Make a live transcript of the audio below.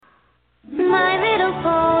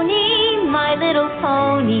Little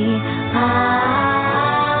Pony. My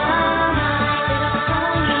Little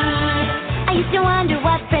Pony. I used to wonder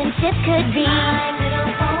what friendship could be. My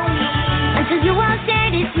Little Pony. Until you all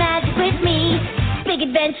shared its magic with me. Big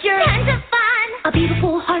adventure, tons of fun. A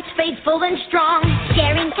beautiful heart, faithful and strong.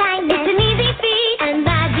 Sharing kindness, it's an easy feat. And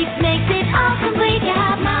magic makes it all complete. You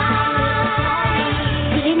have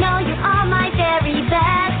mine. Do you know you are my very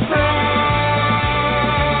best friend?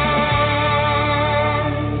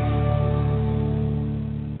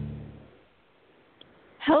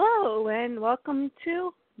 Hello and welcome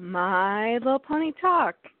to My Little Pony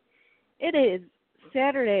Talk. It is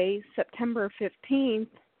Saturday, September 15th.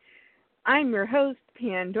 I'm your host,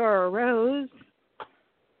 Pandora Rose.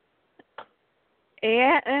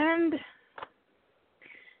 And as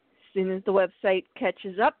soon as the website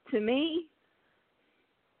catches up to me,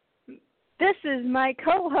 this is my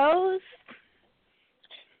co-host,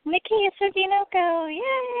 Nikki Suginoko.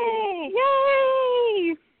 Yay!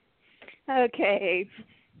 Yay! Okay.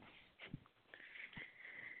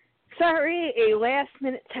 Sorry, a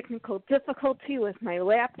last-minute technical difficulty with my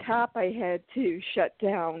laptop. I had to shut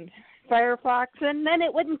down Firefox, and then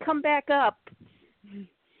it wouldn't come back up.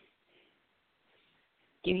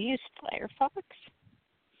 You used Firefox?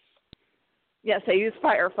 Yes, I use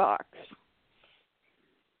Firefox.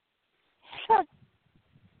 Huh.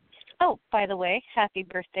 Oh, by the way, happy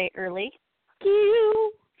birthday early. Thank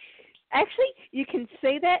you. Actually, you can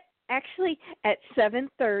say that actually at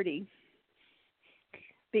 7:30.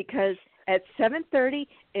 Because at 7:30,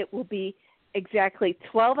 it will be exactly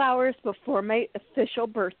 12 hours before my official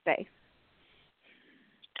birthday.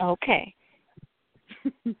 Okay.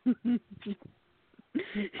 Is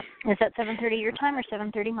that 7:30 your time or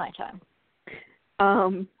 7:30 my time?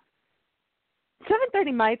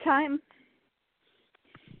 7:30 my time.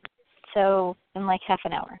 So in like half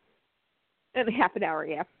an hour. In half an hour,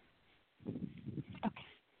 yeah. Okay.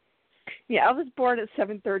 Yeah, I was born at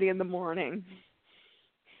 7:30 in the morning.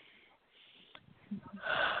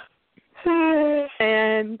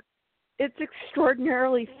 And it's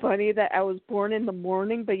extraordinarily funny that I was born in the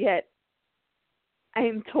morning, but yet I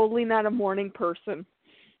am totally not a morning person.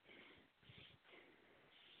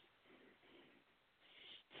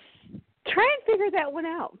 Try and figure that one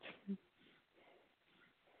out.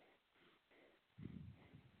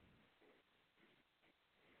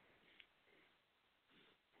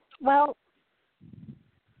 Well,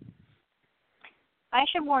 I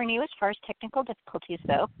should warn you as far as technical difficulties,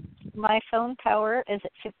 though. My phone power is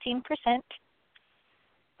at 15%.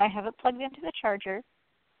 I have it plugged into the charger,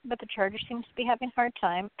 but the charger seems to be having a hard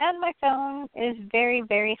time, and my phone is very,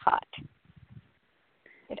 very hot.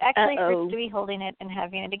 It actually hurts to be holding it and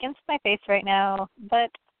having it against my face right now, but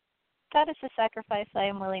that is the sacrifice I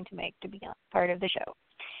am willing to make to be part of the show.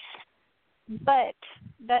 But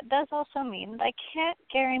that does also mean that I can't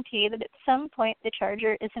guarantee that at some point the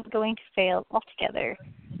charger isn't going to fail altogether,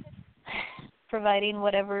 providing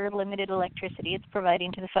whatever limited electricity it's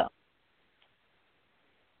providing to the phone.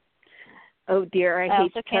 Oh dear, I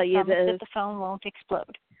hate to tell you this. That the phone won't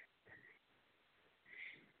explode.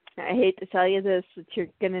 I hate to tell you this, that you're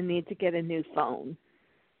going to need to get a new phone.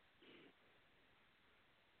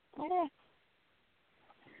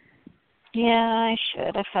 Yeah, I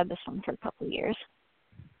should. I've had this one for a couple of years.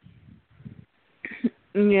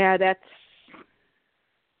 Yeah, that's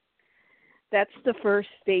the first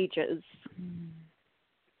stages.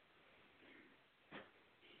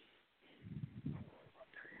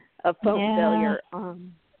 Of phone failure.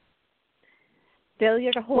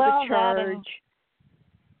 Failure to hold a charge.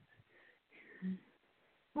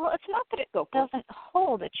 Well, it's not that it doesn't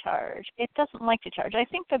hold a charge. It doesn't like to charge. I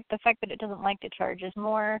think that the fact that it doesn't like to charge is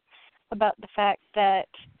more about the fact that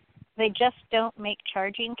they just don't make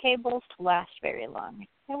charging cables to last very long.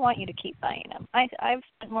 I want you to keep buying them. I've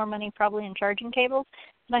spent more money probably in charging cables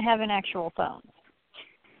than I have in actual phones.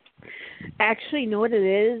 Actually, you know what it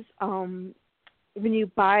is? When you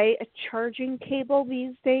buy a charging cable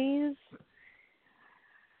these days,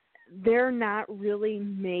 they're not really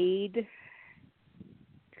made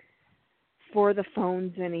for the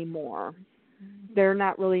phones anymore. They're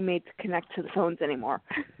not really made to connect to the phones anymore.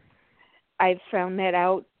 I've found that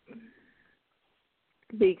out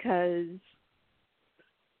because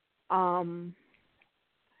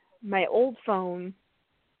my old phone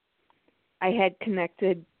I had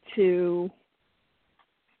connected to,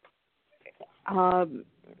 and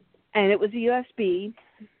it was a USB.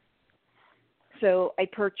 So I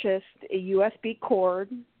purchased a USB cord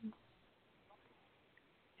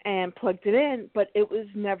and plugged it in, but it was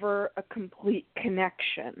never a complete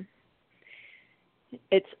connection.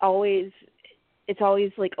 It's it's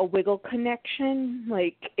always like a wiggle connection.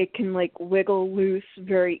 Like it can like wiggle loose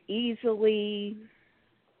very easily.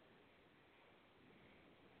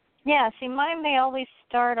 Yeah, see, mine, they always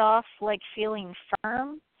start off like feeling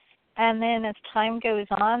firm, and then as time goes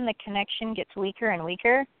on, the connection gets weaker and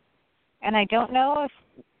weaker. And I don't know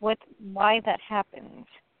why that happens.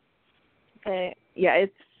 But yeah,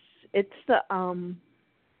 it's the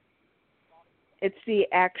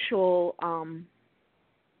actual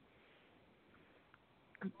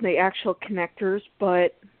connectors,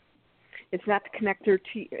 but it's not the connector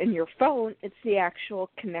in your phone. It's the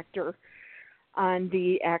actual connector on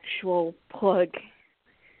the actual plug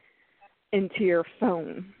into your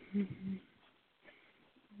phone.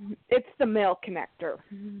 It's the male connector.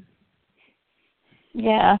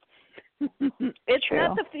 yeah, it's true.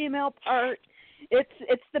 not the female part.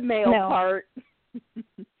 It's the male part.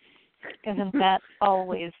 Isn't that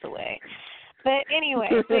always the way? But anyway,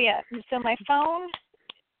 so my phone,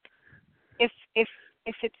 if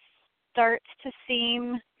it starts to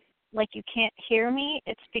seem like you can't hear me,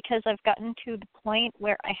 it's because I've gotten to the point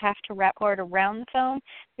where I have to wrap cord around the phone,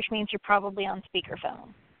 which means you're probably on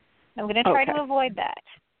speakerphone. I'm going to try to avoid that.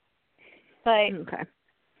 But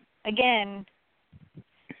again,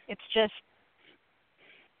 it's just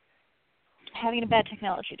having a bad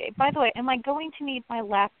technology day. By the way, am I going to need my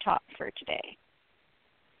laptop for today?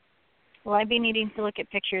 Will I be needing to look at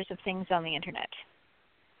pictures of things on the internet?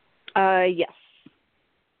 Yes.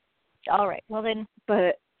 All right. Well then,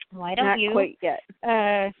 but why don't not you? Not quite yet.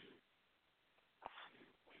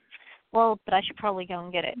 Well, but I should probably go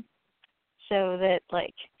and get it, so that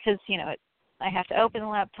because I have to open the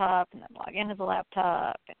laptop and then log into the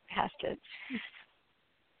laptop. It has to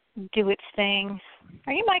do its thing.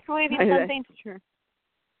 Are you microwaving something? Sure.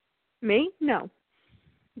 Me? No.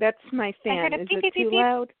 That's my fan. I heard a Is beep, it beep, too beep,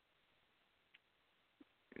 loud?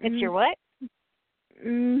 It's your what?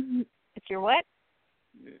 Mm-hmm. It's your what?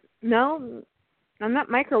 No, I'm not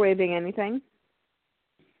microwaving anything.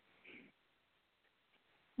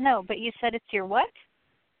 No, but you said it's your what?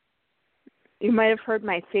 You might have heard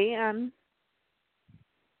my fan.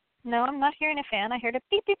 No, I'm not hearing a fan. I heard a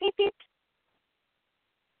beep, beep, beep, beep.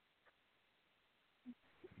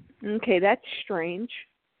 Okay, that's strange.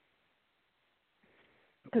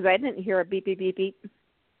 Because I didn't hear a beep, beep, beep, beep.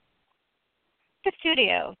 The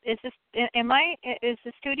studio. Is the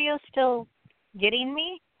studio still getting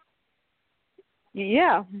me?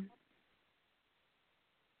 Yeah.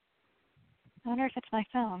 I wonder if it's my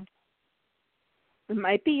phone. It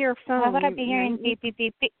might be your phone. Why would I be hearing beep, beep,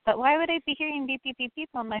 beep, beep? But why would I be hearing beep, beep, beep, beep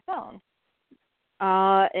on my phone?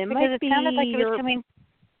 Because it sounded like it was coming.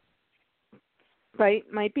 Right,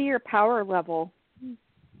 might be your power level.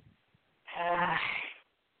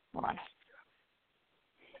 Hold on.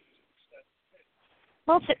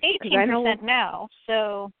 Well, it's at 18% now,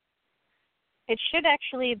 so it should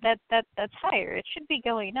actually that's higher. It should be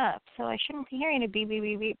going up, so I shouldn't be hearing a beep, beep,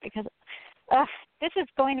 beep, beep because this is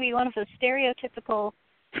going to be one of those stereotypical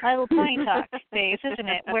My Little Pony Talk days, isn't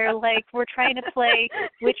it? Where we're trying to play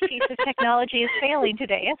which piece of technology is failing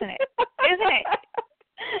today, isn't it? Isn't it?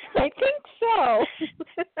 I think so.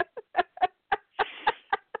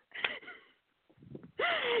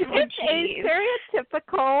 It's a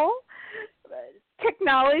stereotypical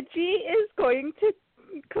technology is going to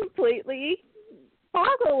completely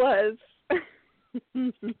boggle us.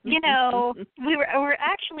 We're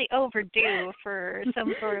actually overdue for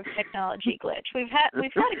some sort of technology glitch. We've had a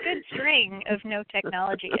good string of no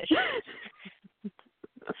technology issues.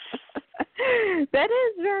 That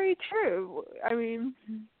is very true. I mean,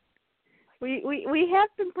 we have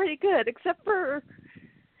been pretty good, except for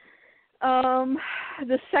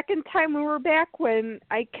the second time we were back when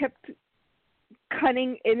I kept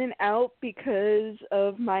cutting in and out because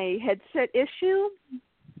of my headset issue.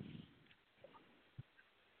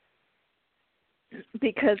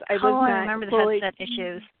 Because I was not I remember fully, the headset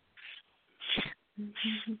issues.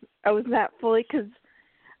 I was not fully, because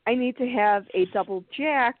I need to have a double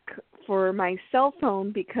jack for my cell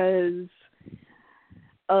phone because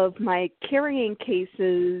of my carrying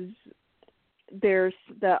cases. There's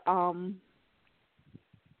the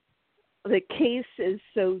case is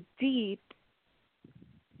so deep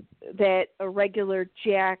that a regular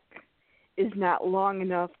jack is not long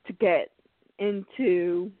enough to get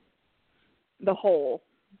into the hole.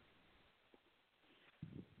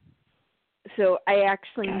 So I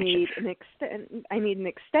actually need I need an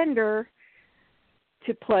extender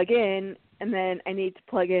to plug in, and then I need to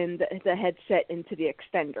plug in the headset into the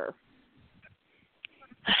extender.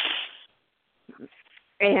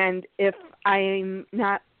 And if I'm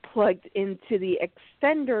not plugged into the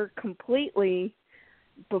extender completely,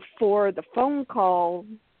 before the phone call,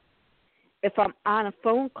 if I'm on a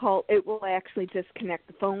phone call, it will actually disconnect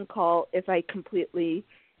the phone call if I completely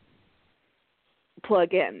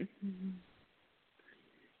plug in.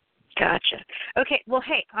 Gotcha. Okay, well,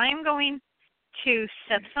 hey, I'm going to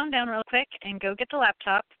set the phone down real quick and go get the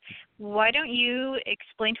laptop. Why don't you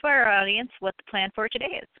explain to our audience what the plan for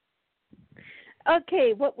today is?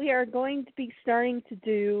 Okay, what we are going to be starting to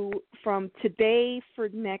do from today for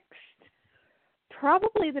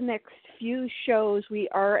probably the next few shows, we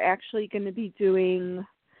are actually going to be doing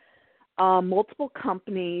multiple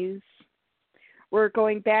companies. We're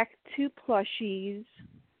going back to Plushies,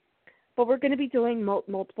 but we're going to be doing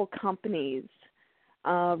multiple companies.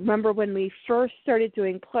 Remember when we first started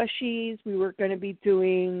doing Plushies, we were going to be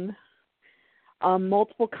doing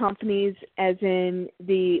multiple companies, as in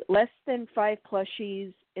the less than 5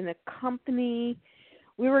 plushies in a company.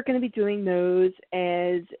 We were going to be doing those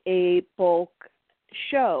as a bulk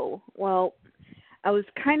show. Well, I was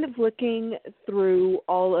kind of looking through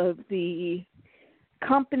all of the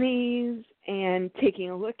companies and taking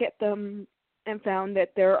a look at them and found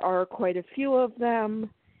that there are quite a few of them,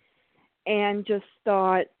 and just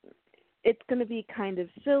thought it's going to be kind of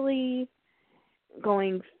silly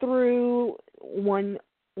going through one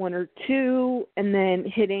or two and then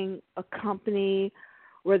hitting a company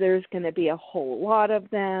where there's going to be a whole lot of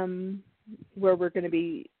them, where we're going to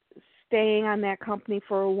be staying on that company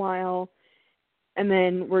for a while, and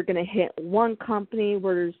then we're going to hit one company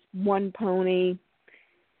where there's one pony,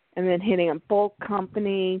 and then hitting a bulk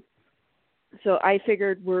company. So I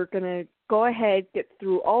figured we're going to go ahead, get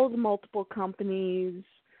through all of the multiple companies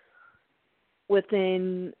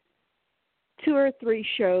within 2 or 3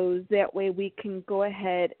 shows. That way we can go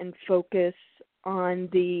ahead and focus on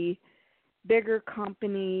the bigger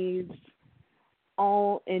companies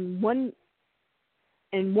all in one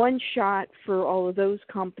shot for all of those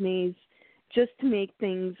companies, just to make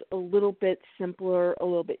things a little bit simpler, a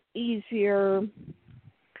little bit easier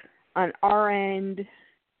on our end.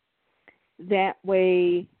 That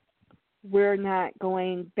way we're not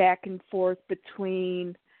going back and forth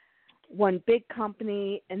between one big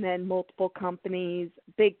company and then multiple companies,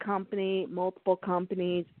 big company, multiple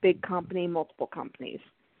companies, big company, multiple companies.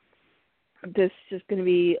 This is just going to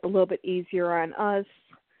be a little bit easier on us,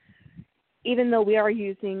 even though we are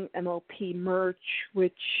using MLP merch,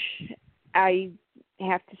 which I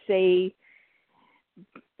have to say,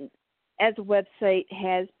 as a website,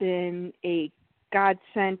 has been a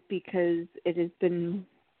godsend, because it has been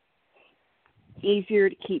easier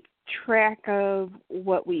to keep track of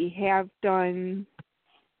what we have done,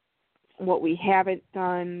 what we haven't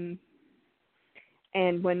done,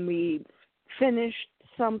 and when we finished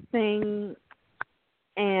something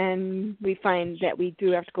and we find that we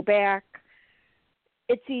do have to go back,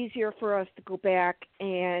 it's easier for us to go back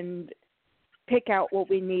and pick out what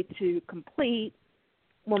we need to complete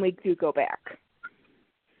when we do go back.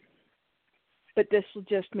 But this will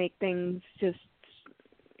just make things just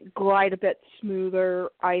glide a bit smoother,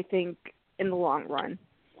 I think, in the long run.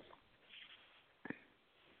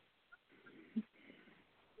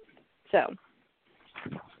 So,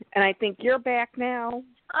 and I think you're back now.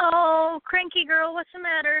 Oh, cranky girl, what's the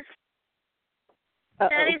matter? Uh-oh.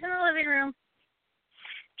 Daddy's in the living room.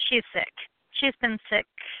 She's sick. She's been sick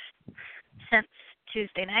since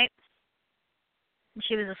Tuesday night.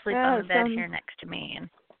 She was asleep on the bed here next to me.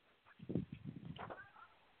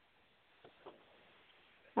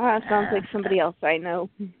 Sounds like somebody else I know.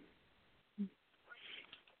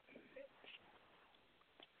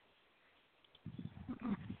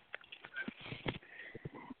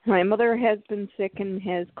 My mother has been sick and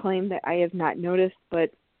has claimed that I have not noticed, but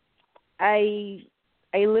I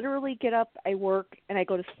literally get up, I work, and I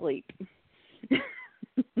go to sleep.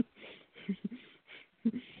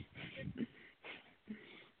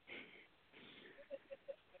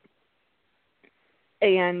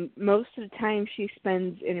 And most of the time she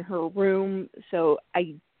spends in her room, so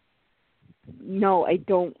I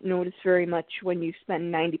don't notice very much when you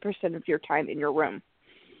spend 90% of your time in your room.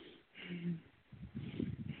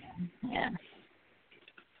 Yeah.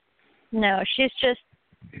 No, she's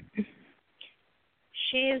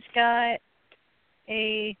got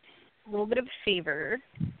a little bit of fever,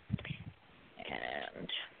 and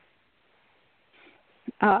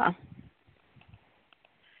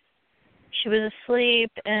she was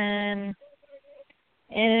asleep, and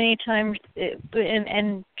anytime,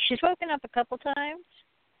 and she's woken up a couple times,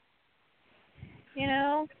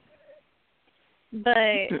 but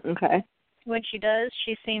okay. When she does,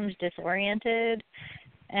 she seems disoriented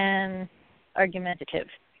and argumentative,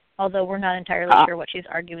 although we're not entirely sure what she's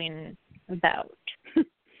arguing about.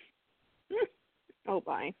 Oh,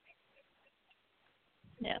 bye.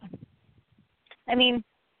 Yeah. I mean,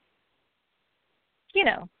 you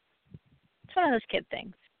know, it's one of those kid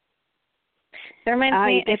things. That reminds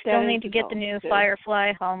me, I still need to get the new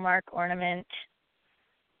Firefly Hallmark ornament.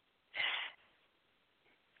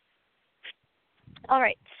 All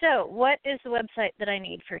right, so what is the website that I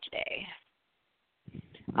need for today?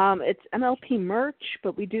 It's MLP merch,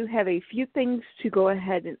 but we do have a few things to go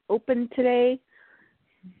ahead and open today.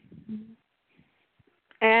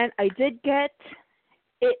 And I did get,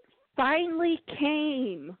 it finally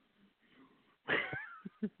came.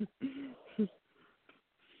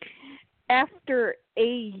 After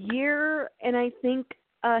a year and I think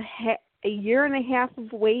a year and a half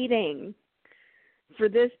of waiting for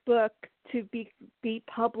this book to be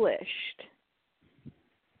published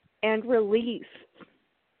and released,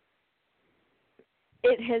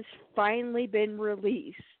 it has finally been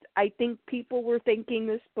released. I think people were thinking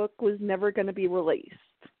this book was never going to be released.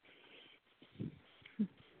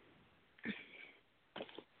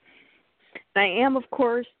 I am, of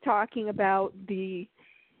course, talking about the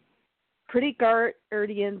Pretty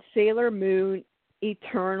Guardian Sailor Moon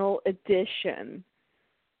Eternal Edition.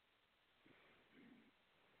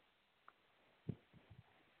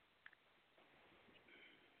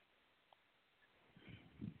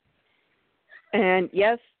 And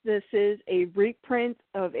yes, this is a reprint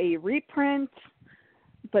of a reprint,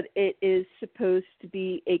 but it is supposed to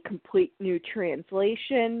be a complete new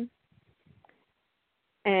translation.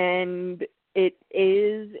 And it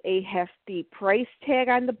is a hefty price tag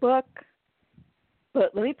on the book.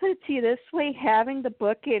 But let me put it to you this way, having the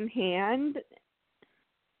book in hand,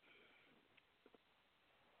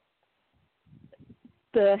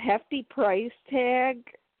 the hefty price tag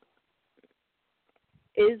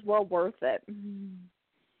is well worth it.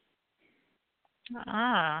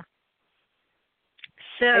 Ah.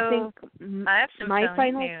 So I think I have some my pony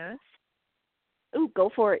final news. Ooh, go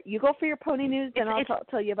for it. You go for your pony news, then I'll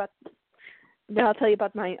tell you about. Then I'll tell you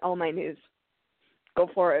about all my news. Go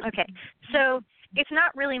for it. Okay, so it's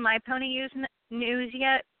not really my pony news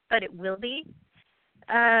yet, but it will be.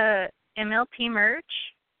 MLP merch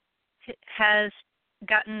has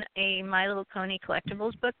gotten a My Little Pony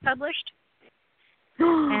collectibles book published,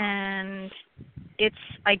 and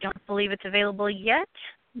I don't believe it's available yet,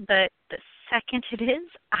 but the second it is,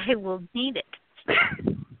 I will need it.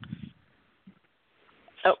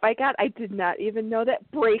 Oh my God, I did not even know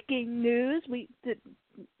that. Breaking news.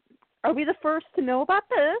 Are we the first to know about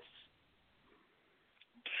this?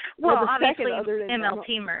 Well, obviously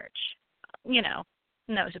MLP merch,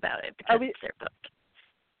 knows about it because it's their book.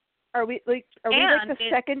 Are we like the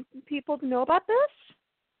second people to know about this?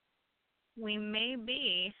 We may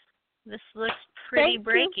be. This looks pretty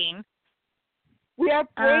breaking. We have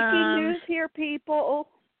breaking news here, people.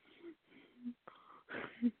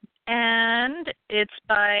 And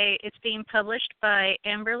it's being published by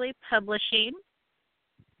Amberley Publishing.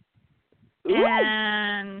 Ooh.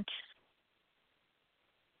 And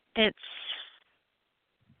it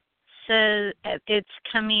says it's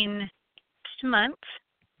coming next month.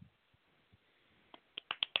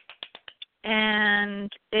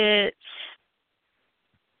 And it's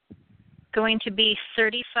going to be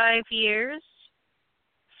 35 years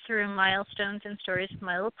through milestones and stories of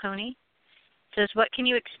My Little Pony. It says, what can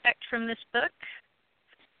you expect from this book?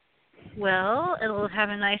 Well, it'll have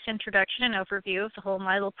a nice introduction and overview of the whole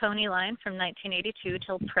My Little Pony line from 1982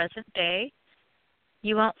 till present day.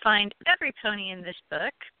 You won't find every pony in this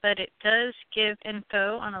book, but it does give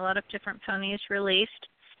info on a lot of different ponies released,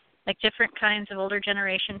 like different kinds of older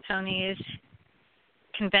generation ponies,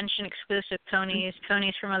 convention-exclusive ponies,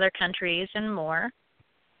 ponies from other countries, and more.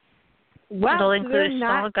 Wow, it'll include a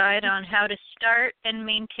small guide on how to start and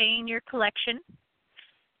maintain your collection,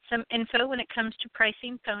 some info when it comes to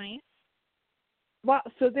pricing ponies. Wow,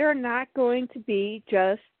 so they're not going to be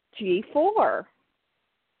just G4.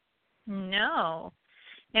 No.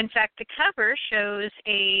 In fact, the cover shows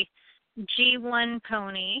a G1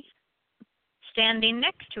 pony standing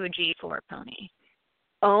next to a G4 pony.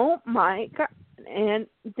 Oh, my God. And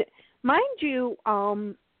mind you,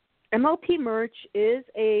 MLP merch is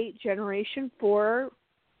a Generation 4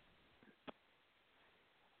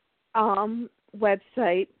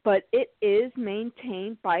 website, but it is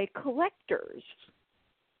maintained by collectors.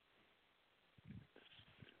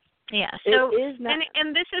 Yeah, so it is not,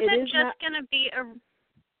 and this isn't just going to be a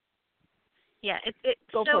it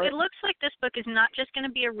looks like this book is not just going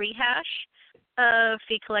to be a rehash of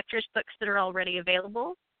the collector's books that are already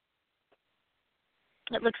available.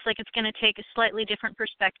 It looks like it's going to take a slightly different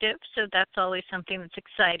perspective, so that's always something that's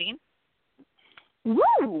exciting.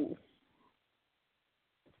 Woo!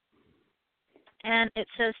 and it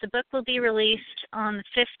says the book will be released on the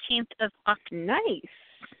 15th of October. Nice.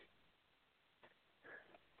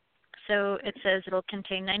 So it says it'll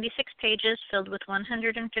contain 96 pages filled with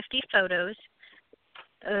 150 photos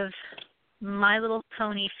of My Little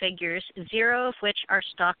Pony figures, 0 of which are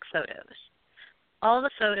stock photos. All the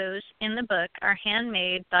photos in the book are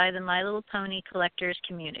handmade by the My Little Pony collectors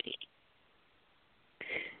community.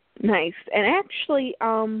 Nice. And actually,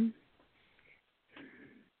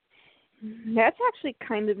 that's actually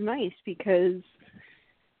kind of nice because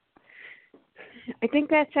I think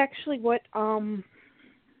that's actually what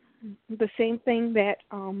the same thing that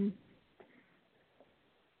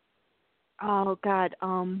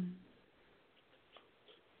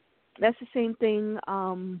that's the same thing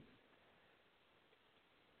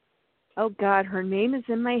her name is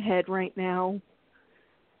in my head right now,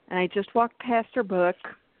 and I just walked past her book.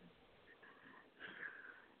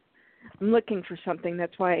 I'm looking for something,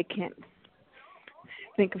 that's why I can't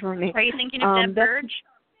think of her name. Are you thinking of Deb Burge?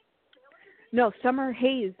 No, Summer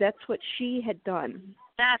Hayes, that's what she had done.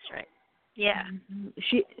 That's right. Yeah.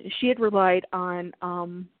 She had relied on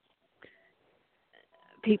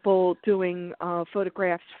people doing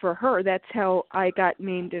photographs for her. That's how I got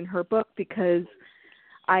named in her book, because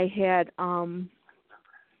I had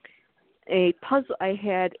a puzzle. I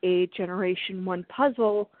had a Generation 1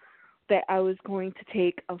 puzzle that I was going to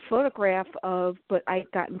take a photograph of, but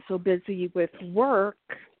I'd gotten so busy with work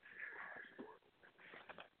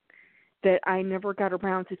that I never got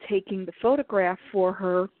around to taking the photograph for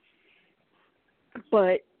her,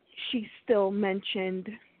 but she still mentioned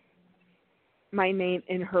my name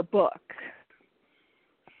in her book.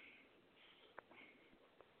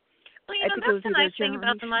 Well, that's the nice thing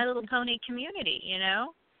about the My Little Pony community,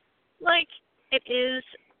 Like, it is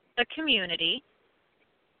a community.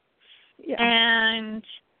 Yeah. And,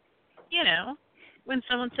 when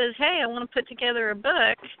someone says, hey, I want to put together a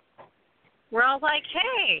book, we're all like,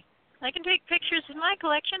 hey, I can take pictures of my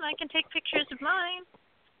collection. I can take pictures of mine.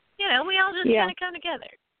 We all just kind of come together.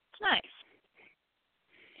 It's nice.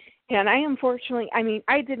 And I unfortunately,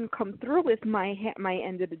 I didn't come through with my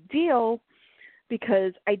end of the deal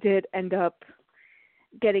because I did end up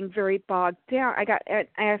getting very bogged down. I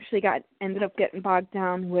ended up getting bogged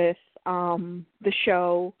down with the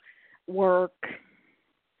show, work,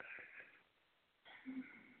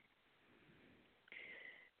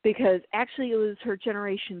 because actually it was her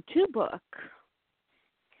Generation 2 book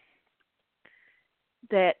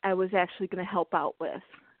that I was actually going to help out with,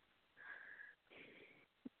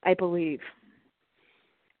 I believe.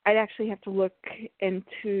 I'd actually have to look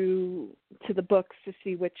into the books to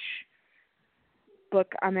see which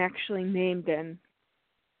book I'm actually named in.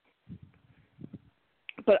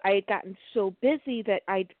 But I had gotten so busy that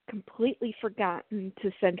I'd completely forgotten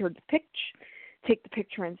to send her the take the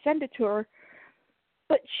picture and send it to her.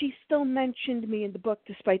 But she still mentioned me in the book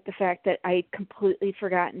despite the fact that I had completely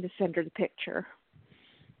forgotten to send her the picture.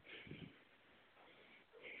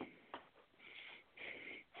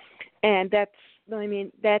 And that's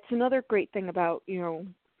another great thing about,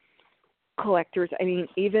 collectors.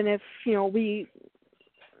 Even if, we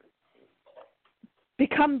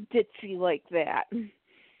become ditzy like that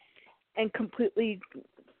and completely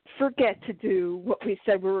forget to do what we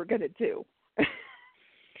said we were going to do,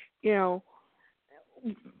 the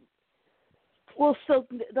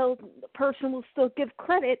person will still give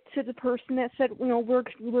credit to the person that said, we're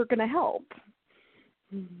going to help.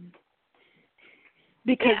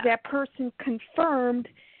 Because that person confirmed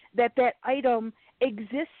that item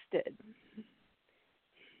existed.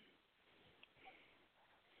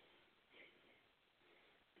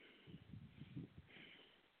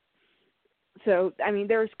 So,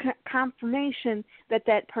 there's confirmation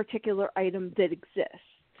that particular item did exist.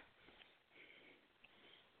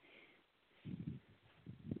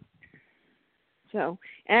 So,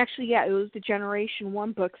 actually, it was the Generation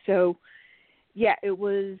 1 book. So, it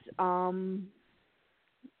was,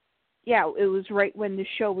 it was right when the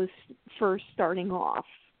show was first starting off.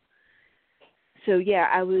 So,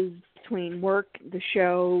 I was between work, the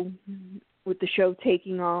show, with the show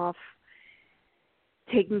taking off,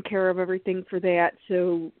 taking care of everything for that.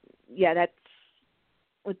 So, that's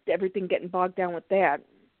with everything getting bogged down with that.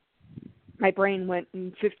 My brain went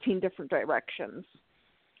in 15 different directions.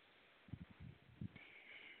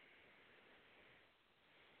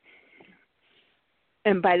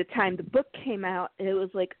 And by the time the book came out, it was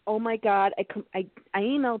like, oh, my God. I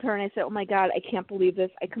emailed her and I said, oh, my God, I can't believe this.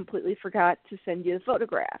 I completely forgot to send you the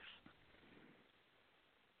photograph.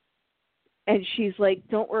 And she's like,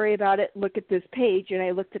 don't worry about it. Look at this page. And I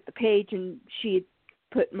looked at the page, and she had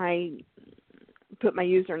put my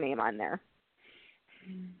username on there.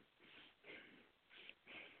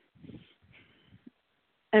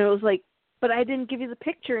 And it was like, but I didn't give you the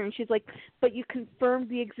picture. And she's like, but you confirmed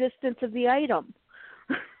the existence of the item.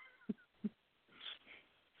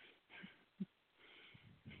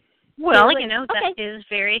 Well, like, that is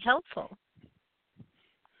very helpful.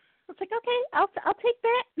 It's like, okay, I'll take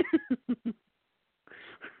that.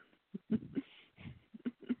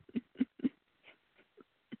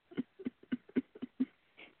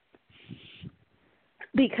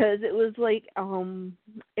 Because it was like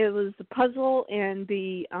it was the puzzle and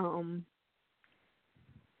the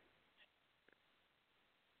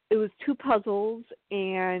it was two puzzles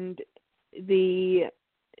and the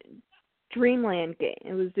Dreamland game.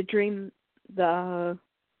 It was the Dream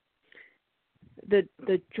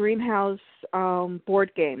House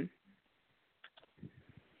board game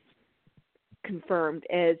confirmed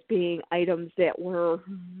as being items that were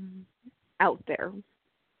out there.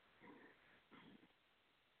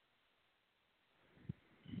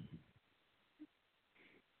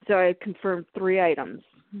 So I confirmed 3 items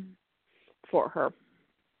for her.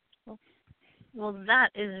 Well, that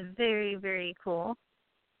is very, very cool.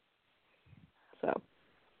 So.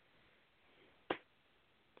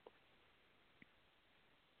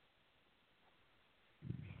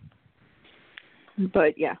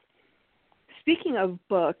 But yeah. Speaking of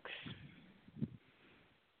books,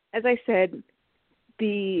 as I said,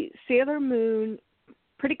 the Sailor Moon,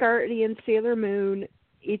 Pretty Guardian Sailor Moon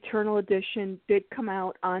Eternal Edition did come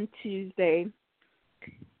out on Tuesday.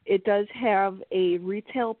 It does have a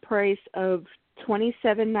retail price of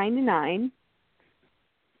 $27.99.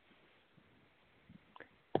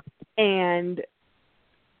 And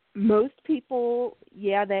most people,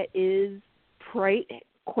 that is quite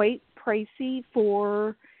pricey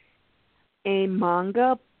for a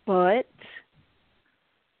manga, but,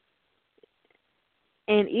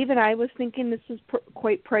 and even I was thinking this is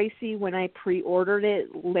quite pricey when I pre-ordered it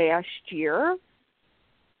last year,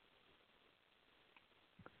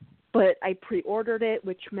 but I pre-ordered it,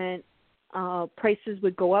 which meant prices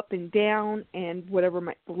would go up and down, and whatever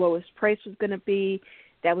my lowest price was going to be,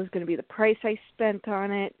 that was going to be the price I spent on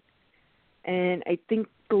it, and I think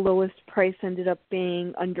the lowest price ended up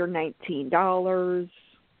being under $19.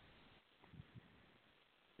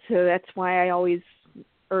 So that's why I always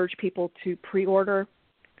urge people to pre-order.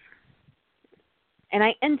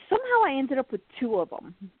 And somehow I ended up with 2 of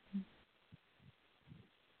them.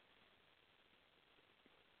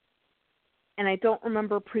 And I don't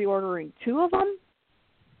remember pre-ordering 2 of them.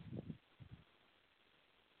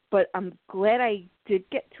 But I'm glad I did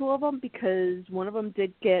get 2 of them because one of them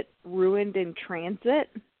did get ruined in transit.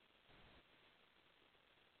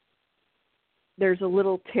 There's a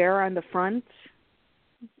little tear on the front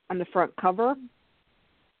cover.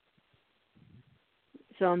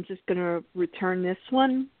 So I'm just going to return this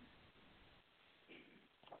one.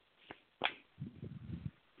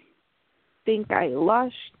 Think I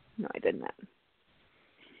lost. No, I did not.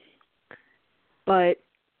 But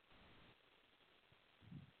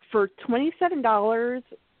for $27,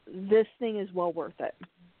 this thing is well worth it.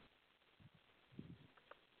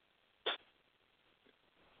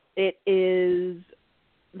 It is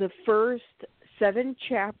the first 7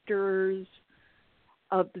 chapters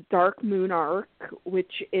of the Dark Moon arc,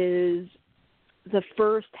 which is the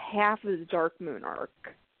first half of the Dark Moon arc.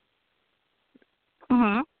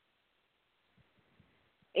 Mm-hmm.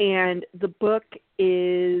 And the book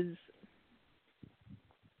is,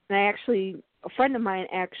 a friend of mine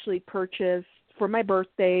actually purchased for my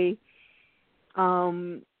birthday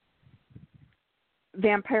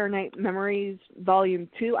Vampire Night Memories Volume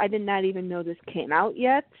 2. I did not even know this came out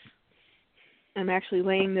yet. I'm actually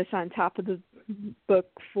laying this on top of the book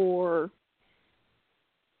for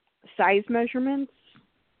size measurements.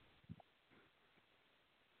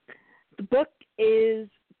 The book is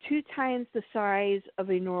 2 times the size of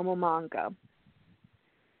a normal manga.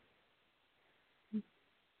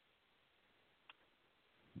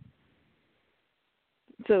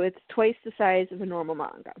 So it's twice the size of a normal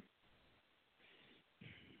manga.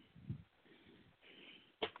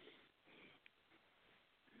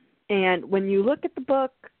 And when you look at the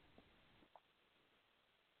book,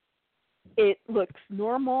 it looks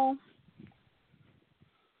normal,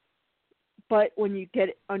 but when you get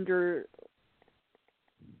it under,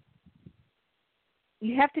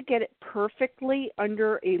 you have to get it perfectly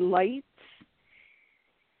under a light.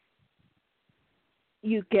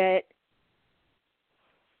 It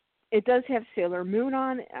does have Sailor Moon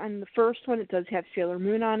on the first one. It does have Sailor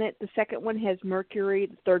Moon on it. The second one has Mercury.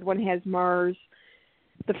 The third one has Mars.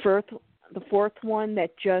 The fourth one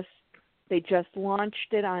that they just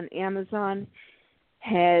launched it on Amazon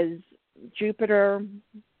has Jupiter.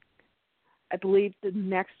 I believe the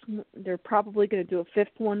next, they're probably going to do a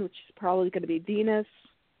fifth one, which is probably going to be Venus.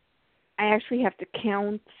 I actually have to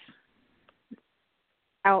count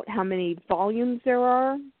out how many volumes there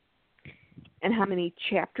are and how many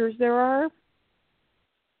chapters there are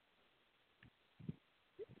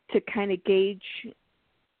to kind of gauge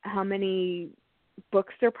how many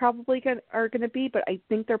books there probably are going to be. But I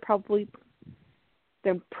think there probably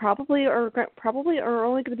are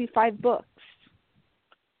only going to be 5 books.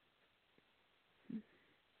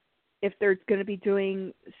 If they're going to be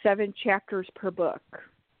doing 7 chapters per book.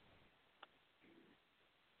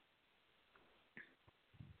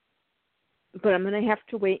 But I'm going to have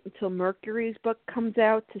to wait until Mercury's book comes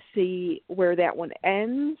out to see where that one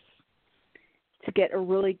ends to get a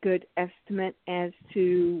really good estimate as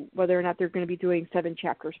to whether or not they're going to be doing 7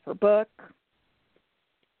 chapters per book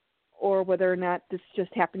or whether or not this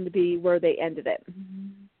just happened to be where they ended it.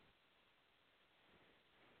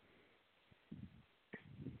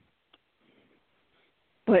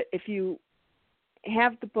 But if you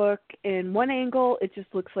have the book in one angle, it just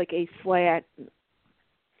looks like a flat,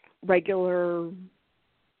 regular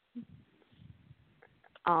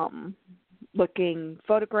looking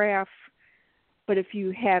photograph. But if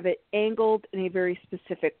you have it angled in a very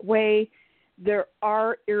specific way, there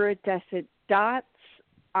are iridescent dots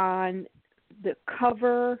on the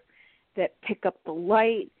cover that pick up the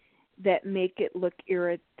light, that make it look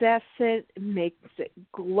iridescent, makes it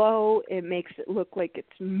glow, it makes it look like it's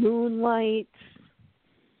moonlight,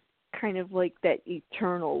 kind of like that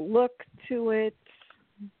eternal look to it,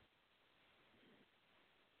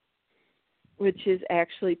 which is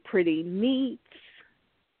actually pretty neat.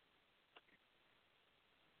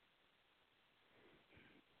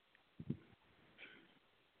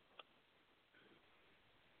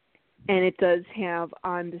 And it does have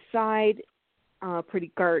on the side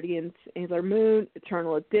Pretty Guardians, Sailor Moon,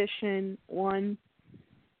 Eternal Edition 1,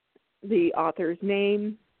 the author's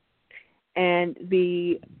name, and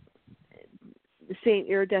the same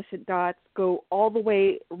iridescent dots go all the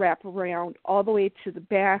way, wrap around, all the way to the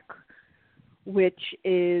back, which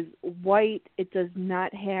is white. It does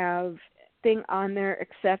not have thing on there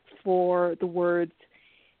except for the words,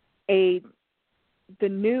 the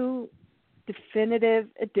new definitive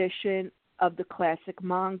edition of the classic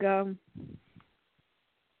manga.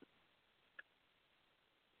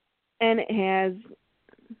 And it has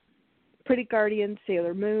Pretty Guardian,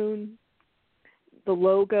 Sailor Moon, the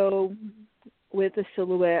logo with a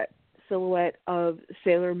silhouette of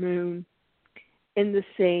Sailor Moon in the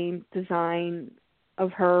same design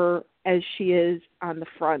of her as she is on the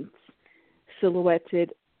front,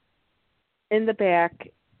 silhouetted in the back,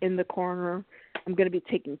 in the corner. I'm going to be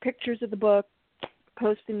taking pictures of the book,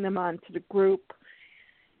 posting them onto the group,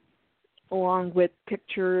 along with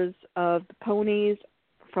pictures of the ponies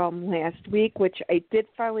from last week, which I did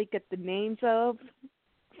finally get the names of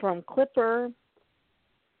from Clipper.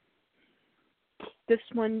 This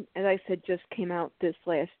one, as I said, just came out this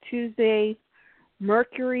last Tuesday.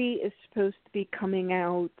 Mercury is supposed to be coming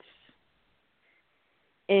out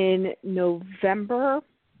in November.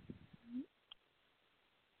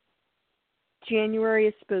 January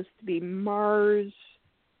is supposed to be Mars.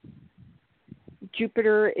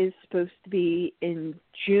 Jupiter is supposed to be in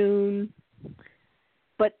June.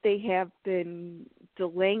 But they have been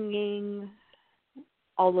delaying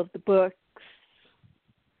all of the books.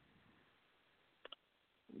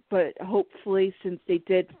 But hopefully, since they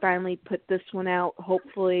did finally put this one out,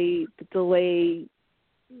 hopefully the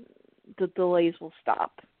delays will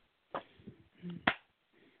stop.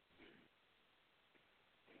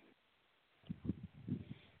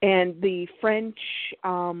 And the French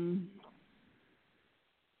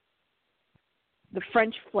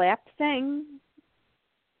flap thing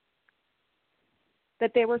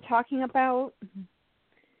that they were talking about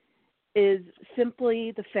is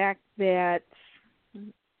simply the fact that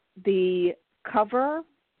the cover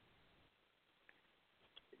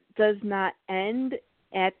does not end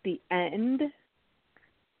at the end.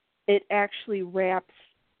 It actually wraps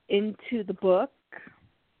into the book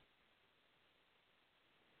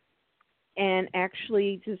and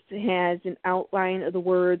actually just has an outline of the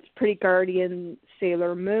words Pretty Guardian,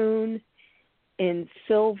 Sailor Moon in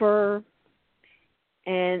silver,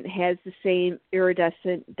 and has the same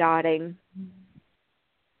iridescent dotting.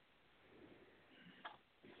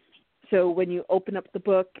 So when you open up the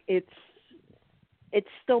book, it's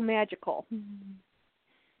still magical.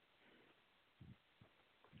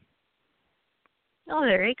 Oh,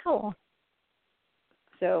 very cool.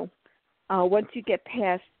 So once you get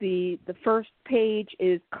past the first page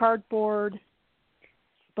is cardboard,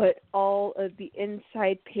 but all of the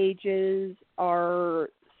inside pages are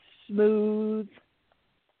smooth,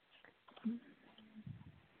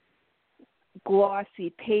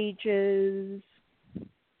 glossy pages.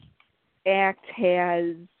 Act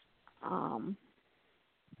has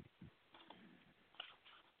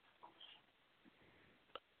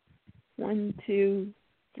 1, 2,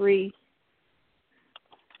 3,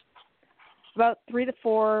 about 3 to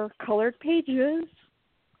 4 colored pages.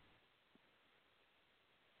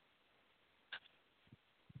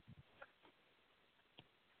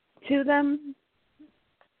 To them,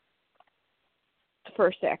 the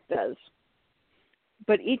first act does.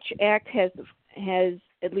 But each act has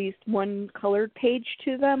at least one colored page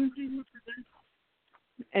to them.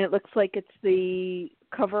 And it looks like it's the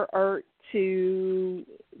cover art to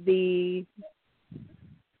the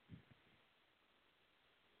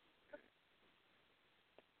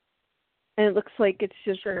and it looks like it's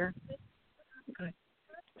just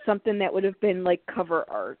something that would have been like cover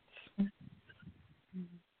art.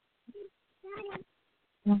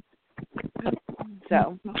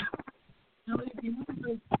 So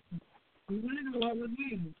You want to go out with me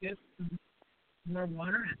and get some more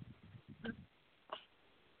water?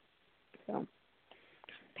 So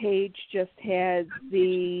page just has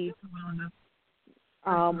the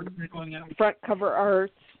front cover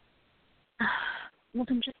art Well,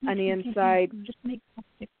 then just on the inside, just make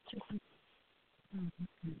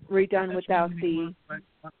redone without the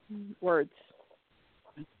words.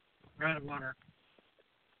 We're out of water.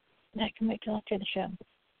 That can wait till after the show.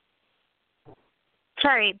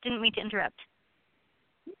 Sorry, didn't mean to interrupt.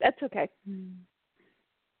 That's okay.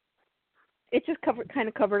 It just kind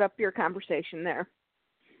of covered up your conversation there.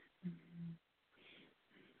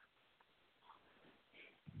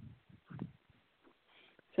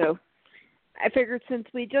 So I figured since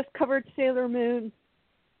we just covered Sailor Moon,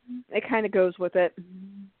 it kind of goes with it.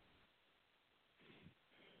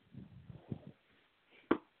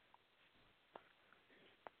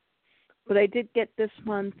 But I did get this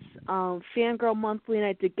month's Fangirl Monthly, and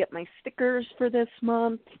I did get my stickers for this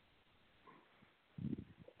month.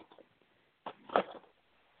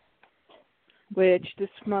 Which this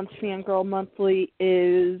month's Fangirl Monthly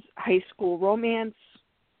is High School Romance,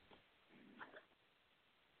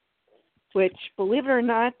 which, believe it or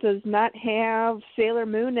not, does not have Sailor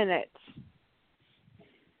Moon in it.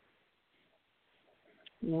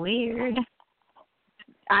 Weird.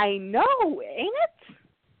 I know, ain't it?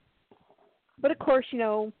 But of course, you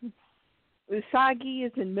know, Usagi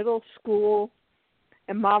is in middle school,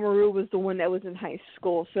 and Mamoru was the one that was in high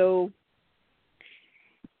school. So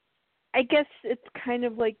I guess it's kind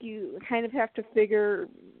of like you kind of have to figure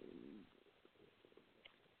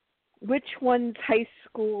which one's high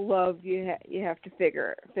school love you have to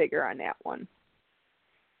figure on that one.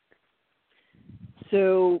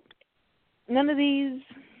 So none of these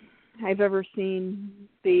I've ever seen.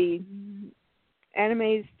 The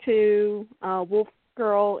animes to Wolf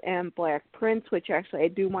Girl and Black Prince, which actually I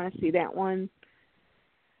do want to see that one.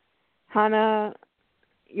 Hana,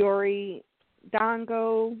 Yori,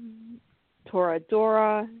 Dango,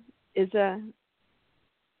 Toradora, Itza,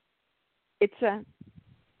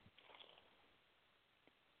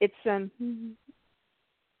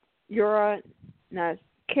 Yura,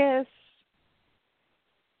 Kiss,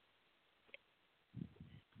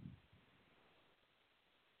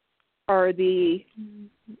 are the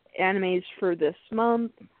animes for this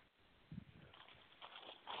month.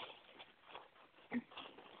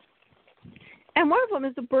 And one of them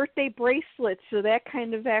is a birthday bracelet, so that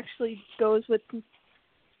kind of actually goes with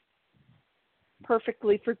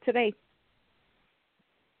perfectly for today.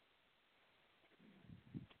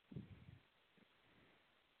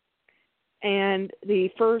 And the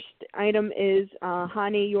first item is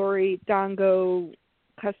Hani Yori Dango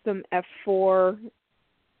Custom F4.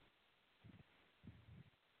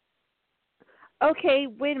 Okay,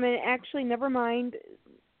 wait a minute. Actually, never mind.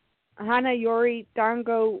 Hana Yori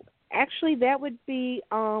Dango. Actually, that would be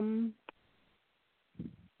I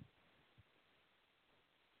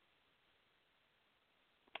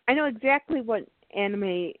know exactly what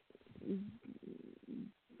anime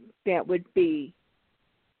that would be.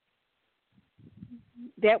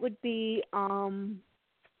 That would be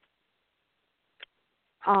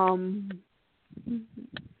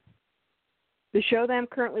the show that I'm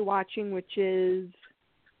currently watching, which is,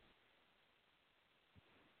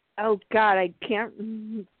 oh God, I can't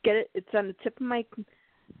get it. It's on the tip of my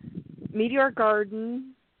Meteor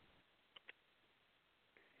Garden,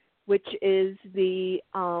 which is the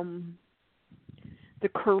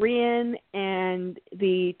Korean and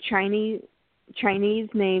the Chinese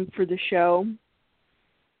name for the show,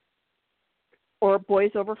 or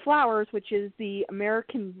Boys Over Flowers, which is the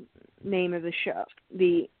American name of the show,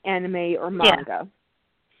 the anime or manga.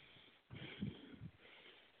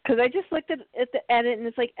 Because I just looked at the edit and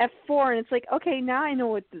it's like F4 and it's like, okay, now I know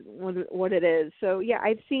what it is. So yeah,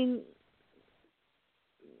 I've seen,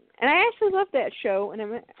 and I actually love that show, and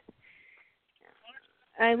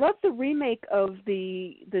I love the remake of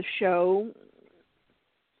the show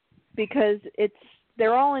because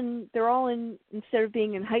they're all in instead of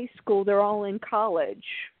being in high school, they're all in college.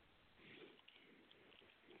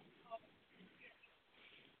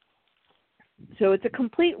 So it's a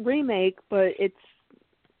complete remake, but it's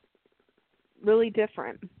really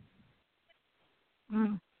different.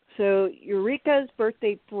 So Eureka's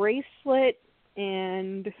birthday bracelet,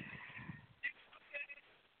 and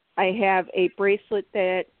I have a bracelet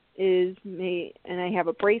that is made, and I have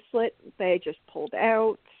a bracelet that I just pulled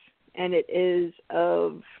out, and it is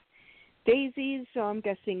of daisies, so I'm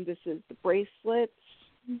guessing this is the bracelets.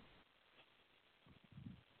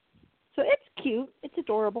 So it's cute. It's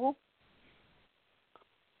adorable.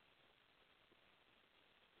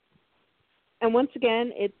 And once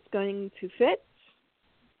again, it's going to fit,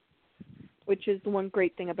 which is the one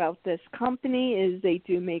great thing about this company is they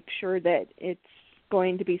do make sure that it's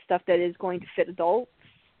going to be stuff that is going to fit adults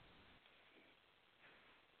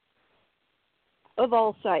of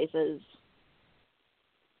all sizes.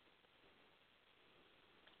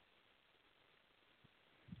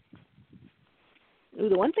 Ooh,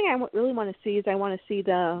 the one thing I really want to see is I want to see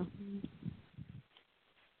the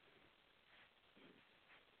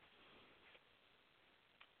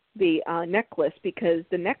necklace, because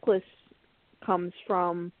the necklace comes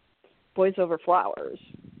from Boys Over Flowers,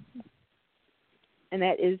 and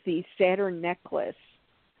that is the Saturn necklace.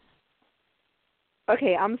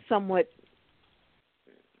 Okay, I'm somewhat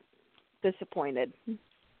disappointed.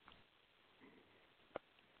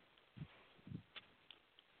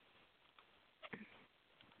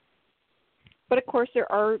 But of course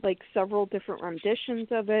there are like several different renditions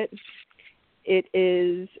of it. It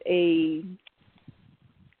is a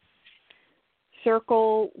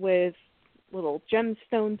circle with little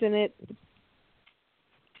gemstones in it,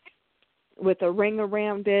 with a ring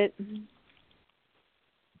around it. And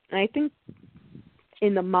I think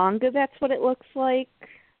in the manga that's what it looks like.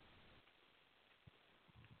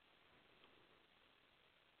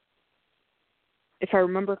 If I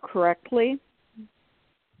remember correctly.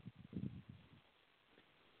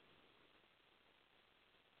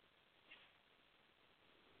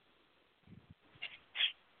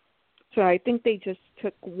 So I think they just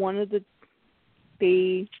took one of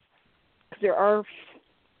because there are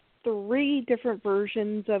 3 different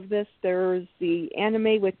versions of this. There's the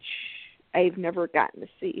anime, which I've never gotten to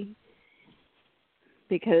see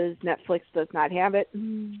because Netflix does not have it.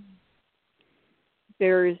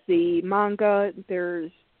 There's the manga.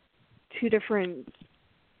 There's 3 different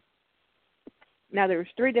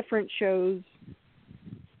shows.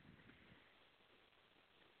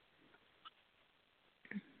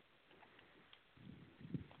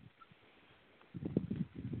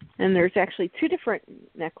 And there's actually 2 different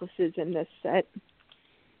necklaces in this set.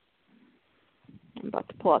 I'm about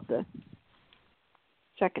to pull out the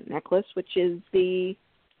second necklace, which is the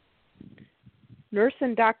Nurse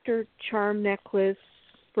and Doctor Charm necklace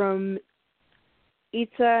from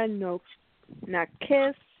Ita no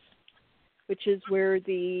Kiss, which is where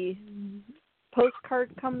the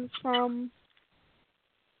postcard comes from.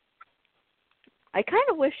 I kind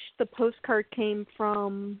of wish the postcard came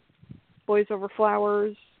from Boys Over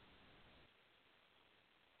Flowers.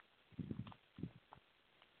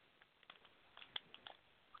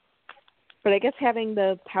 But I guess having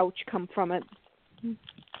the pouch come from it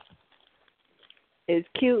is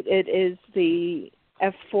cute. It is the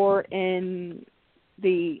F4 in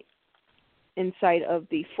the inside of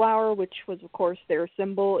the flower, which was, of course, their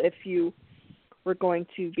symbol if you were going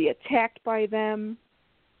to be attacked by them.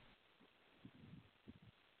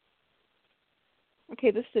 Okay,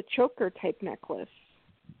 this is a choker type necklace.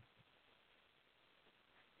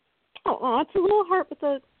 Oh, it's a little heart with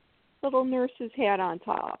a little nurse's hat on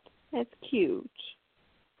top. That's cute.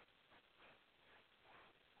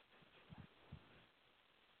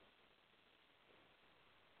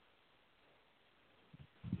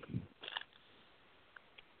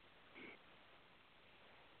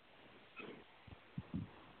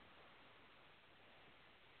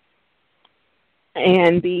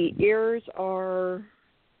 And the ears are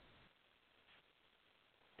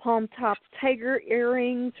palm top tiger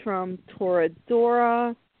earrings from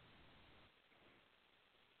Toradora.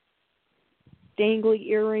 Dangly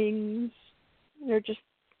earrings.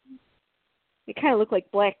 They kind of look like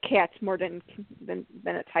black cats more than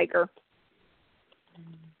a tiger.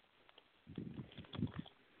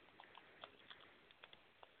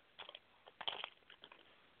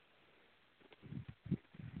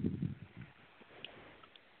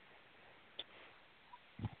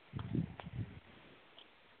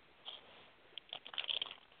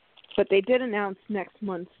 But they did announce next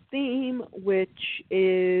month's theme, which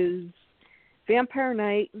is Vampire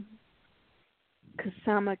Night,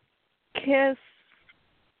 Kasama Kiss,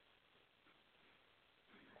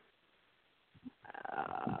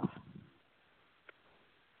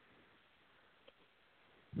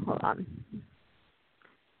 hold on.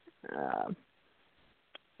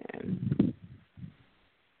 And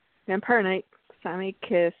Vampire Night, Kasama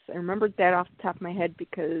Kiss. I remembered that off the top of my head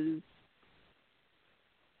because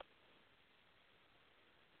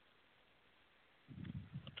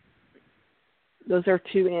those are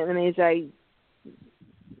two animes I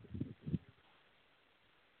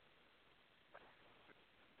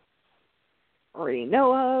already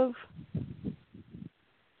know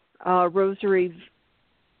of. Rosary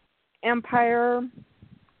Empire,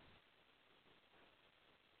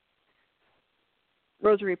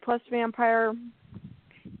 Rosary Plus Vampire.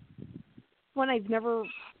 One I've never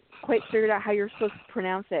quite figured out how you're supposed to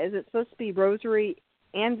pronounce it. Is it supposed to be Rosary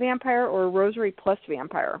and Vampire or Rosary Plus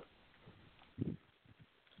Vampire?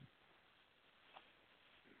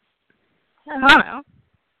 I don't know.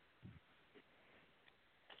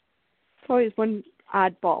 It's always one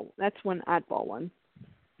oddball. That's one oddball one.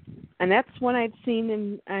 And that's one I've seen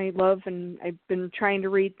and I love, and I've been trying to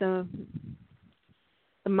read the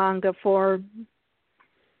manga for.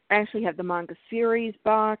 I actually have the manga series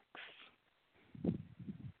box,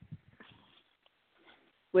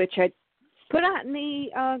 which I put out in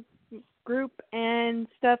the group and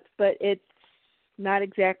stuff, but it's not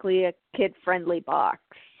exactly a kid-friendly box.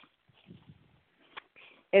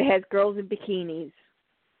 It has girls in bikinis.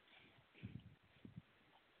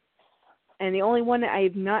 And the only one that I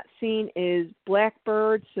have not seen is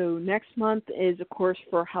Blackbird. So next month is, of course,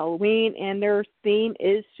 for Halloween, and their theme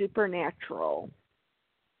is supernatural.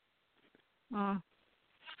 Mm.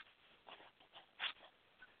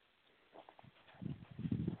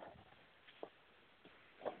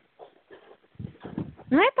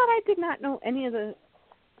 And I thought I did not know any of the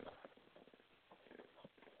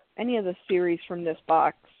series from this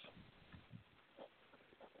box.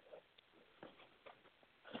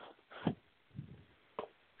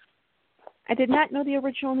 I did not know the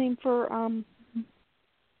original name for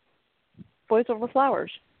Boys Over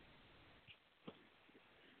Flowers.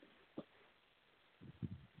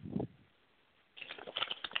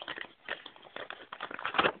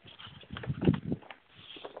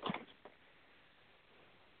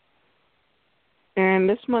 And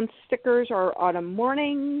this month's stickers are Autumn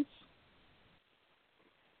Mornings,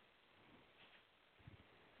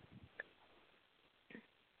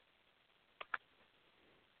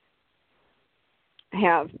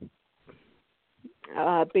 have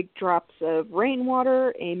big drops of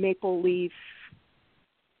rainwater, a maple leaf,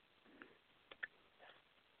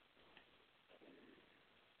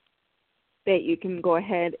 that you can go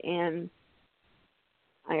ahead and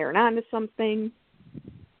iron onto something,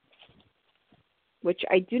 which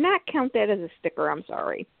I do not count that as a sticker, I'm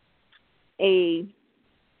sorry.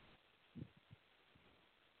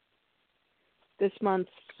 This month's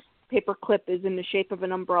paper clip is in the shape of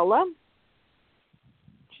an umbrella,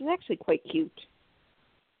 which is actually quite cute.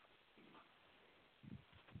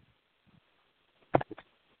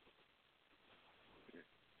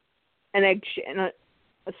 An egg and a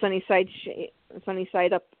sunny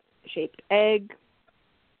side up shaped egg.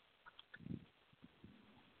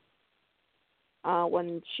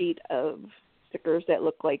 One sheet of stickers that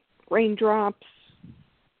look like raindrops.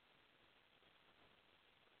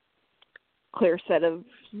 Clear set of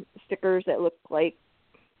stickers that look like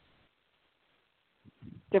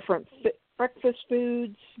different breakfast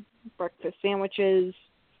foods, breakfast sandwiches,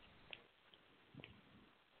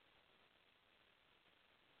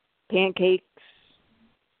 pancakes.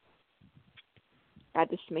 God,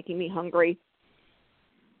 this is making me hungry.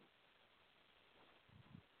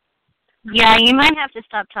 Yeah, you might have to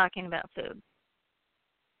stop talking about food.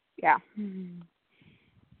 Yeah.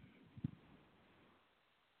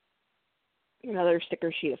 Another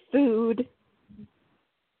sticker sheet of food.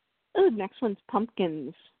 Oh, the next one's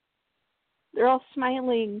pumpkins. They're all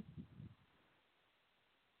smiling.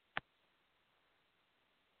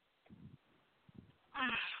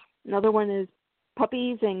 Another one is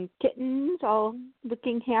puppies and kittens all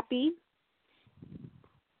looking happy.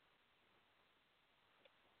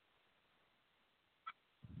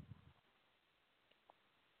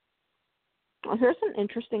 Well, here's an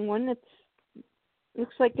interesting one.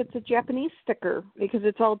 Looks like it's a Japanese sticker because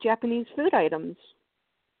it's all Japanese food items,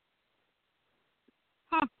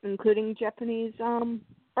 including Japanese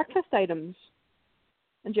breakfast items,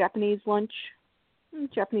 a Japanese lunch,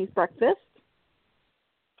 Japanese breakfast,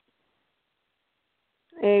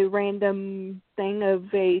 a random thing of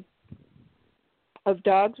a of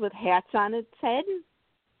dogs with hats on its head.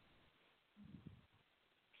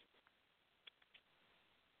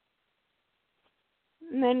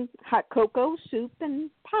 And then hot cocoa, soup, and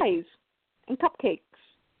pies and cupcakes.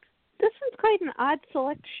 This one's quite an odd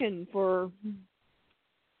selection for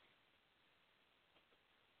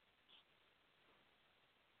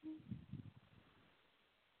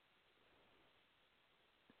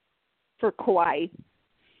Kauai.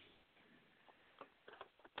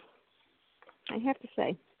 I have to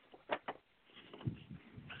say.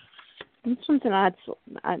 This one's an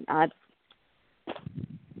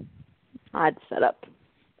odd setup.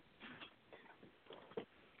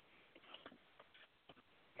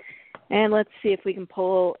 And let's see if we can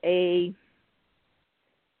pull a...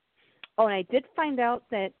 Oh, and I did find out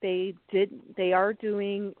that they are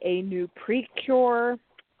doing a new Precure.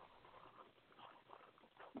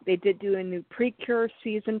 They did do a new Precure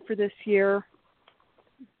season for this year.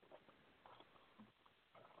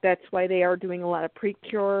 That's why they are doing a lot of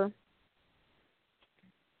Precure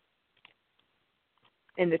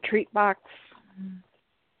in the treat box.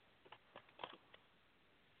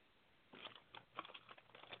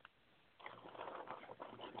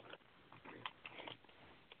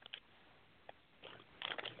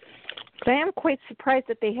 But I am quite surprised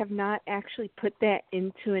that they have not actually put that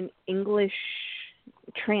into an English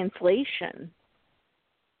translation.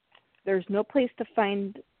 There's no place to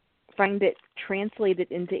find it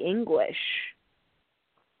translated into English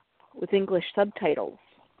with English subtitles.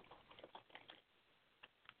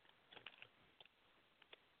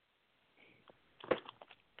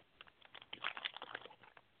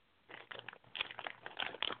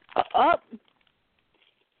 Up.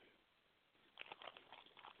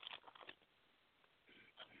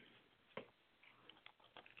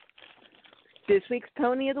 This week's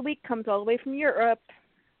Pony of the Week comes all the way from Europe.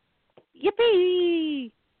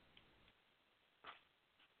 Yippee!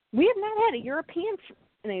 We have not had a European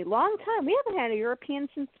in a long time. We haven't had a European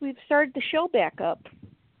since we've started the show back up.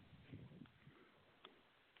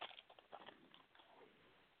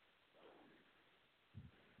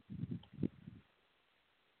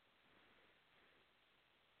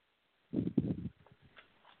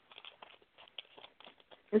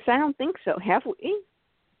 Yes, I don't think so. Have we?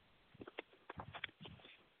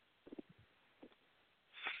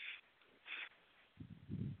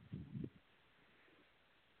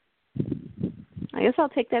 I guess I'll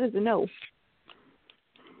take that as a no.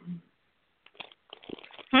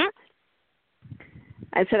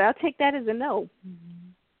 I said I'll take that as a no.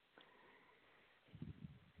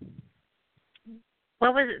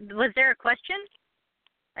 What was there a question?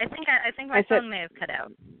 I think my phone may have cut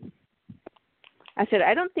out. I said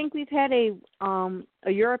I don't think we've had a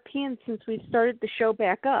European since we started the show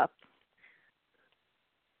back up.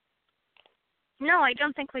 No, I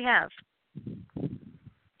don't think we have.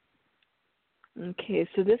 Okay,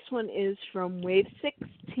 so this one is from Wave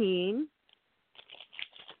 16.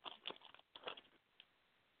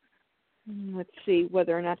 Let's see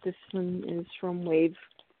whether or not this one is from Wave.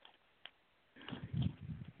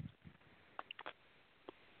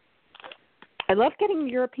 I love getting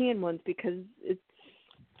European ones because it's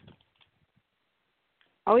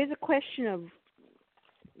always a question of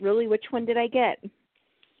really which one did I get?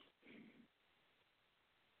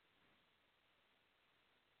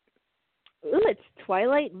 Ooh, it's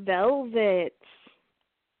Twilight Velvet.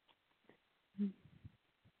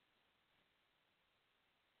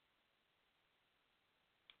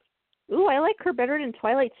 Ooh, I like her better than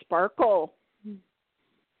Twilight Sparkle.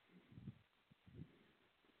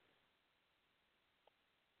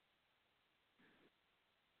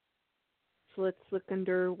 So let's look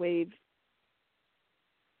under Wave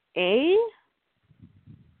A.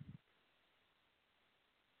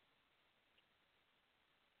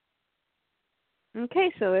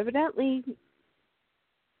 Okay, so evidently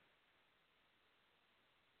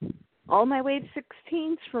all my Wave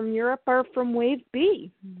 16s from Europe are from Wave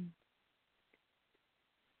B.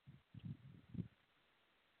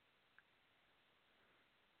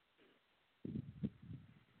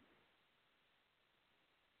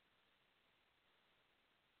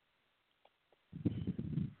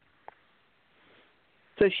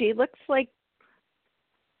 So she looks like,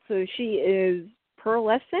 so she is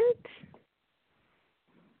pearlescent.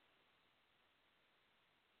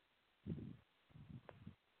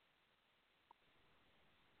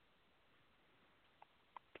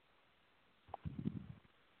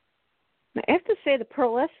 I have to say the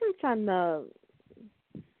pearlescence on the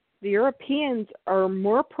Europeans are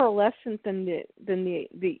more pearlescent than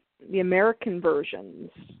the American versions.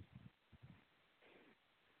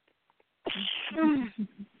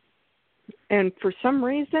 And for some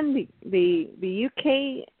reason, the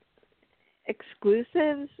UK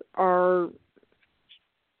exclusives are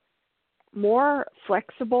more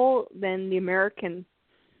flexible than the American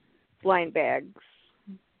blind bags.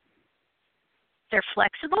 They're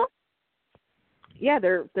flexible? Yeah,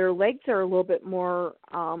 their legs are a little bit more.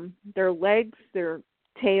 Their legs, their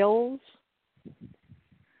tails.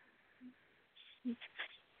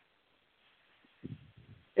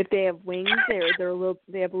 If they have wings, they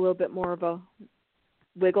have a little bit more of a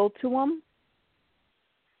wiggle to them.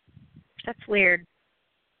 That's weird.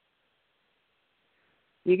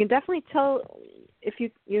 You can definitely tell if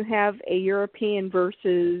you have a European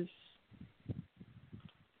versus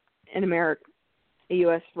an a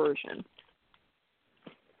U.S. version.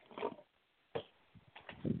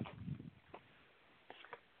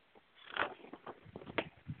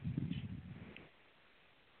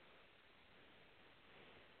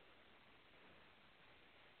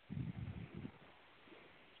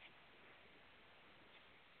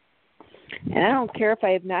 And I don't care if I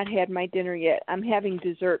have not had my dinner yet. I'm having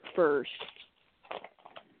dessert first.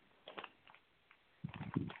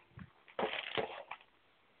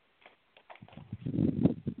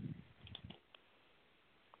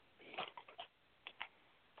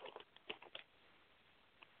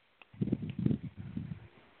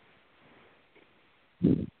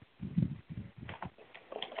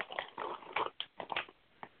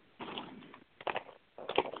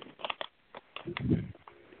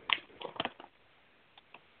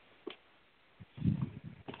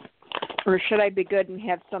 Or should I be good and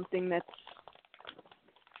have something that's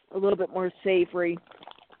a little bit more savory?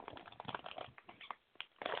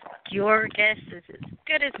 Your guess is as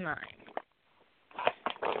good as mine.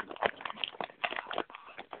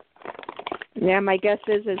 Yeah, my guess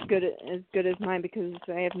is as good as mine because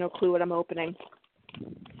I have no clue what I'm opening.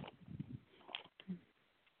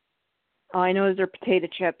 All I know is they're potato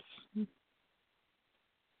chips.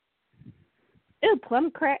 Ew,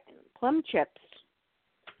 plum chips.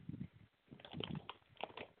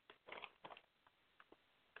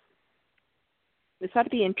 This ought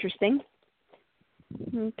to be interesting.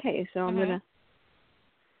 Okay, so I'm going to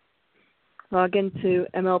log into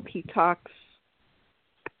MLP Talks.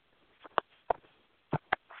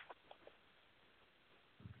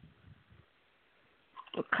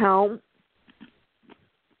 Account.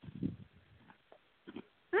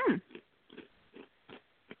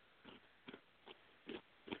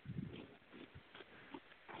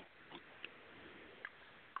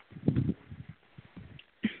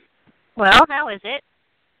 Well, how is it?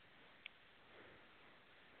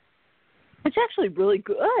 It's actually really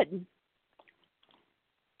good.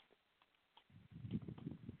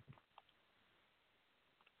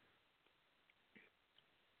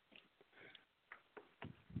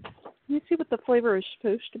 Let me see what the flavor is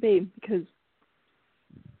supposed to be because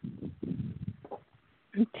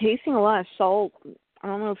I'm tasting a lot of salt. I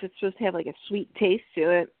don't know if it's supposed to have like a sweet taste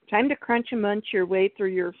to it. Time to crunch and munch your way through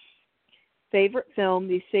your favorite film.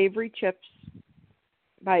 These savory chips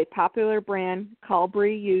by a popular brand,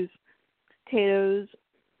 Calbury, use potatoes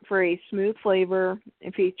for a smooth flavor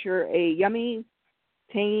and feature a yummy,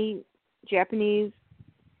 tangy Japanese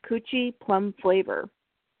coochie plum flavor.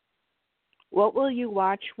 What will you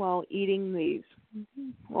watch while eating these?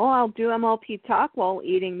 Well, I'll do MLP Talk while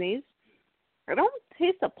eating these. I don't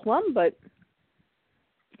taste a plum, but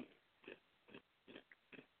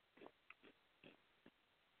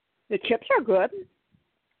the chips are good.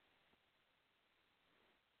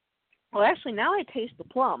 Well, actually, now I taste the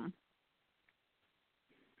plum.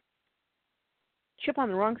 Chip on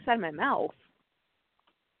the wrong side of my mouth.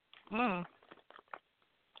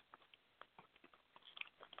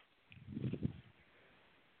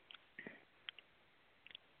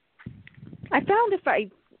 I found if I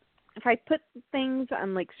put things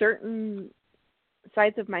on like certain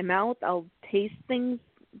sides of my mouth, I'll taste things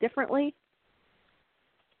differently.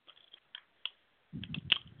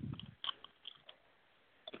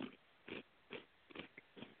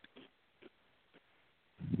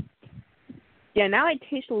 Yeah, now I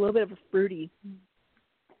taste a little bit of a fruity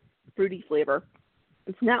flavor.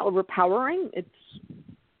 It's not overpowering. It's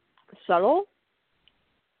subtle,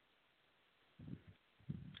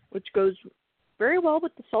 which goes very well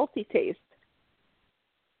with the salty taste.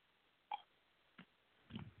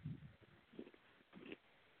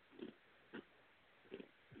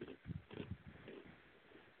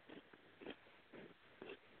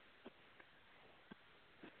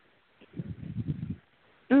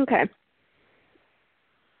 Okay.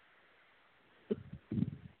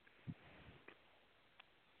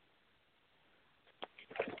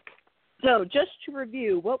 So just to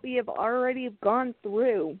review what we have already gone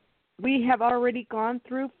through we have already gone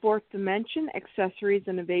through Fourth Dimension, Accessories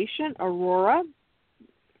Innovation, Aurora,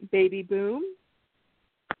 Baby Boom,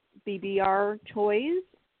 BBR Toys,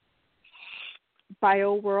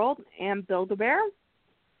 Bio World, and Build-A-Bear.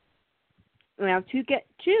 Now, to get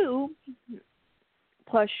to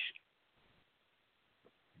Plushies,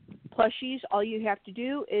 all you have to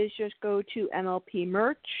do is just go to MLP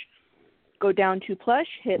Merch, go down to Plush,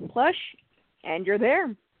 hit Plush, and you're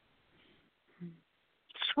there.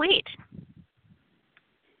 Sweet.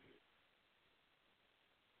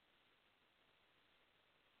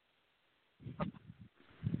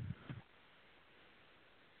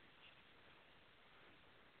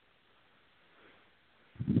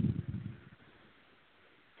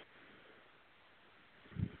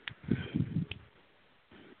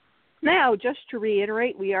 Now, just to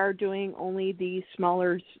reiterate, we are doing only the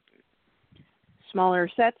smaller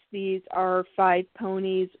sets. These are 5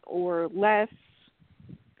 ponies or less.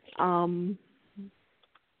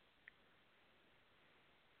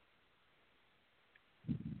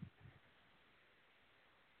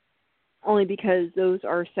 Only because those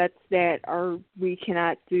are sets that we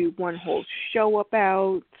cannot do one whole show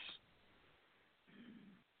about.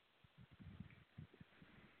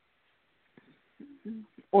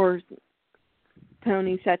 Or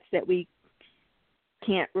pony sets that we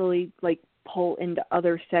can't really pull into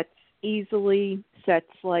other sets easily. Sets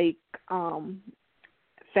like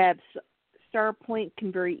Fab Starpoint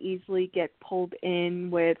can very easily get pulled in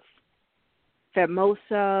with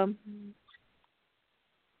Famosa.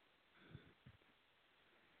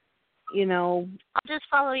 I'll just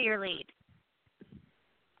follow your lead.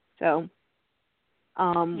 So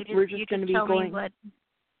we're just going to be going.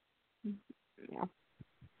 Yeah.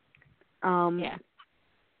 Yeah.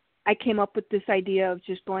 I came up with this idea of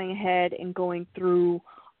just going ahead and going through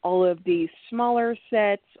all of these smaller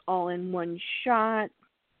sets all in one shot,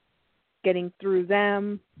 getting through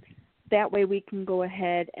them. That way we can go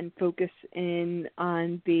ahead and focus in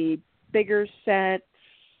on the bigger sets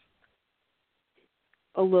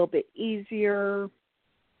a little bit easier.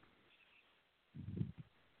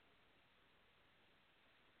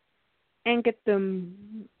 And get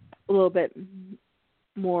them a little bit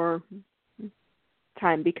more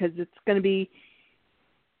time, because it's going to be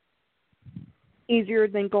easier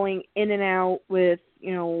than going in and out with,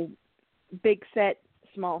 big set,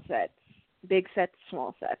 small sets, big sets,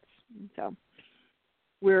 small sets. So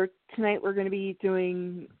tonight we're going to be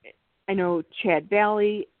doing, Chad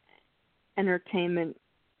Valley, Entertainment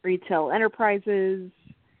Retail Enterprises,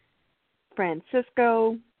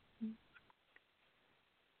 Francisco,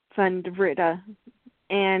 Fundrita,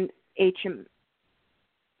 and H&M.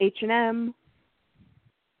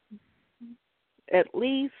 At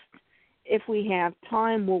least, if we have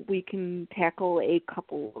time, we can tackle a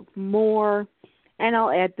couple of more, and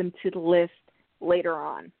I'll add them to the list later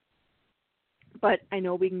on. But I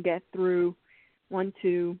know we can get through 1,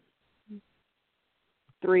 2,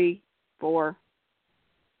 3, 4,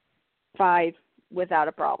 5 without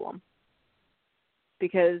a problem.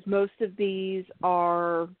 Because most of these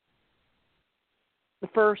are the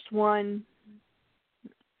first one,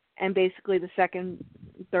 and basically the second,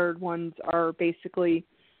 third ones are basically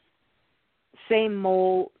same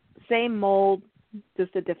mold,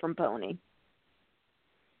 just a different pony.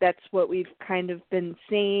 That's what we've kind of been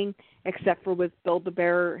seeing, except for with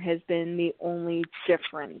Build-A-Bear has been the only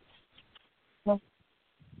difference. So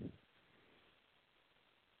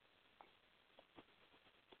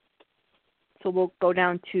we'll go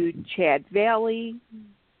down to Chad Valley.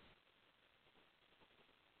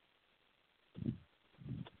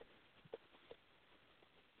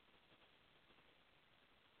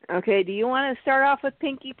 Okay, do you want to start off with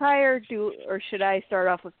Pinkie Pie, or should I start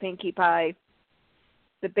off with Pinkie Pie,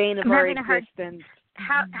 the bane of our existence?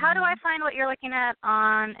 How do I find what you're looking at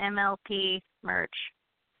on MLP merch?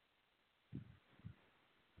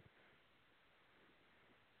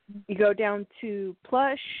 You go down to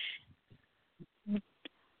Plush,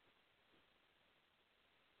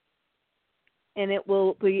 and it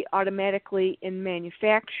will be automatically in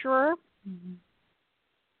manufacturer.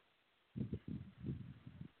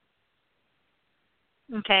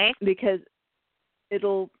 Okay. Because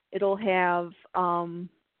it'll have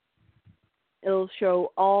it'll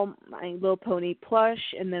show all My Little Pony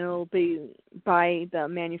plush, and then it'll be by the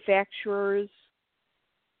manufacturers.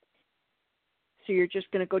 So you're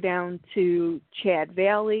just going to go down to Chad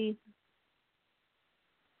Valley.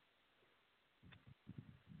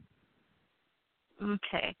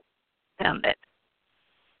 Okay. Found it.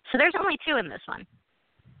 So there's only 2 in this one.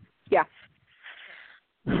 Yeah.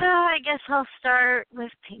 So I guess I'll start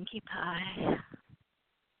with Pinkie Pie.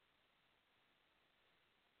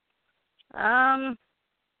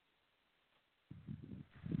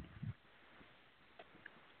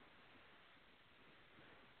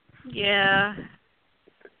 Yeah.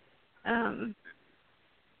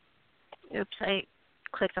 Oops, I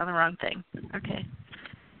clicked on the wrong thing. Okay.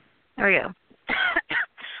 There we go.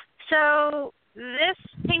 So this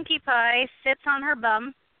Pinkie Pie sits on her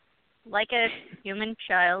bum like a human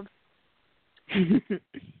child.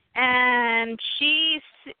 And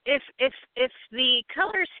if the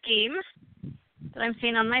color scheme that I'm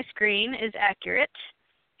seeing on my screen is accurate,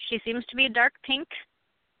 she seems to be dark pink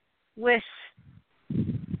with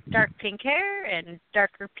dark pink hair and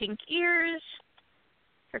darker pink ears,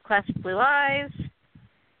 her classic blue eyes.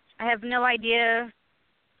 I have no idea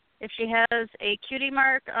if she has a cutie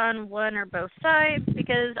mark on one or both sides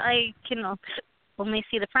because I can only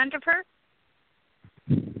see the front of her.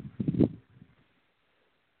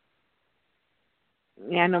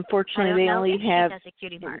 Yeah, and unfortunately they only have. She has a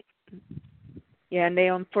cutie mark. Yeah, and they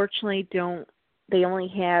unfortunately don't. They only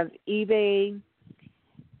have eBay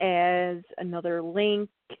as another link,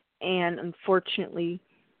 and unfortunately,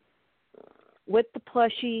 with the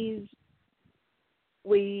plushies,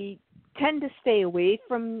 we tend to stay away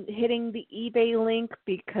from hitting the eBay link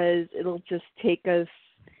because it'll just take us,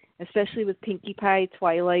 especially with Pinkie Pie,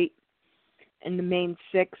 Twilight, and the main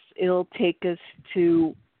 6, it'll take us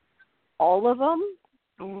to all of them.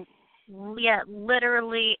 Yeah,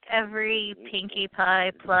 literally every Pinkie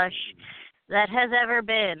Pie plush that has ever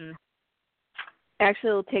been. Actually,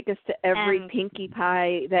 it'll take us to every Pinkie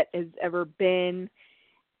Pie that has ever been,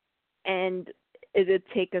 and it'd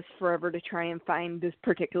take us forever to try and find this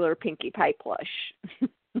particular Pinkie Pie plush.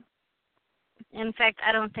 In fact,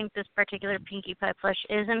 I don't think this particular Pinkie Pie plush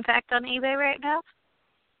is, in fact, on eBay right now.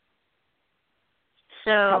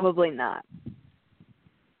 So probably not.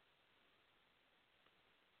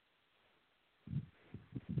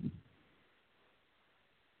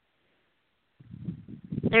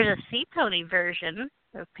 There's a Sea Pony version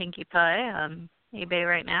of Pinkie Pie on eBay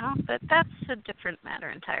right now, but that's a different matter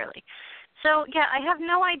entirely. So, yeah, I have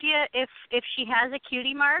no idea if she has a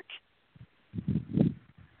cutie mark,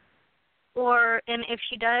 and if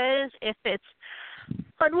she does, if it's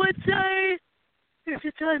on one side, if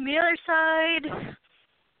it's on the other side,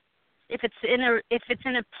 if it's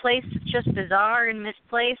in a place that's just bizarre and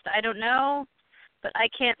misplaced. I don't know, but I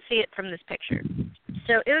can't see it from this picture.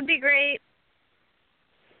 So it would be great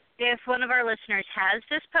if one of our listeners has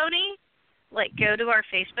this pony, go to our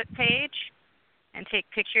Facebook page and take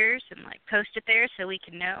pictures and post it there so we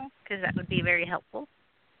can know, because that would be very helpful.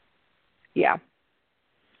 Yeah.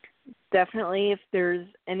 Definitely, if there's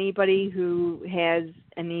anybody who has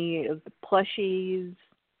any of the plushies,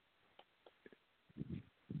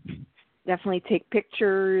 definitely take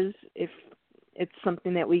pictures. If it's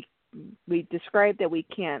something that we describe that we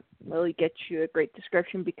can't really get you a great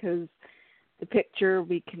description because the picture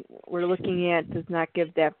we're looking at does not give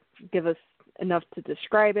us enough to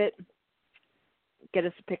describe it, get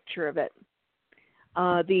us a picture of it.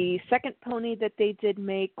 The second pony that they did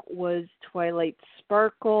make was Twilight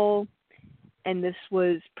Sparkle, and this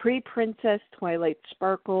was pre-Princess Twilight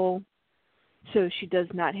Sparkle, so she does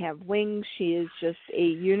not have wings. She is just a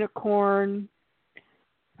unicorn.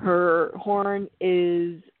 Her horn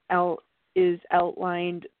is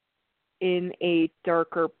outlined in a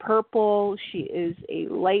darker purple. She is a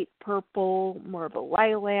light purple, more of a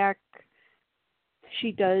lilac.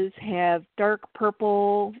 She does have dark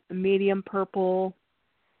purple, medium purple,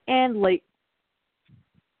 and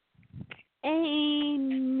a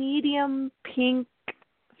medium pink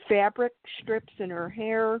fabric strips in her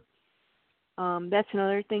hair. That's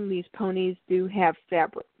another thing. These ponies do have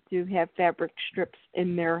fabric strips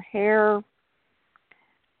in their hair.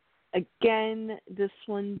 Again, this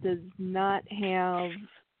one does not have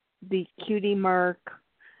the cutie mark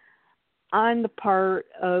on the part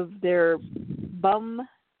of their bum.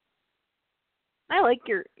 I like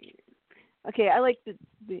the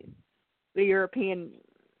European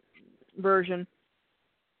version.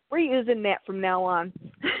 We're using that from now on.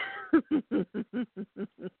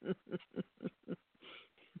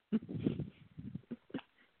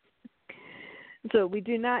 So we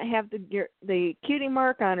do not have the cutie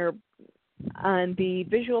mark on the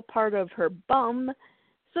visual part of her bum.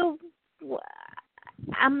 So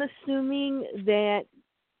I'm assuming that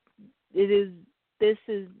this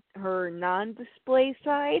is her non-display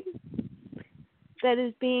side that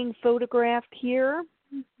is being photographed here.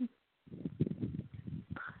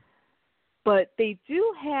 But they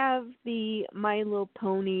do have the My Little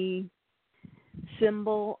Pony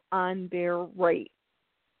symbol on their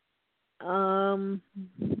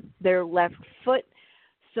left foot.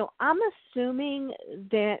 So I'm assuming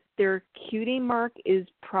that their cutie mark is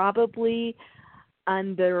probably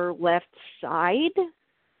on their left side.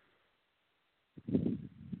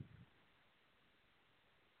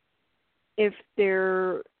 If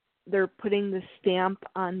they're putting the stamp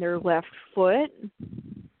on their left foot,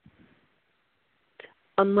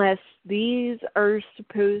 unless these are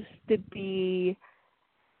supposed to be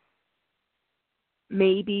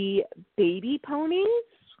maybe baby ponies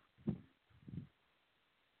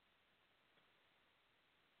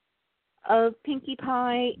of Pinkie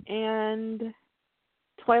Pie and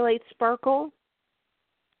Twilight Sparkle.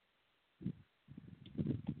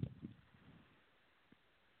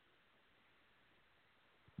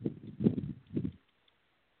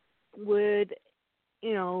 Would,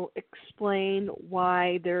 explain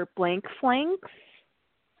why they're blank flanks.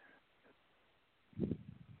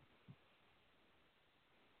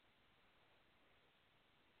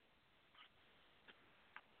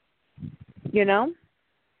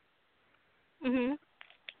 Mhm.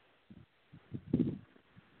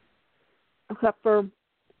 Except for,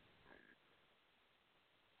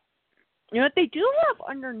 they do have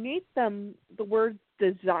underneath them the word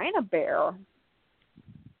Design-A-Bear.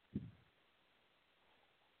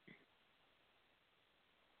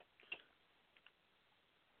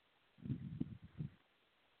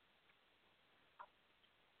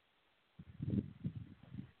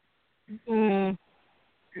 Mm.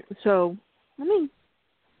 So, let me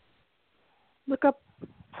look up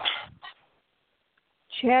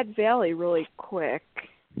Chad Valley really quick.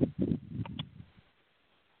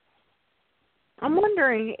 I'm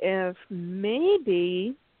wondering if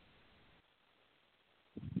maybe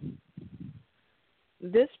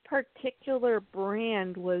this particular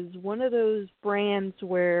brand was one of those brands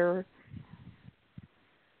where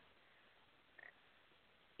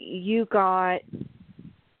you got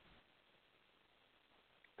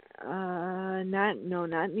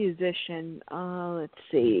not musician. Let's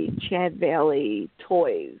see, Chad Valley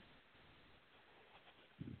Toys.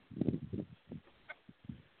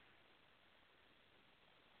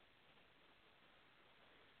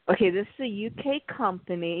 Okay, this is a UK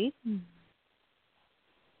company.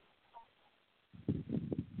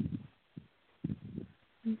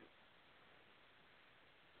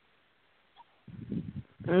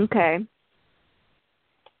 Okay.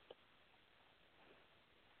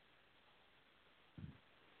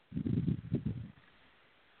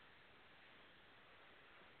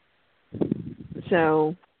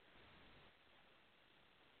 So,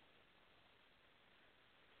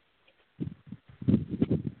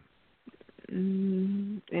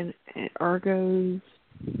 and Argos.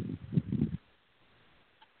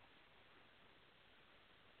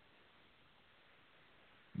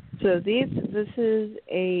 So this is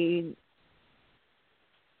a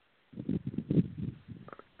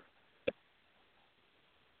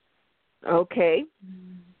okay.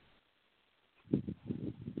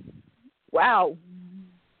 Wow.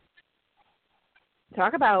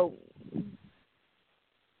 Talk about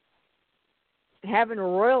having a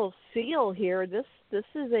royal seal here. This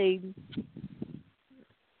is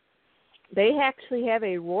they actually have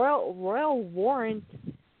a royal warrant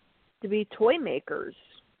to be toy makers.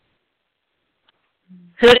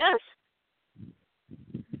 Who does?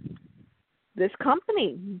 This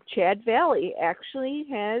company, Chad Valley, actually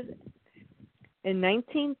has in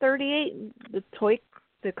 1938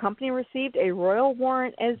 the company received a royal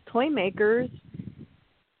warrant as toy makers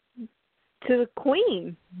to the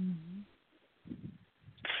Queen.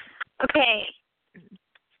 Okay.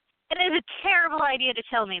 It is a terrible idea to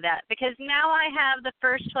tell me that, because now I have the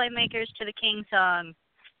first Toy Makers to the King song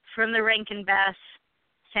from the Rankin Bass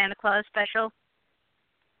Santa Claus special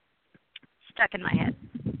stuck in my head.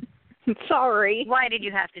 Sorry. Why did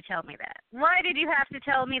you have to tell me that? Why did you have to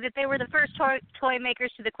tell me that they were the first toy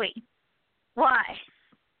makers to the Queen? Why?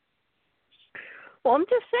 Well, I'm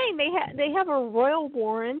just saying they have a royal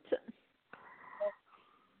warrant.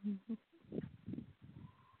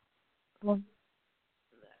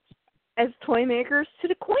 As toy makers to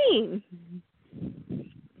the Queen.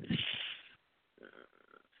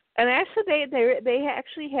 And actually, they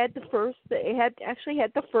actually had the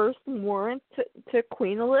first warrant to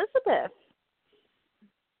Queen Elizabeth.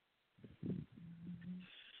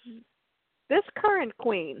 This current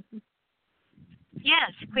queen.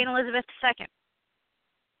 Yes, Queen Elizabeth II.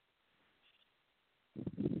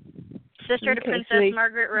 Sister to Princess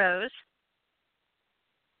Margaret Rose.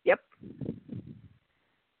 Yep.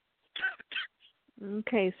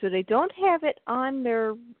 Okay, so they don't have it on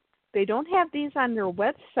their. They don't have these on their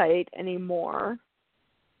website anymore.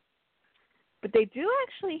 But they do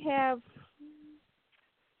actually have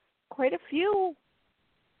quite a few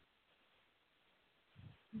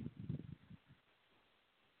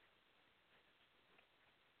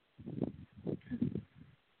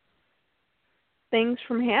things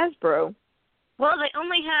from Hasbro. Well, they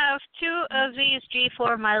only have 2 of these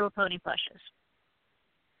G4 My Little Pony plushes.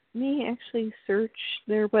 Let me actually search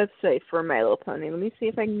their website for My Little Pony. Let me see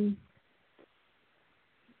if I can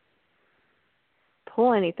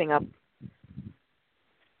pull anything up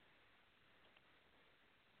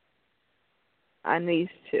on these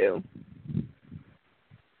 2.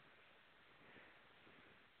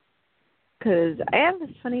 Because I have this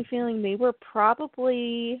funny feeling they were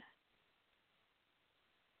probably...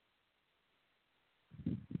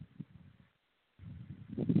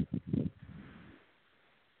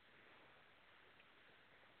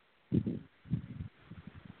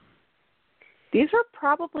 These are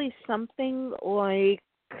probably something like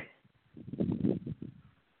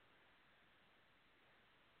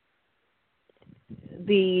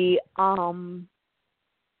the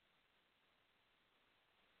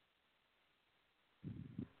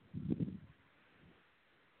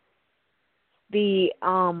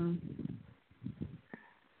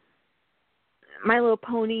My Little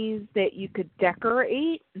Ponies that you could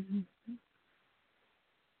decorate.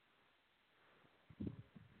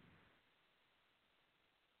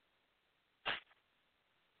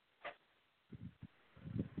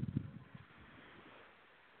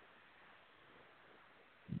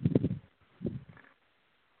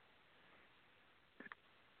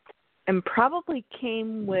 And probably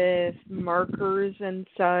came with markers and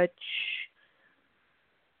such.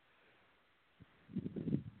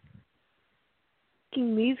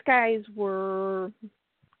 These guys were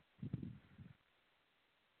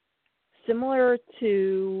similar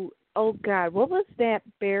to, oh God, what was that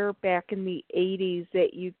bear back in the 80s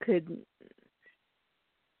that you could,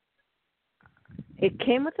 it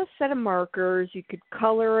came with a set of markers, you could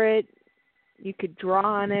color it, you could draw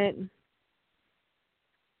on it,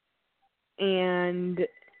 and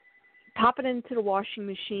pop it into the washing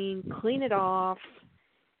machine, clean it off,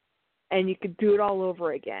 and you could do it all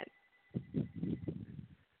over again.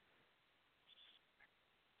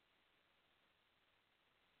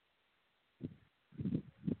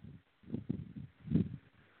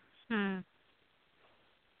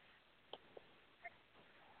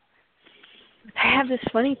 I have this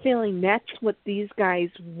funny feeling that's what these guys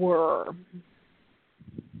were.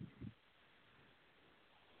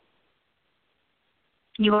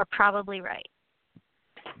 You are probably right.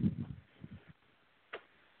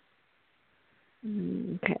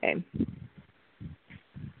 Okay.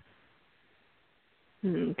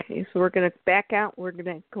 Okay, so we're going to back out. We're going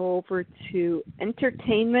to go over to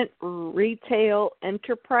Entertainment Retail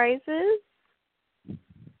Enterprises.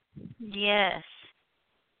 Yes.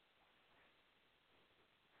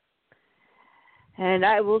 And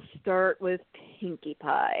I will start with Pinkie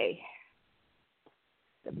Pie,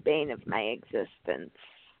 the bane of my existence.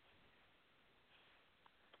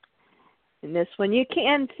 In this one, you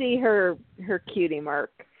can see her cutie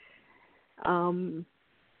mark.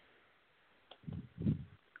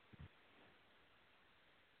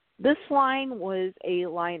 This line was a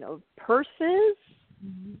line of purses.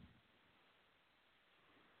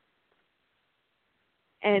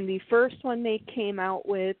 And the first one they came out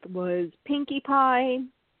with was Pinkie Pie.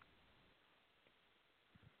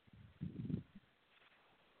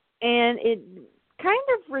 And it kind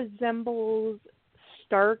of resembles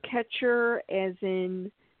Starcatcher, as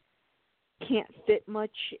in can't fit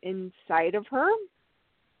much inside of her.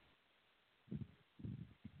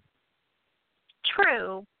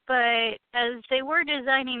 True, but as they were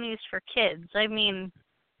designing these for kids, I mean,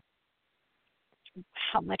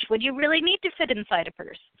 how much would you really need to fit inside a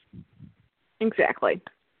purse? Exactly.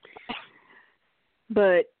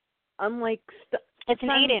 But unlike... It's an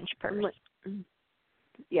 8-inch purse.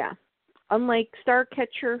 Yeah. Unlike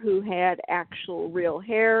Starcatcher, who had actual real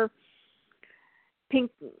hair,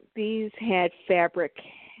 these had fabric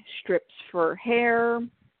strips for hair.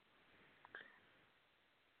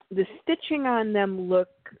 The stitching on them look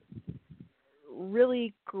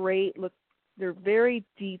really great. They're very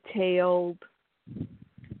detailed.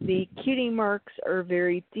 The cutie marks are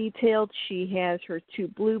very detailed. She has her 2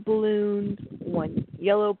 blue balloons, 1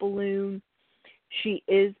 yellow balloon. She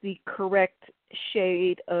is the correct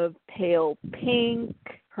shade of pale pink.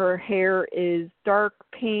 Her hair is dark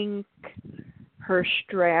pink. Her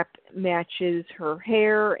strap matches her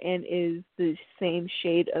hair and is the same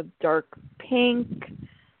shade of dark pink.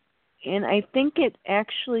 And I think it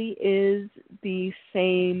actually is the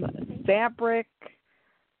same fabric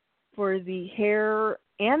for the hair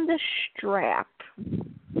and the strap.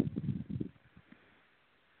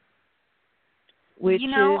 Which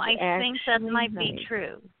I think that might be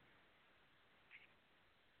true.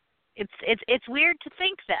 It's weird to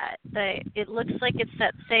think that it looks like it's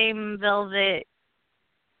that same velvet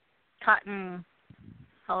cotton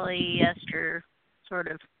polyester sort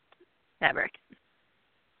of fabric.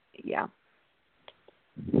 Yeah.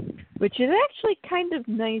 Which is actually kind of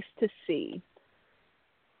nice to see.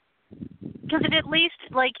 Because it at least,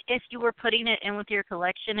 like, if you were putting it in with your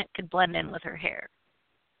collection, it could blend in with her hair.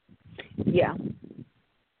 Yeah.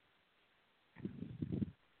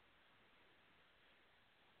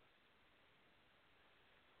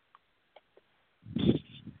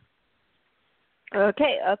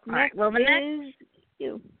 Okay, up All right, next well, the is next,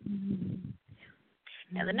 you.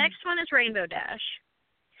 Now, the next one is Rainbow Dash.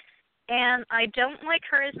 And I don't like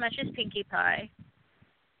her as much as Pinkie Pie.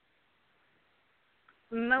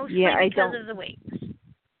 Mostly because of the wings.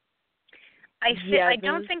 I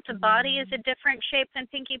don't think the body is a different shape than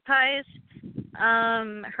Pinkie Pie's.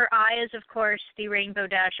 Her eye is, of course, the Rainbow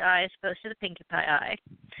Dash eye as opposed to the Pinkie Pie eye.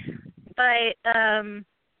 But, and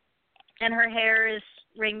her hair is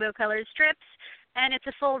rainbow-colored strips, and it's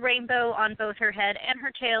a full rainbow on both her head and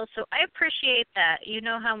her tail, so I appreciate that. You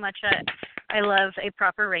know how much I love a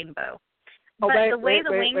proper rainbow. Oh, but the way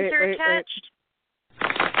the wings are attached...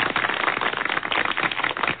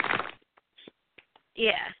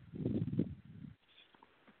 Yeah.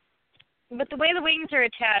 But the way the wings are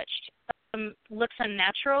attached looks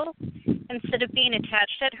unnatural. Instead of being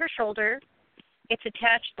attached at her shoulder, it's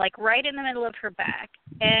attached like right in the middle of her back.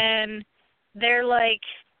 And they're like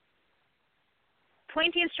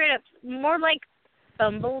pointing straight up, more like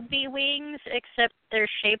bumblebee wings, except they're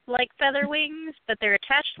shaped like feather wings, but they're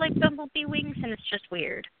attached like bumblebee wings, and it's just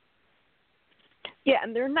weird. Yeah,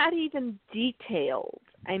 and they're not even detailed.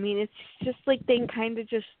 I mean, it's just like they kind of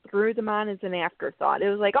just threw them on as an afterthought. It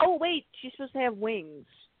was like, oh, wait, she's supposed to have wings.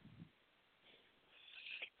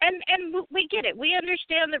 And we get it. We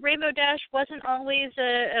understand that Rainbow Dash wasn't always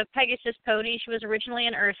a Pegasus pony. She was originally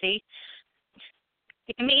an Earthie.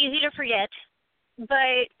 It can be easy to forget.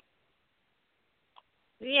 But,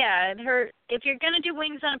 yeah, if you're going to do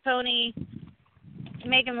wings on a pony,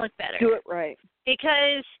 make them look better. Do it right.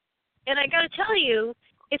 Because, and I got to tell you,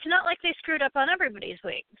 it's not like they screwed up on everybody's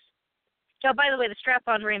wings. Oh, by the way, the strap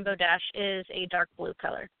on Rainbow Dash is a dark blue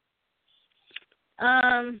color.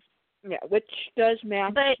 Yeah, which does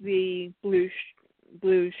match the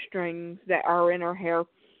blue strings that are in her hair.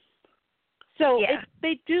 So yeah.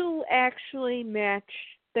 they do actually match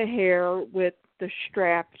the hair with the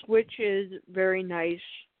straps, which is very nice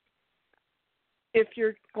if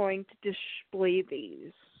you're going to display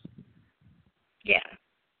these. Yeah.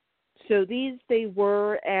 So these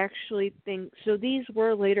were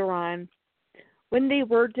later on when they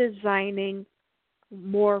were designing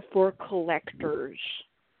more for collectors.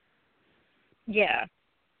 Yeah.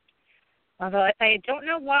 Although I don't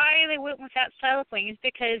know why they went with that style of wings,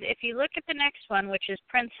 because if you look at the next one, which is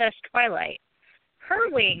Princess Twilight, her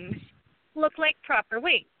wings look like proper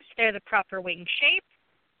wings. They're the proper wing shape.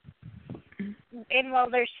 And while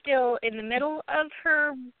they're still in the middle of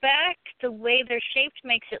her back, the way they're shaped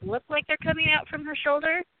makes it look like they're coming out from her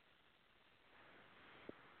shoulder.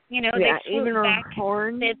 You know, yeah, they swoop even her back.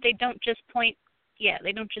 horn. They don't just point. Yeah,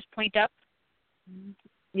 they don't just point up.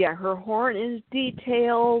 Yeah, her horn is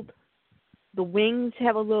detailed. The wings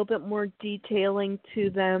have a little bit more detailing to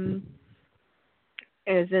them,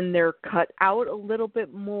 as in they're cut out a little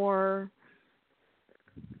bit more.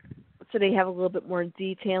 So they have a little bit more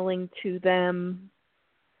detailing to them.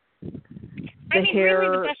 Really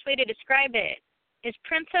the best way to describe it is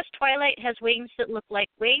Princess Twilight has wings that look like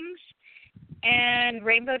wings, and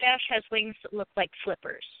Rainbow Dash has wings that look like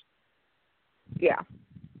flippers. Yeah.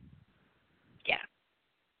 Yeah.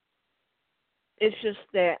 It's just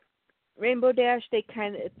that Rainbow Dash, it's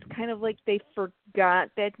kind of like they forgot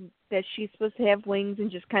that she's supposed to have wings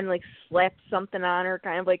and just kind of like slapped something on her,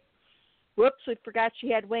 kind of like, whoops, we forgot she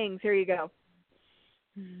had wings. Here you go.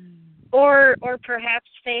 Or perhaps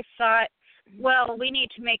they thought, well, we need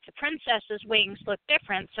to make the princess's wings look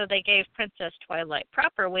different, so they gave Princess Twilight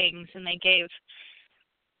proper wings, and they gave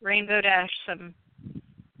Rainbow Dash some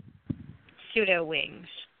pseudo wings.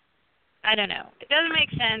 I don't know. It doesn't make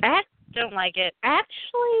sense. Don't like it.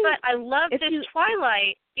 Actually, but I love this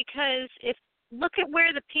Twilight because look at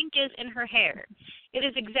where the pink is in her hair. It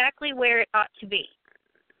is exactly where it ought to be.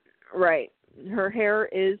 Right. Her hair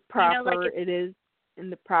is proper. You know, like it is in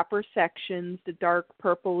the proper sections. The dark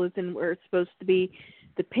purple is in where it's supposed to be.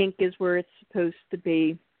 The pink is where it's supposed to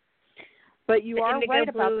be. But you are right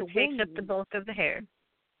about the wings. Takes up the bulk of the hair.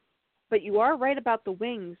 But you are right about the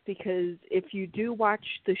wings, because if you do watch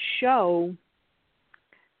the show,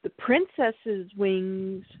 the princess's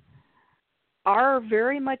wings are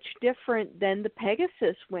very much different than the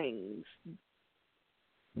Pegasus wings.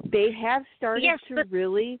 They have started to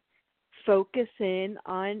really focus in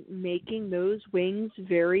on making those wings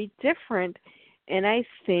very different. And I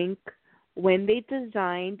think when they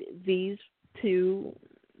designed these two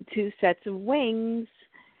sets of wings,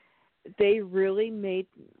 they really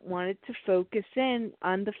wanted to focus in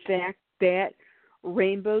on the fact that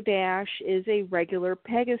Rainbow Dash is a regular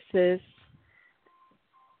Pegasus,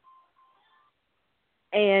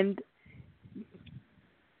 and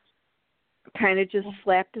kind of just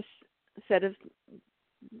slapped a set of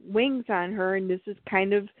wings on her, and this is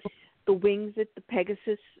kind of the wings that the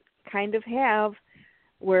Pegasus kind of have,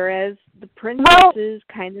 whereas the princesses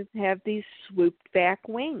kind of have these swooped back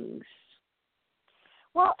wings.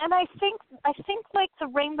 Well, and I think like the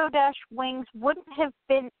Rainbow Dash wings wouldn't have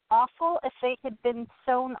been awful if they had been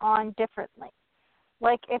sewn on differently.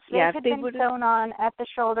 Like if they had been sewn on at the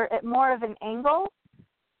shoulder at more of an angle,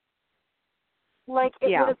 like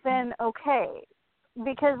it would have been okay.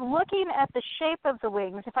 Because looking at the shape of the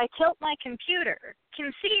wings, if I tilt my computer,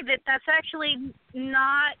 can see that that's actually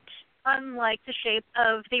not unlike the shape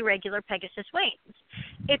of the regular Pegasus wings.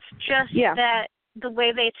 It's just that the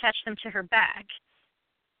way they attach them to her back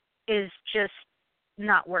is just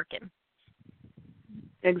not working.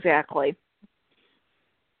 Exactly.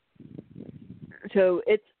 So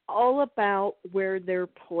it's all about where they're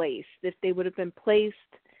placed. If they would have been placed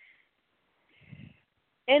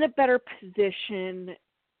in a better position,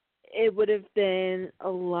 it would have been a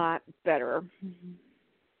lot better.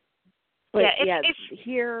 But if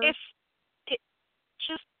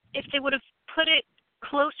they would have put it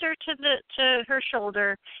closer to her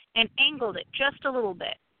shoulder and angled it just a little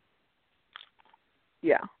bit.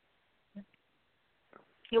 Yeah.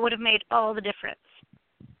 It would have made all the difference.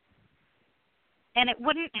 And it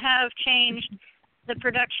wouldn't have changed the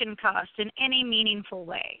production cost in any meaningful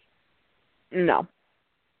way. No.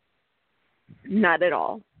 Not at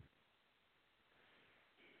all.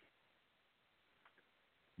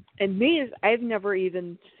 And these, I've never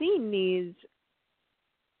even seen these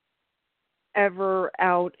ever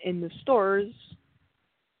out in the stores.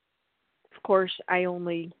 Of course, I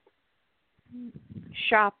only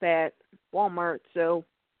shop at Walmart, so.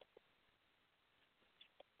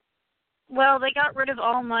 Well, they got rid of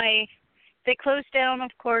they closed down,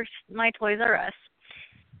 of course, my Toys R Us.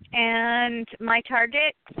 And my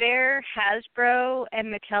Target, their Hasbro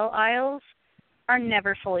and Mattel aisles are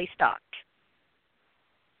never fully stocked.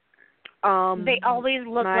 They always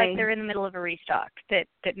look like they're in the middle of a restock that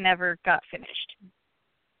never got finished.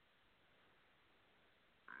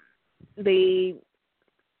 The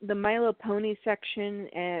My Little Pony section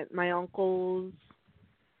at my uncle's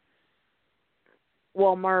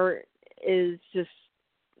Walmart is just,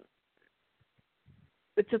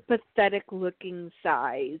 it's a pathetic looking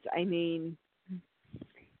size. I mean,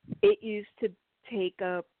 it used to take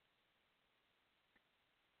up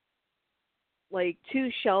like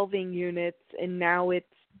 2 shelving units, and now it's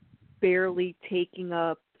barely taking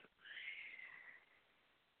up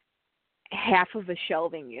half of a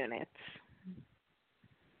shelving unit.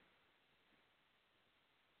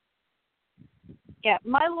 Yeah,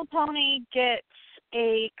 My Little Pony gets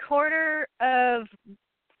a quarter of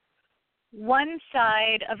one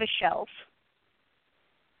side of a shelf,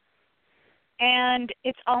 and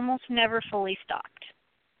it's almost never fully stocked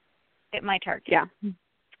at my Target. Yeah.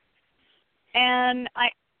 And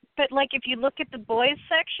but like if you look at the boys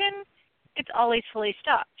section, it's always fully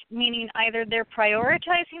stocked, meaning either they're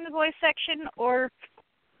prioritizing the boys section or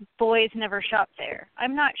boys never shop there.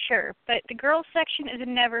 I'm not sure, but the girls section is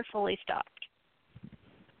never fully stocked.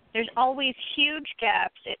 There's always huge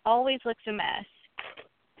gaps. It always looks a mess.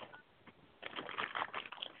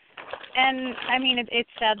 And, I mean, it's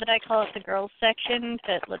sad that I call it the girls section,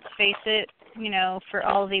 but let's face it, you know, for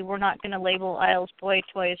all the we're not going to label aisles boy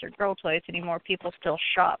toys or girl toys anymore, people still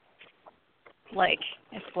shop like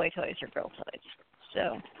it's boy toys or girl toys.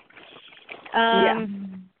 So,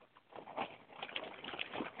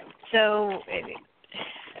 So,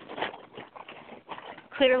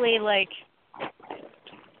 clearly, like,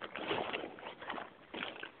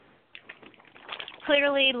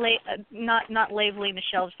 not labeling the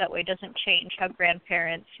shelves that way doesn't change how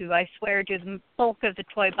grandparents, who I swear do the bulk of the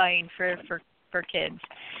toy buying for kids,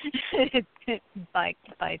 buy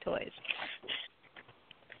toys.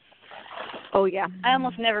 Oh, yeah. I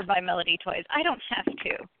almost never buy Melody toys. I don't have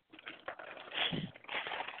to.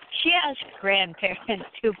 She has grandparents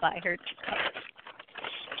who buy her toys.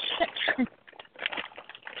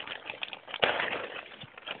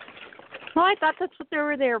 Well, I thought that's what they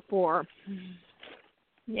were there for.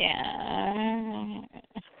 Yeah.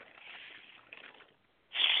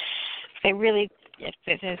 They really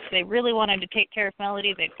if they really wanted to take care of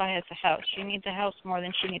Melody, they'd buy us a house. She needs a house more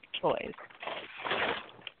than she needs toys.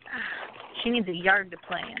 She needs a yard to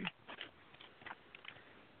play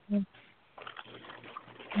in.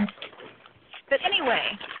 But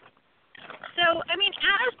anyway, so I mean,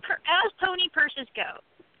 as pony purses go,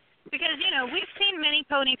 because we've seen many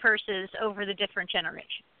pony purses over the different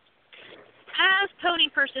generations. As pony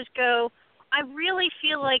purses go, I really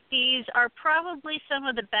feel like these are probably some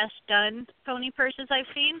of the best done pony purses I've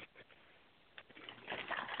seen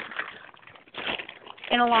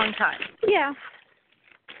in a long time. Yeah.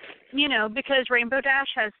 Because Rainbow Dash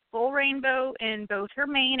has full rainbow in both her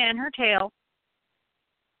mane and her tail.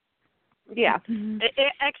 Yeah.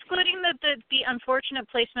 Excluding the unfortunate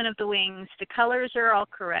placement of the wings, the colors are all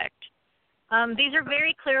correct. These are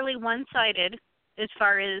very clearly one-sided as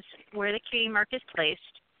far as where the cutie mark is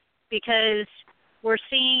placed, because we're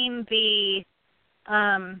seeing the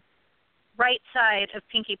right side of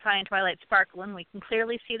Pinkie Pie and Twilight Sparkle, and we can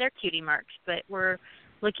clearly see their cutie marks, but we're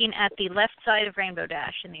looking at the left side of Rainbow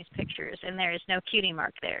Dash in these pictures, and there is no cutie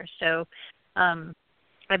mark there. So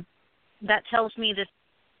that tells me that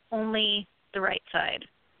only the right side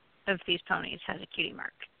of these ponies has a cutie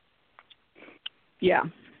mark. Yeah.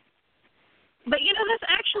 But, that's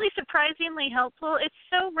actually surprisingly helpful. It's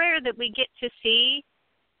so rare that we get to see,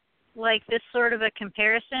 like, this sort of a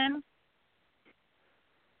comparison.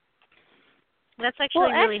 That's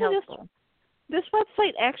actually really helpful. This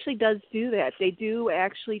website actually does do that. They do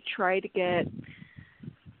actually try to get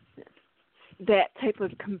that type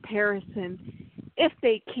of comparison if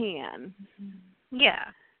they can. Yeah.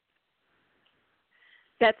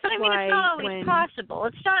 That's but I mean, why it's not always possible.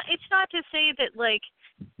 It's not to say that, like,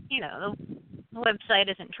 the website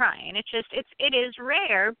isn't trying. It's just it is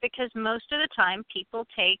rare because most of the time people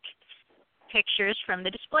take pictures from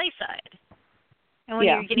the display side. And when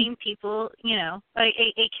you're getting people,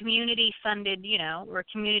 a community-funded, or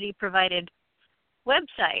community-provided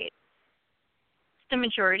website, the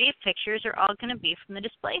majority of pictures are all going to be from the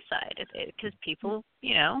display side because people,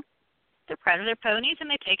 they're proud of their ponies and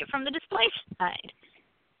they take it from the display side.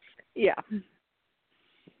 Yeah.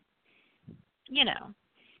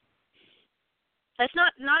 That's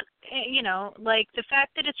not like the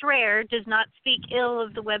fact that it's rare does not speak ill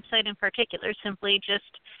of the website in particular, simply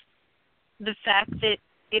just the fact that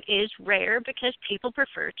it is rare because people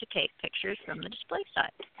prefer to take pictures from the display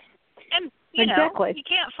side. And, you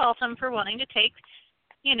can't fault them for wanting to take,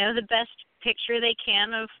 the best picture they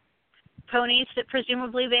can of ponies that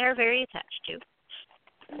presumably they are very attached to.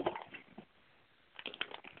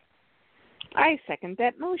 I second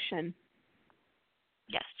that motion.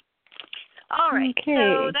 Yes. All right. Okay.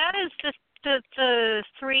 So that is the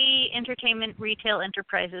 3 entertainment retail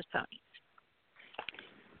enterprises ponies.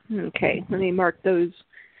 Okay, let me mark those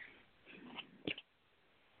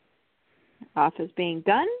off as being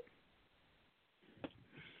done.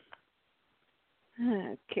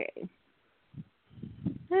 Okay.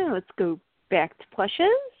 Now let's go back to Plushes.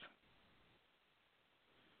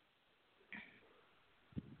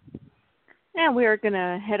 And we are going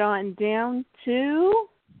to head on down to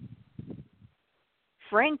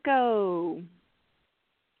Franco.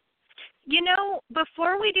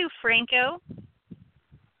 Before we do Franco,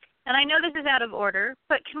 and I know this is out of order,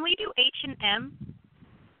 but can we do H&M?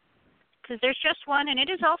 Because there's just one, and it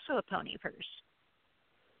is also a pony purse.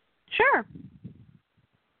 Sure.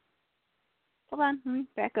 Hold on, let me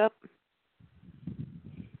back up.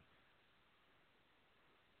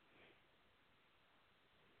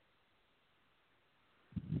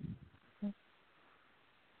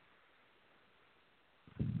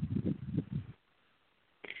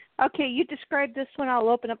 Okay, you describe this one. I'll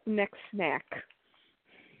open up the next snack.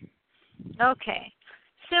 Okay.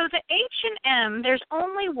 So the H&M, there's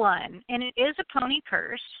only one, and it is a pony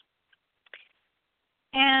purse.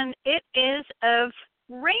 And it is of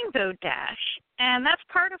Rainbow Dash. And that's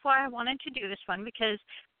part of why I wanted to do this one because,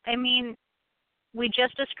 we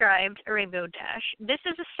just described a Rainbow Dash. This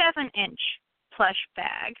is a 7-inch plush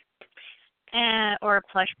bag or a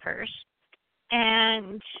plush purse.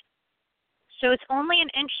 And so it's only an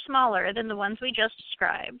inch smaller than the ones we just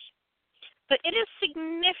described. But it is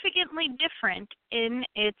significantly different in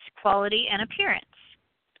its quality and appearance.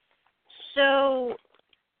 So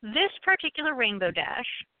this particular Rainbow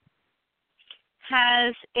Dash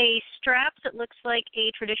has a strap that looks like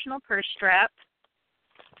a traditional purse strap,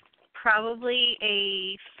 probably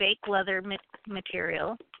a fake leather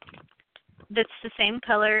material that's the same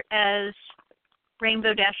color as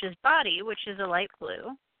Rainbow Dash's body, which is a light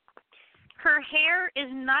blue. Her hair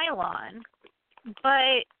is nylon,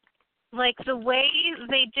 but like the way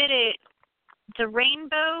they did it, the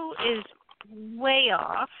rainbow is way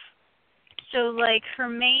off. So, like, her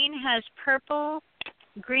mane has purple,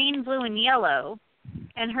 green, blue, and yellow,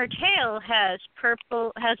 and her tail has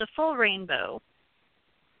a full rainbow.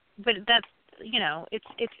 But that's,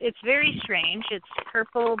 it's very strange. It's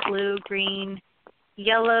purple, blue, green,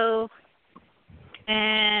 yellow,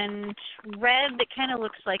 and red that kind of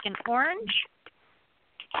looks like an orange,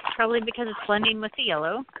 probably because it's blending with the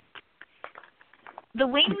yellow. The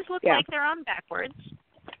wings look like they're on backwards.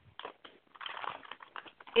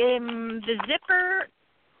 The zipper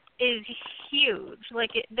is huge.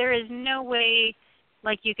 Like, there is no way,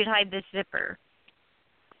 like, you could hide this zipper.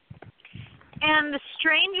 And the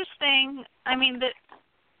strangest thing,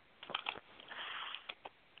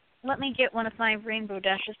 let me get one of my rainbow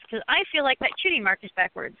dashes, because I feel like that cutie mark is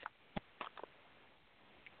backwards.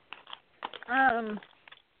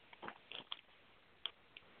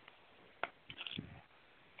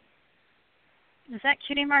 Is that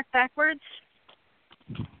cutie mark backwards?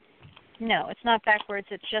 No, it's not backwards.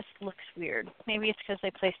 It just looks weird. Maybe it's because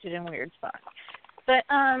I placed it in a weird spot. But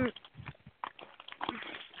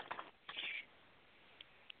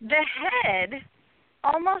the head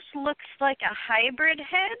almost looks like a hybrid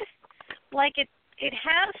head. Like it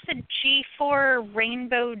has the G4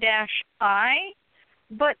 Rainbow Dash eye,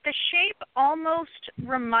 but the shape almost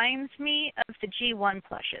reminds me of the G1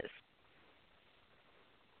 plushes.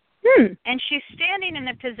 And she's standing in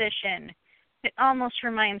a position that almost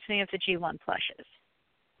reminds me of the G1 plushes.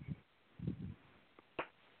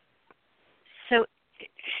 So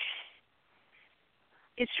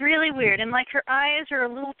it's really weird. And, like, her eyes are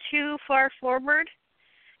a little too far forward,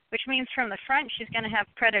 which means from the front she's going to have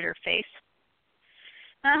predator face.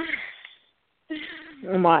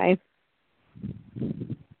 Oh, my.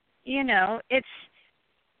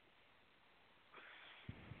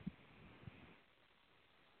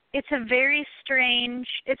 It's a very strange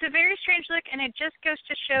look, and it just goes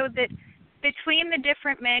to show that between the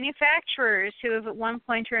different manufacturers who have at one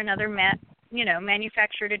point or another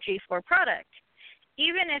manufactured a G4 product,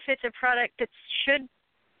 even if it's a product that should,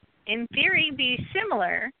 in theory, be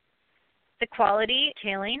similar, the quality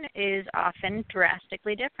tailing is often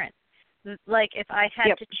drastically different. Like, if I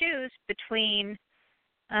had to choose between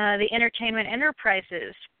the Entertainment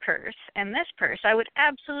Enterprises purse and this purse, I would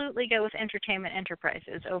absolutely go with Entertainment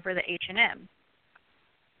Enterprises over the H&M.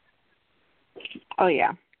 Oh,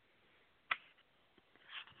 yeah.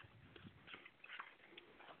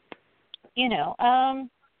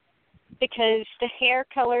 Because the hair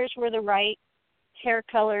colors were the right hair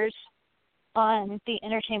colors on the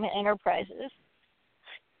Entertainment Enterprises.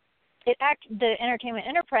 The Entertainment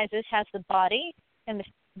Enterprises has the body and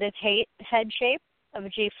the head shape of a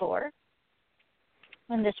G4,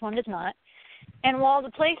 and this one does not. And while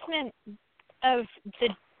the placement of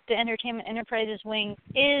the Entertainment Enterprises wing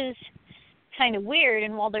is kind of weird,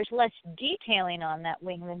 and while there's less detailing on that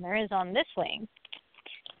wing than there is on this wing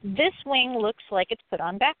looks like it's put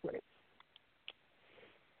on backwards.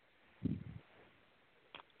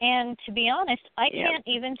 And to be honest, I can't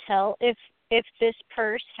even tell if this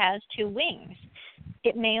purse has two wings.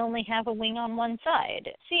 It may only have a wing on one side.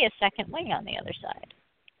 See a second wing on the other side.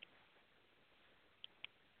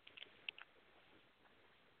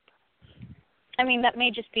 That may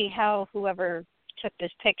just be how whoever took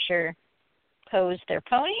this picture posed their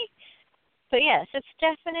pony. But yes, it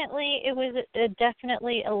was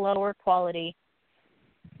definitely a lower quality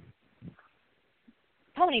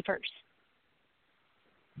pony purse.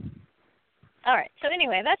 All right. So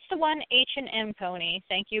anyway, that's the one H&M pony.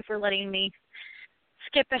 Thank you for letting me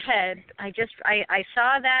skip ahead. I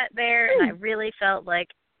saw that there, and I really felt like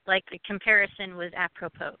the comparison was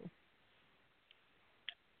apropos.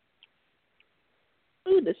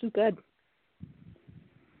 Ooh, this is good.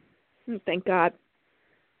 Thank God.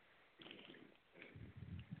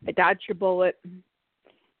 I dodged your bullet.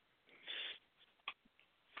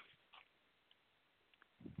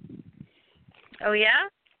 Oh, yeah?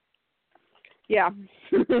 Yeah.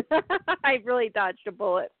 I really dodged a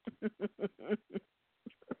bullet.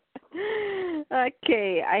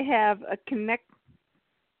 Okay, I have a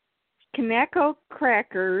Kaneko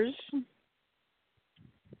crackers,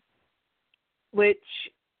 which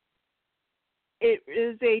it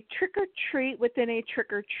is a trick-or-treat within a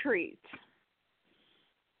trick-or-treat.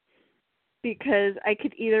 Because I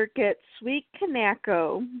could either get sweet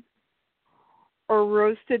Kaneko or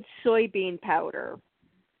roasted soybean powder.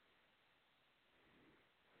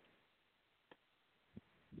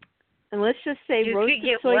 And let's just say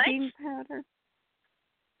roasted soybean powder.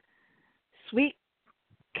 Sweet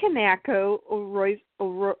Kaneko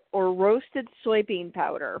or roasted soybean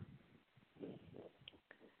powder.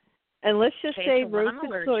 And let's just say roasted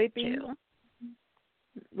soybean.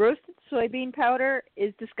 Roasted soybean powder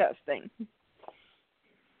is disgusting.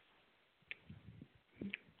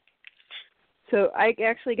 So I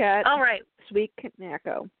actually got All right. sweet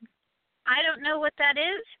Kanako. I don't know what that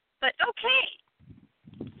is, but okay.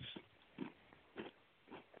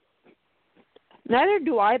 Neither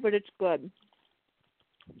do I, but it's good.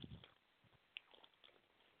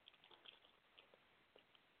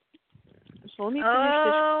 So let me finish this.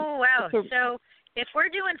 Oh, wow. So if we're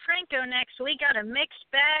doing Franco next, we got a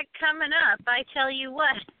mixed bag coming up. I tell you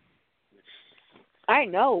what. I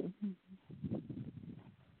know.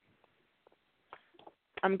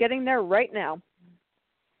 I'm getting there right now.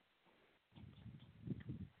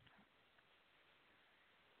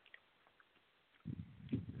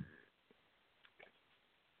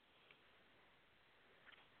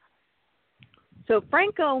 So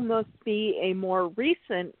Franco must be a more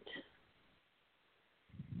recent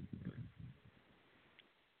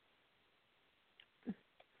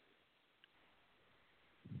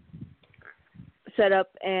setup,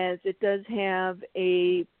 as it does have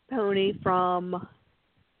a pony from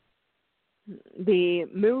the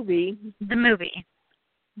movie.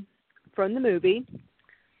 From the movie.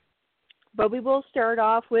 But we will start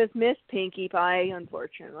off with Miss Pinkie Pie,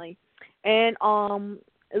 unfortunately. And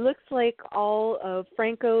it looks like all of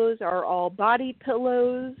Franco's are all body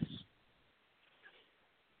pillows.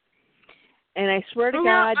 And I swear to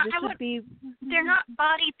God, this would be... They're not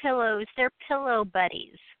body pillows. They're pillow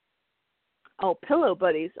buddies. Oh, pillow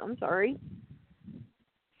buddies. I'm sorry.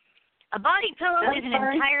 A body pillow is an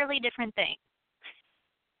entirely different thing.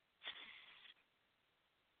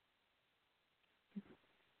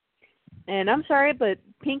 And I'm sorry, but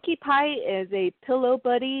Pinkie Pie as a pillow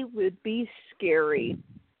buddy would be scary.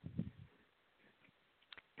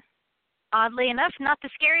 Oddly enough, not the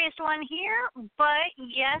scariest one here, but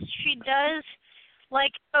yes, she does,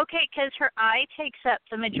 like, okay, because her eye takes up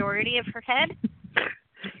the majority of her head.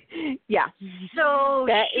 Yeah. So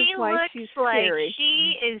that she is why looks she's like scary.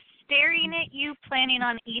 she is staring at you, planning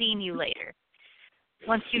on eating you later,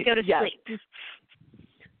 once you go to sleep.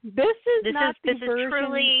 This is not the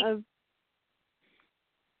version of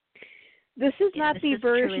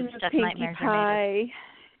Pinkie Pie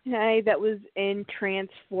that was in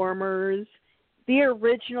Transformers, the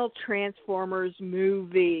original Transformers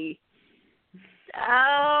movie.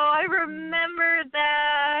 Oh, I remember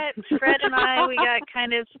that. Fred and I, we got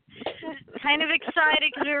kind of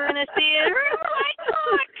excited because we were going to see it.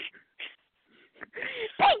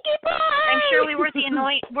 Pinkie Pie! I'm sure we were the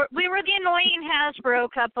annoying Hasbro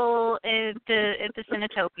couple at the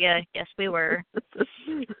Cinetopia. Yes, we were.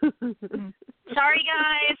 Sorry,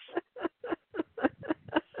 guys.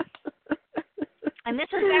 And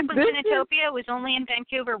this was back when Cinetopia was only in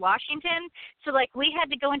Vancouver, Washington. So, like, we had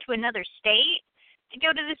to go into another state to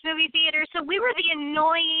go to this movie theater. So we were the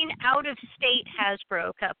annoying out-of-state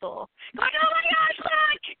Hasbro couple. Like, oh my gosh,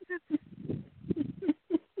 look!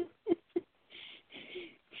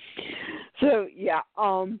 So, yeah,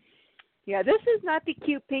 this is not the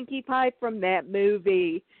cute Pinkie Pie from that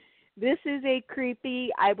movie. This is a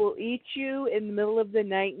creepy, I will eat you in the middle of the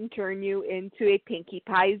night and turn you into a Pinkie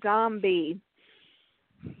Pie zombie.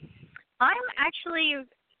 I'm actually,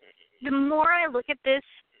 the more I look at this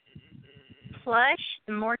plush,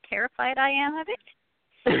 the more terrified I am of it.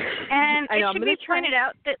 And it should be pointed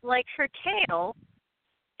out that, like, her tail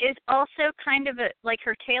is also kind of like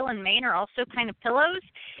her tail and mane are also kind of pillows,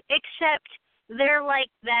 except they're like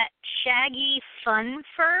that shaggy fun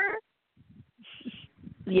fur.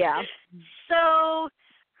 Yeah. So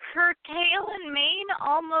her tail and mane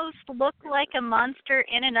almost look like a monster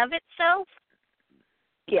in and of itself.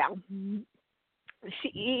 Yeah. She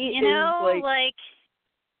is like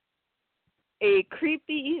a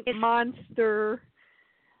creepy monster.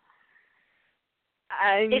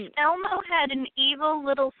 If Elmo had an evil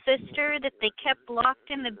little sister that they kept locked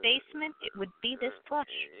in the basement, it would be this plush.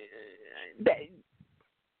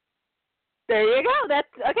 There you go. That's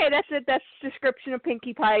it. That's the description of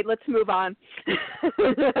Pinkie Pie. Let's move on.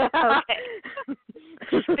 Okay.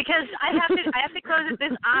 Because I have to close it.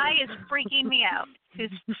 This eye is freaking me out.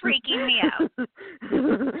 It's freaking me out.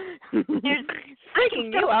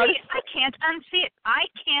 I can't unsee it. I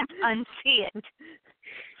can't unsee it.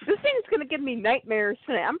 This thing's gonna give me nightmares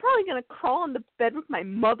tonight. I'm probably gonna crawl into bed with my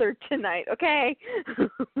mother tonight. Okay.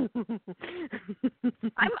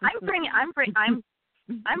 I'm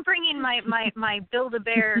bringing my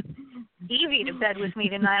Build-A-Bear Evie to bed with me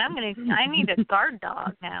tonight. I need a guard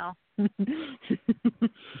dog now.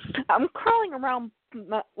 I'm crawling around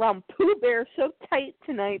Pooh Bear so tight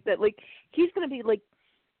tonight that, like, he's gonna be like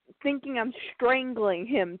thinking I'm strangling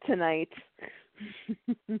him tonight.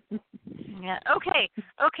 Yeah. Okay.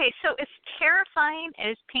 So as terrifying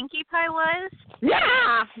as Pinkie Pie was,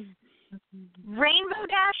 Yeah. Rainbow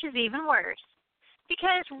Dash is even worse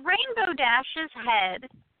because Rainbow Dash's head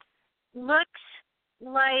looks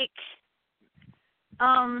like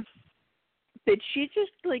Did she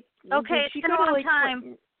just like? Okay, Did she it's been go a long to, like,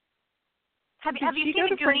 time. Have you she seen go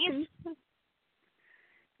the to Goonies?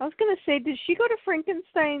 I was gonna say, did she go to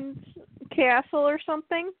Frankenstein's castle or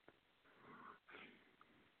something?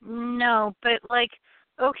 No, but like,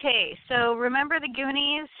 okay, so remember the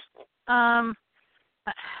Goonies?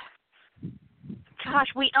 Gosh,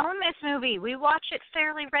 we own this movie. We watch it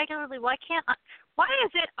fairly regularly. Why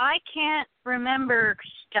is it I can't remember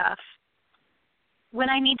stuff when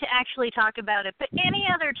I need to actually talk about it? But any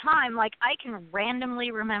other time, like, I can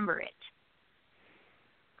randomly remember it.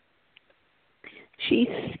 She's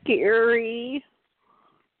scary.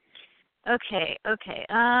 Okay. Okay,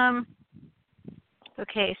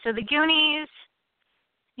 so the Goonies,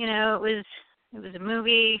 you know, it was a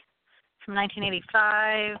movie from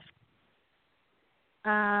 1985.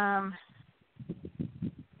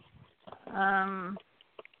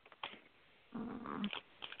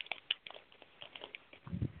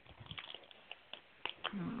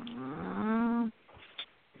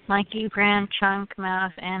 Mikey, Brand, Chunk,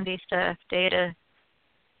 Mouth, Andy, Stuff, Data,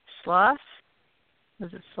 Sloth?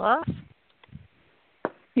 Was it Sloth?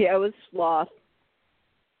 Yeah, it was Sloth.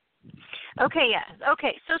 Okay, yeah.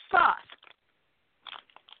 Okay, so Sloth.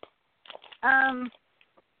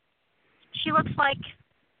 She looks like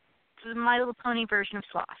the My Little Pony version of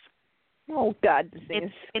Sloth. Oh God, this thing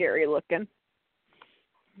is scary looking.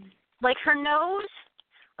 Like her nose.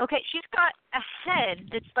 Okay, she's got a head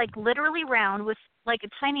that's like literally round with like a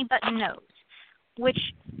tiny button nose, but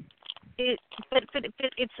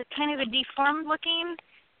it's a kind of a deformed looking,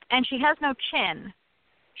 and she has no chin.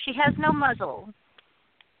 She has no muzzle.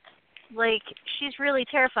 Like, she's really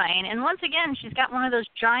terrifying. And once again, she's got one of those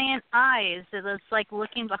giant eyes that's like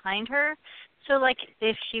looking behind her. So like,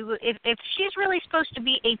 if she's really supposed to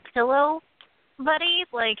be a pillow buddy,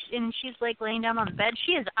 like, and she's like laying down on the bed,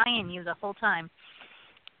 she is eyeing you the whole time.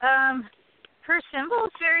 Her symbol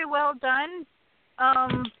is very well done.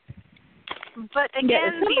 But again,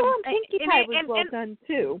 yeah, the symbol on Pinkie Pie was well done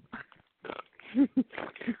too.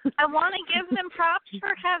 I want to give them props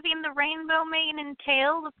for having the rainbow mane and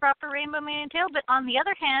tail, the proper rainbow mane and tail, but on the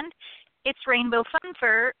other hand, it's rainbow fun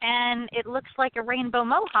fur, and it looks like a rainbow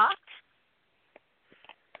mohawk,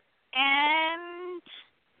 and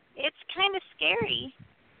it's kind of scary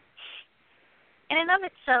in and of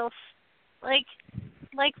itself, like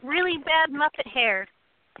really bad Muppet hair.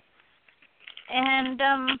 And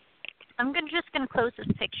I'm just gonna close this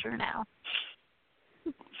picture now.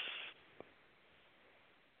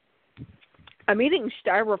 I'm eating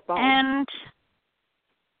styrofoam. And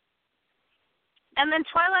then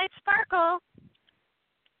Twilight Sparkle.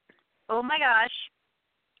 Oh my gosh.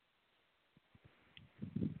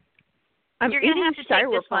 You're going to have to take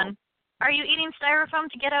this one. Are you eating styrofoam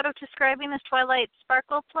to get out of describing this Twilight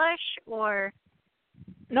Sparkle plush, or?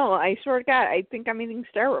 No, I swear to God, I think I'm eating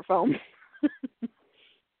styrofoam.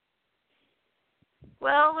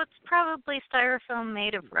 Well, it's probably styrofoam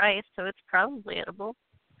made of rice, so it's probably edible.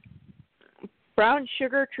 Brown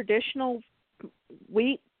sugar traditional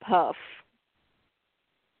wheat puff.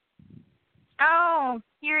 Oh,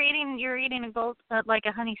 you're eating a gold like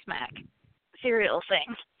a honey smack cereal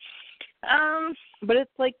thing. But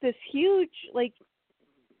it's like this huge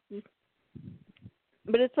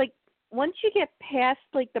but it's like once you get past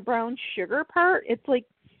like the brown sugar part, it's like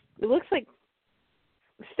it looks like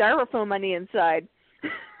styrofoam on the inside.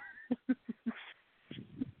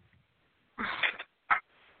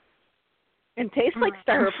 And tastes like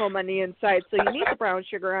styrofoam on the inside, so you need the brown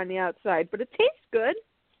sugar on the outside, but it tastes good.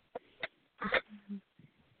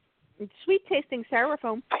 It's sweet tasting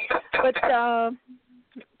styrofoam. But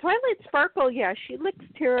Twilight Sparkle, yeah, she looks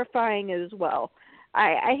terrifying as well.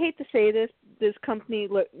 I hate to say this company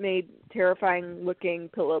made terrifying looking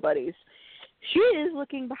pillow buddies. She is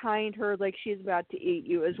looking behind her like she's about to eat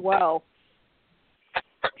you as well.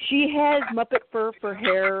 She has Muppet fur for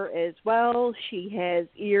hair as well. She has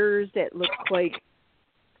ears that look like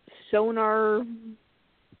sonar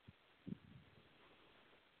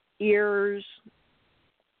ears.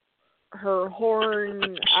 Her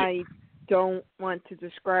horn, I don't want to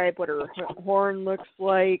describe what her horn looks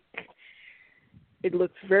like. It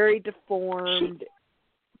looks very deformed.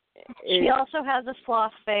 She also has a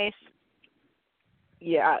sloth face.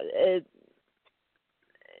 Yeah,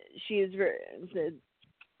 she is very...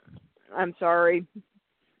 I'm sorry.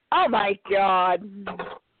 Oh my God.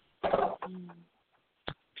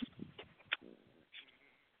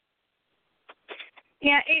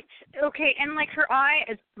 Yeah, it's okay. And like her eye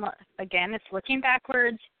is, again, it's looking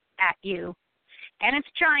backwards at you, and it's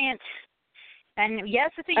giant. And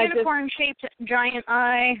yes, it's a unicorn-shaped giant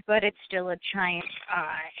eye, but it's still a giant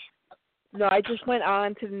eye. No, I just went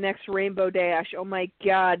on to the next Rainbow Dash. Oh my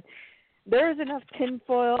God, there's enough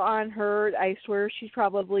tinfoil on her. I swear she's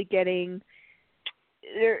probably getting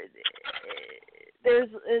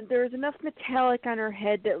there's enough metallic on her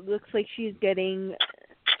head that looks like she's getting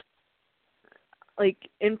like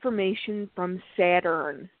information from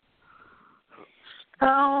Saturn.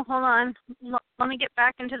 Oh, hold on. Let me get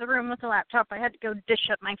back into the room with the laptop. I had to go dish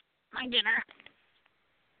up my dinner.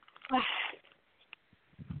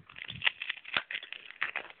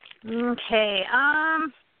 Okay.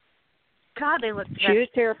 God, they look. She was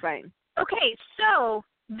terrifying. Okay, so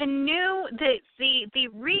the new the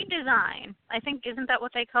redesign. I think isn't that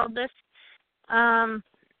what they called this? I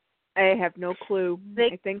have no clue.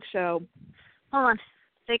 I think so. Hold on.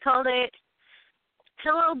 They called it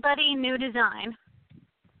Pillow Buddy New Design.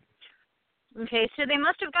 Okay, so they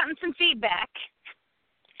must have gotten some feedback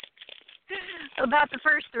about the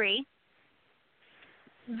first three.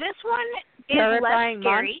 This one is terrifying less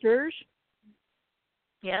scary. Monsters.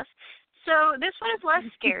 Yes. So this one is less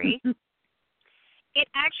scary. It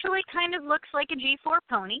actually kind of looks like a G4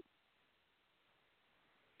 pony.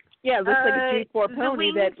 Yeah, it looks like a G4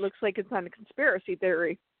 pony wings, that looks like it's on a conspiracy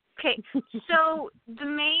theory. Okay, so the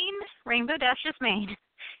mane, Rainbow Dash's mane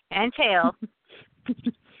and tail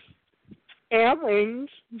and wings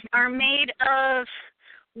are made of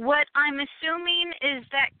what I'm assuming is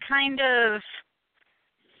that kind of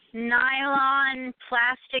nylon,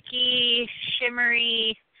 plasticky,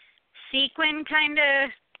 shimmery, sequin kind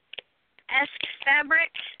of esque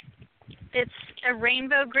fabric. It's a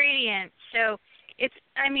rainbow gradient, so it's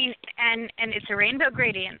and it's a rainbow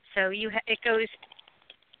gradient, so it goes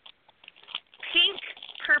pink,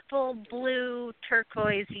 purple, blue,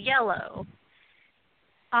 turquoise, yellow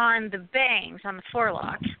on the bangs, on the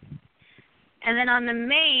forelock. And then on the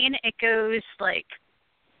mane, it goes like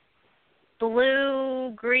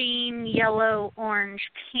blue, green, yellow, orange,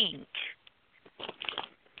 pink.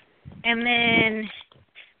 And then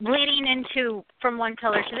bleeding into from one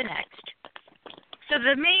color to the next. So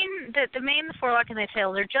the mane, the forelock, and the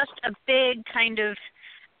tail, they're just a big kind of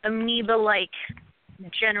amoeba-like,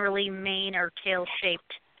 generally mane or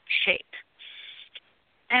tail-shaped shape.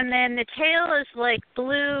 And then the tail is like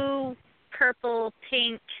blue, purple,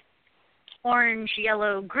 pink, orange,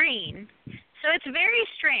 yellow, green. So it's very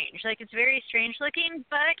strange. Like, it's very strange looking,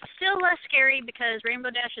 but still less scary because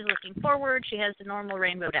Rainbow Dash is looking forward. She has the normal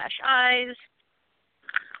Rainbow Dash eyes.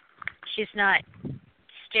 She's not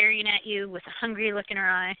staring at you with a hungry look in her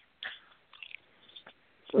eye.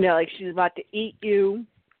 Yeah, like she's about to eat you.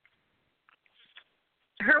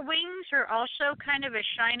 Her wings are also kind of a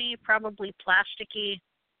shiny, probably plasticky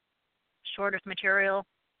sort of material.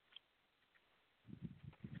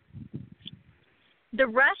 The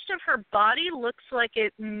rest of her body looks like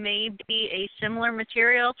it may be a similar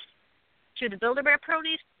material to the Build-A-Bear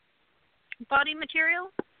Pony's body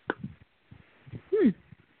material.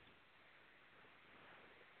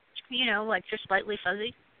 You know, like just slightly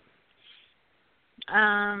fuzzy.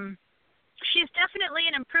 She's definitely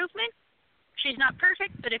an improvement. She's not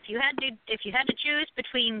perfect, but if you had to choose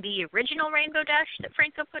between the original Rainbow Dash that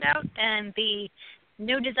Franco put out and the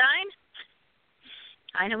new design,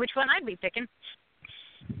 I know which one I'd be picking.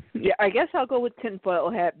 Yeah, I guess I'll go with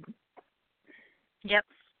tinfoil head. Yep.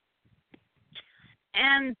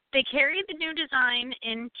 And they carried the new design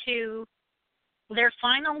into their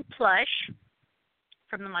final plush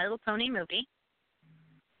from the My Little Pony movie.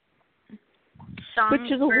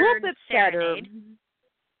 Which is a little bit Serenade. better.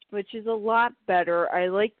 Which is a lot better. I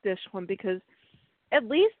like this one because at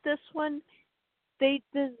least this one, they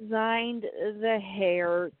designed the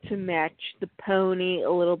hair to match the pony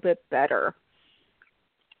a little bit better.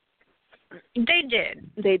 They did.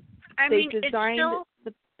 They designed it's still...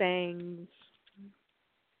 the bangs.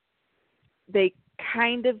 They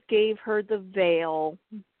kind of gave her the veil.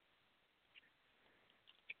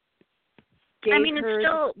 It's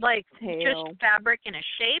still like tail. Just fabric in a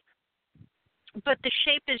shape, but the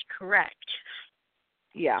shape is correct.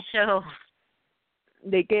 Yeah. So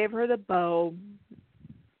they gave her the bow.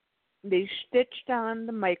 They stitched on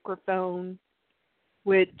the microphone,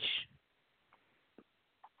 which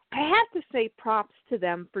I have to say props to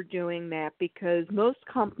them for doing that because most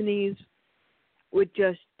companies would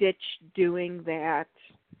just ditch doing that.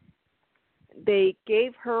 They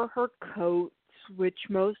gave her coats, which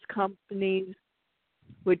most companies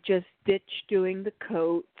would just ditch doing the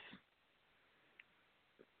coats.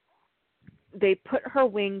 They put her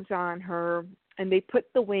wings on her. and they put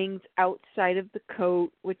the wings outside of the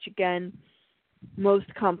coat, which again,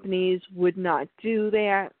 most companies would not do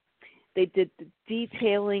that. They did the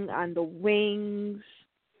detailing on the wings,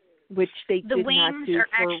 which they The did not wings do are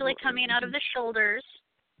for, actually coming out of the shoulders.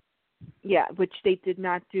 Yeah, which they did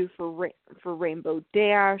not do for Rainbow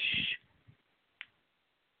Dash.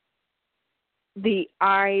 The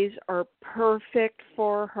eyes are perfect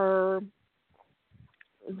for her.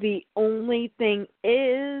 The only thing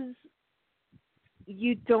is,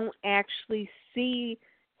 you don't actually see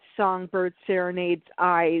Songbird Serenade's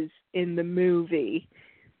eyes in the movie,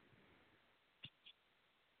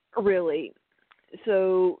 really.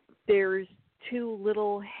 So there's too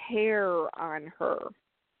little hair on her.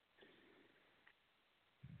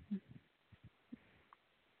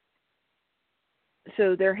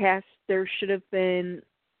 So there should have been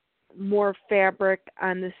more fabric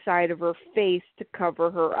on the side of her face to cover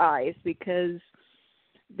her eyes, because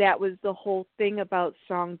that was the whole thing about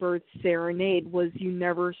Songbird Serenade, was you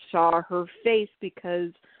never saw her face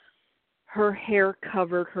because her hair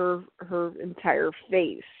covered her entire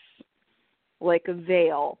face like a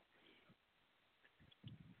veil.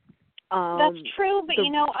 That's true, but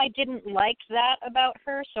I didn't like that about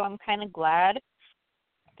her, so I'm kind of glad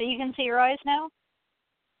that you can see her eyes now.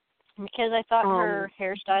 Because I thought her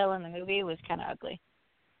hairstyle in the movie was kind of ugly.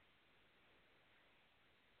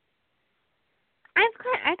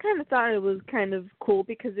 I kind of thought it was kind of cool,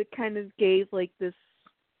 because it kind of gave like this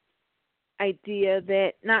idea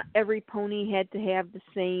that not every pony had to have the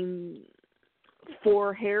same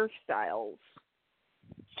 4 hairstyles.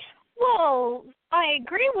 Well, I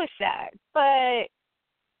agree with that, but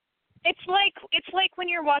it's like when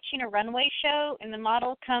you're watching a runway show and the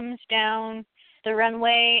model comes down the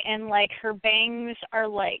runway and like her bangs are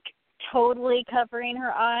like totally covering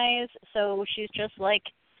her eyes, so she's just like,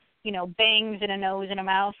 bangs and a nose and a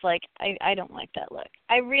mouth. Like, I don't like that look.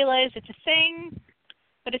 I realize it's a thing,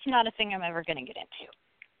 but it's not a thing I'm ever going to get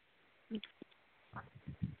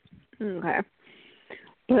into. Okay.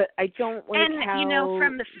 But I don't like how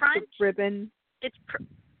from the front, the ribbon...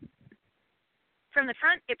 From the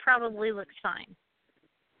front, it probably looks fine.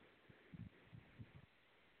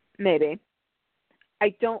 Maybe.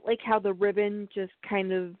 I don't like how the ribbon just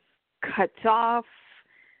kind of cuts off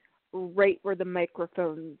right where the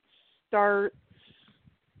microphone starts,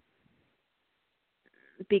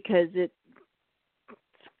 because it's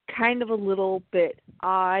kind of a little bit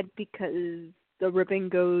odd, because the ribbon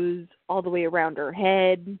goes all the way around her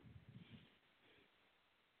head.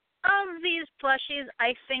 Of these plushies,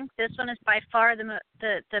 I think this one is by far the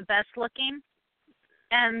best looking,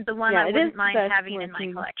 and the one I wouldn't mind having in my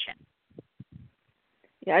collection.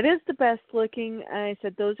 Yeah, it is the best looking. I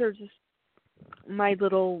said those are just my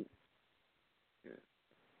little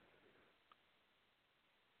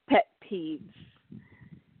pet peeves,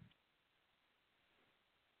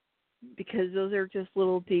 because those are just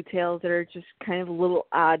little details that are just kind of a little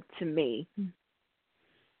odd to me.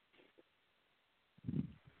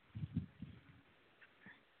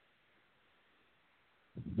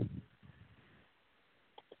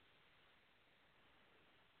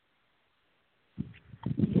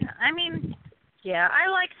 Yeah, I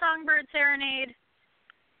like Songbird Serenade.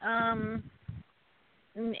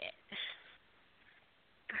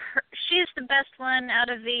 She's the best one out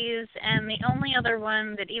of these, and the only other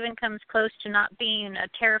one that even comes close to not being a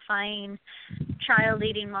terrifying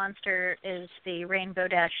child-eating monster is the Rainbow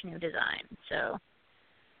Dash new design. So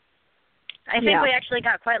I think we actually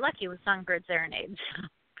got quite lucky with Songbird Serenade. So,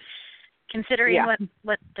 considering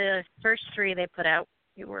what the first 3 they put out,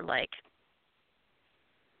 you were like.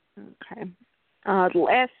 Okay. The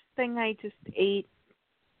last thing I just ate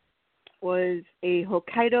was a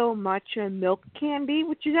Hokkaido matcha milk candy,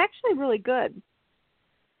 which is actually really good.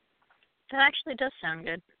 That actually does sound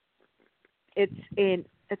good.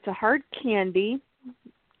 It's a hard candy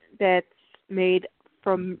that's made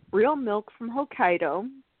from real milk from Hokkaido,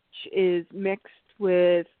 which is mixed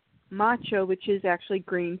with matcha, which is actually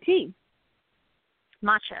green tea.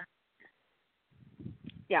 Matcha.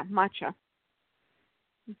 Yeah, matcha.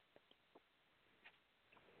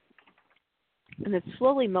 And it's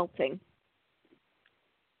slowly melting.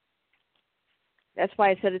 That's why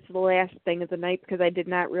I said it's the last thing of the night, because I did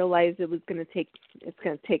not realize it's going to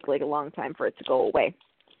take like a long time for it to go away.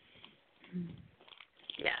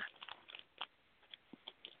 Yeah.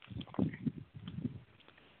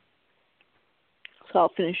 So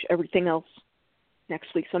I'll finish everything else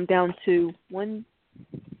next week. So I'm down to 1,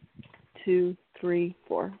 2, 3,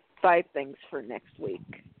 4, 5 things for next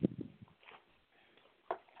week.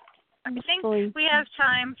 I think we have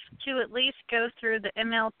time to at least go through the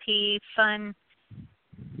MLP fun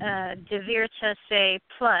De Virta Say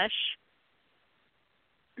Plush.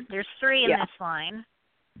 There's 3 in Yeah. this line.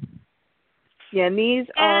 Yeah, and these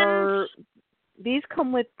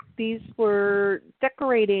were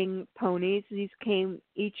decorating ponies.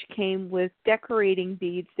 Each came with decorating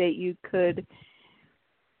beads that you could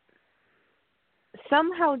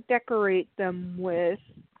somehow decorate them with.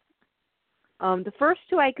 The first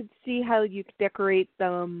 2 I could see how you could decorate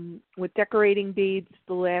them with decorating beads.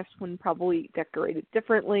 The last one probably decorated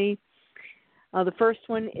differently. The first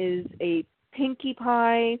one is a Pinkie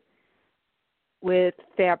Pie with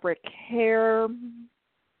fabric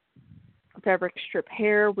strip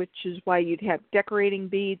hair, which is why you'd have decorating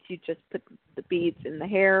beads. You just put the beads in the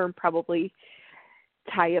hair and probably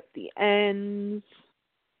tie up the ends.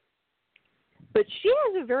 But she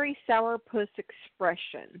has a very sourpuss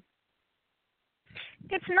expression.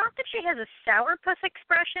 It's not that she has a sourpuss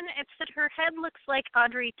expression, it's that her head looks like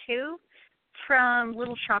Audrey 2 from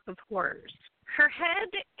Little Shop of Horrors. Her head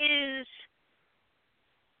is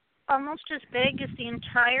almost as big as the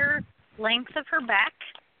entire length of her back.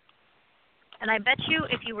 And I bet you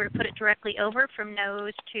if you were to put it directly over from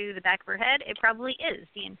nose to the back of her head, it probably is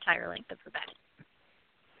the entire length of her back.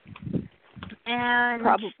 And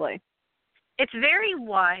probably. It's very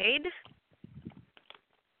wide.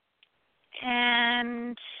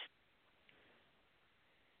 And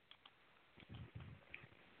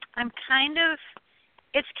it's kind of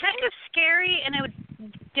scary in a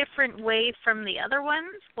different way from the other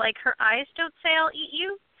ones. Like, her eyes don't say I'll eat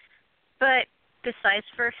you, but the size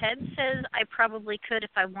for her head says I probably could if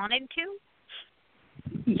I wanted to.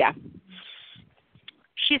 Yeah.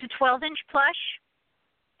 She's a 12-inch plush.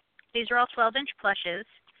 These are all 12-inch plushes.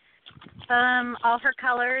 All her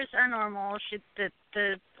colors are normal.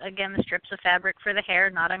 Again, the strips of fabric for the hair,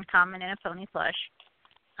 not uncommon in a pony plush.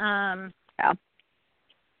 Yeah.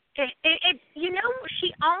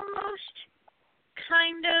 She almost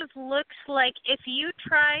kind of looks like if you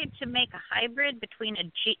tried to make a hybrid between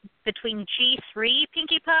G3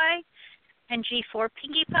 Pinkie Pie and G4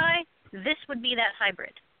 Pinkie Pie, this would be that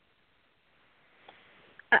hybrid.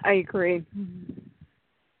 I agree.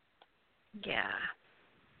 Yeah.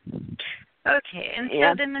 Okay, and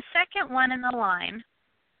so then the second one in the line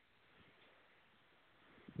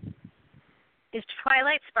is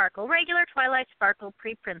Twilight Sparkle, regular Twilight Sparkle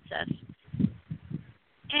pre-princess.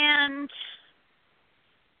 And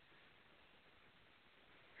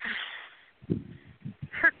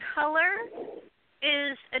her color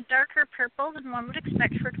is a darker purple than one would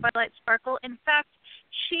expect for Twilight Sparkle. In fact,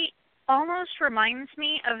 she almost reminds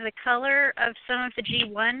me of the color of some of the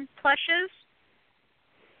G1 plushes.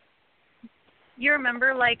 You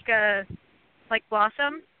remember, like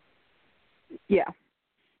Blossom? Yeah.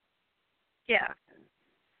 Yeah.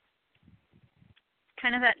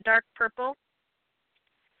 Kind of that dark purple.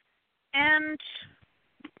 And,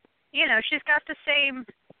 she's got the same,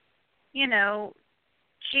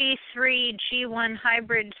 G3, G1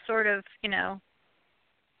 hybrid sort of,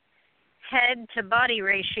 head to body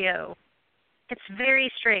ratio. It's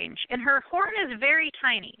very strange. And her horn is very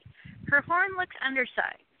tiny. Her horn looks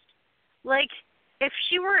undersized. Like, if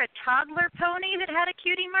she were a toddler pony that had a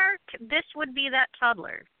cutie mark, this would be that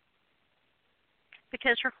toddler.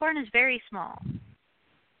 Because her horn is very small.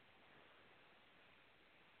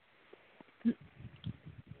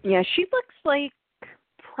 Yeah, she looks like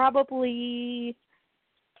probably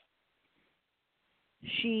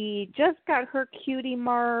she just got her cutie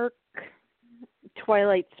mark,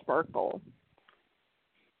 Twilight Sparkle.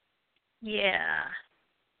 Yeah.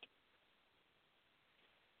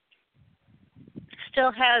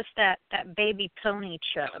 Still has that baby pony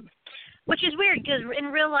chub, which is weird because in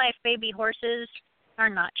real life, baby horses are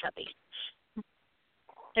not chubby.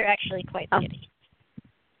 They're actually quite skinny.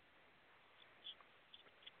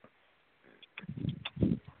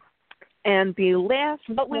 And the last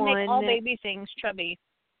But we one... make all baby things chubby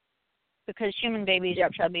because human babies are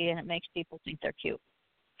chubby and it makes people think they're cute.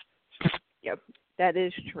 Yep, that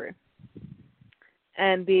is true.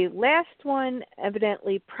 And the last one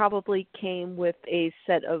evidently probably came with a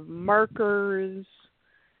set of markers.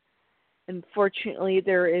 Unfortunately,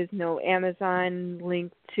 there is no Amazon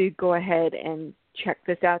link to go ahead and check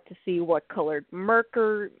this out to see what colored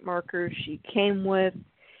markers she came with.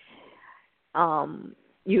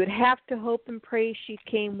 You would have to hope and pray she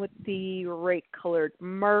came with the right colored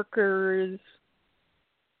markers,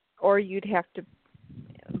 or you'd have to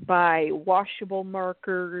buy washable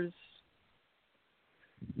markers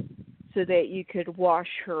so that you could wash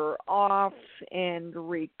her off and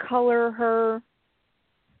recolor her.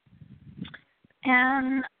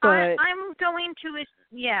 And But I'm going to,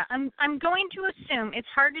 I'm going to assume, it's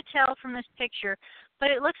hard to tell from this picture, but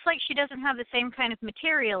it looks like she doesn't have the same kind of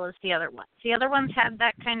material as the other ones. The other ones had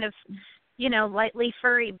that kind of, lightly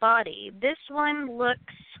furry body. This one looks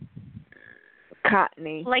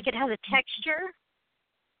cottony. like it has a texture.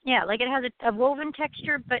 Yeah, like it has a woven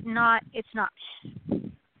texture, but it's not.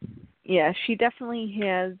 Yeah, she definitely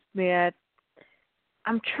has that.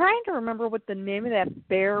 I'm trying to remember what the name of that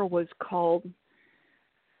bear was called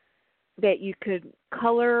that you could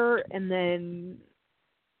color and then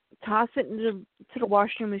toss it into the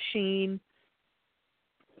washing machine,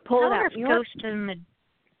 pull it out. I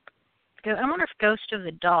wonder if Ghost of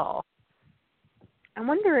the Doll. I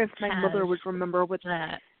wonder if my mother would remember what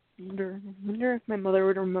that. Wonder if my mother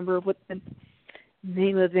would remember what the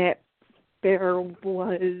name of that bear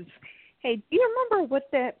was. Hey, do you remember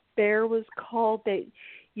what that bear was called that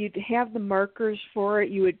you'd have the markers for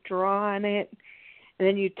it, you would draw on it, and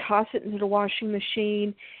then you'd toss it into the washing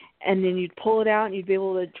machine, and then you'd pull it out and you'd be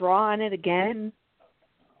able to draw on it again?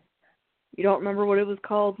 You don't remember what it was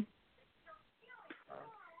called?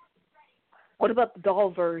 What about the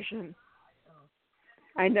doll version?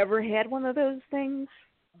 I never had one of those things?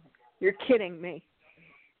 You're kidding me.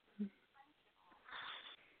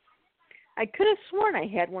 I could have sworn I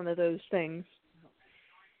had one of those things.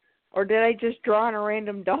 Or did I just draw on a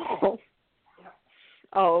random doll? Yep.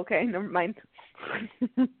 Oh, okay. Never mind.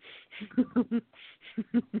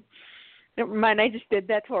 Never mind. I just did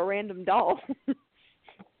that to a random doll.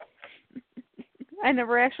 I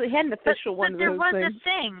never actually had an official one of those things. But there was a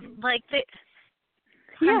thing. Like,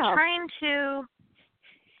 I'm trying to...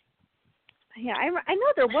 Yeah, I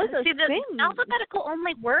know there was a thing. Alphabetical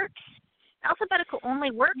only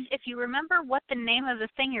works if you remember what the name of the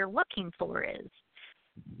thing you're looking for is.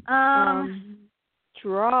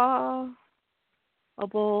 Drawable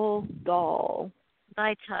doll.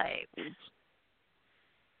 By type.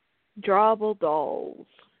 Drawable dolls.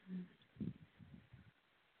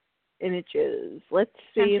 Images. Let's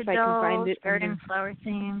see if I can find it. Garden flower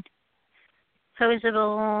themed.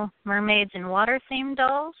 Posable mermaids and water themed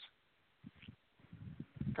dolls.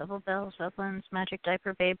 Double bells, uplands, magic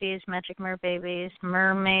diaper babies, magic mer babies,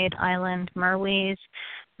 mermaid island, merwees,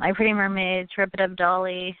 my pretty mermaids, rub-a-dub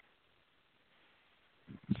dolly,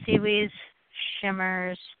 seaweeds,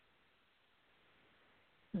 shimmers.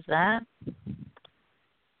 Is that?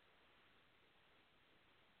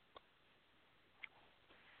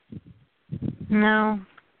 No.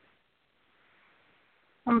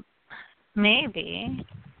 Maybe.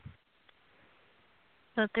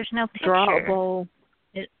 But there's no picture. Drawable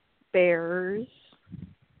bears.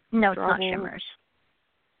 No, it's not shimmers.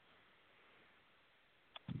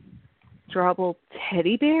 Drawable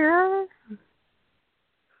teddy bear?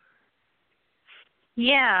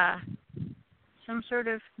 Yeah. Some sort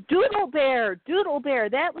of... Doodle bear,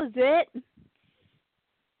 that was it.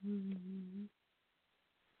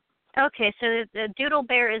 Okay, so the doodle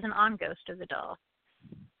bear isn't on Ghost of the Doll.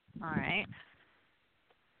 All right.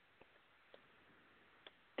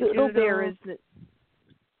 Doodle bear is the...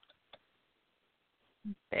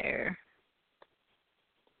 Bear.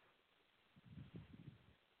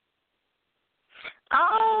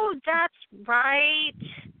 Oh, that's right.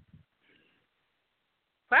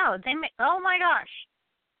 Wow, oh my gosh.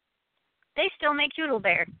 They still make Doodle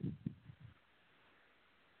Bear.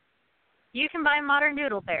 You can buy modern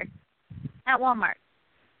Doodle Bear at Walmart.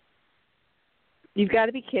 You've got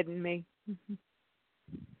to be kidding me.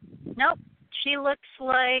 Nope. She looks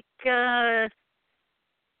like a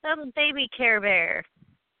little baby Care Bear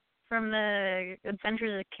from the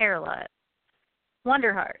Adventures of Care-a-Lot.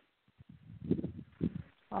 Wonderheart.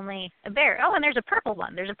 Only a bear. Oh, and there's a purple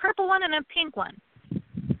one. There's a purple one and a pink one.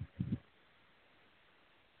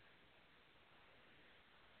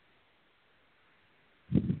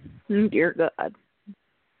 Dear God.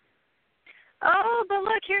 Oh, but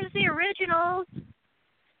look, here's the originals.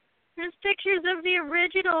 There's pictures of the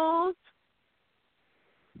originals.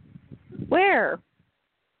 Where?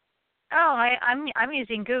 Oh, I'm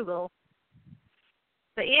using Google.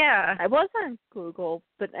 But yeah. I was on Google,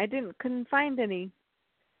 but I couldn't find any.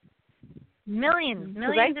 Millions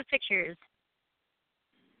of pictures.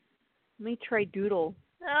 Let me try Doodle.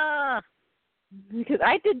 Ah. Because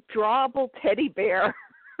I did drawable teddy bear.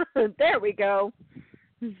 There we go.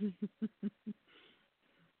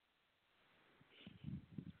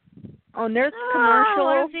 Oh, and there's a commercial. Oh,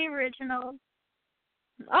 there's the original.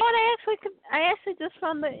 Oh, and I actually just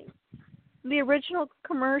found the original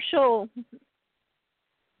commercial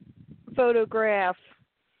photograph.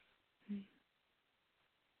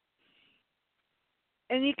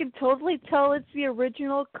 And you can totally tell it's the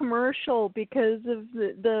original commercial because of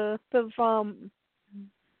the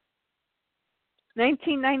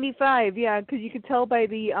 1995. Yeah, because you could tell by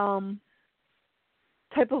the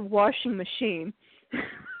type of washing machine.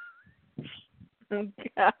 Oh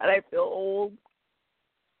God, I feel old.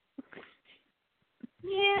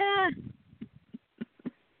 Yeah.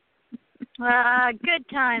 Good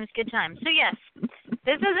times, good times. So yes,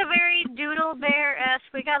 this is a very Doodle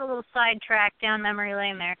Bear-esque. We got a little sidetracked down memory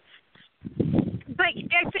lane there. But I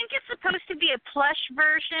think it's supposed to be a plush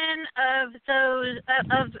version of those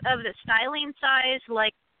of the styling size,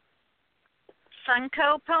 like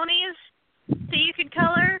Sunco ponies that you could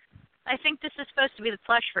color. I think this is supposed to be the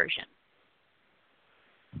plush version.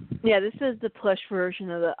 Yeah, this is the plush version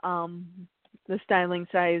of the styling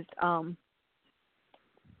sized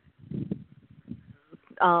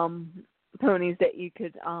ponies that you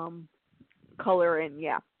could color in.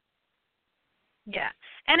 Yeah. Yeah,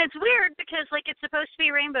 and it's weird because like it's supposed to be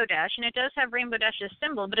Rainbow Dash, and it does have Rainbow Dash's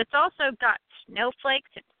symbol, but it's also got snowflakes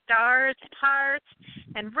and stars and hearts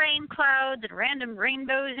and rain clouds and random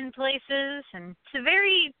rainbows in places, and it's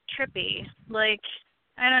very trippy. Like,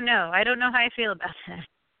 I don't know how I feel about that.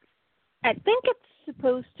 I think it's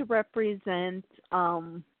supposed to represent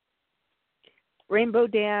Rainbow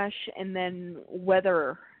Dash and then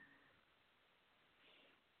weather.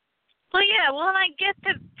 Well, yeah, and I get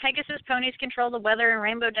that Pegasus ponies control the weather and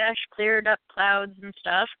Rainbow Dash cleared up clouds and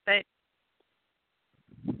stuff, but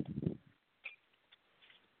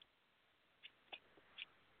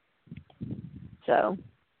so.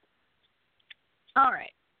 All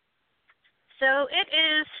right. So it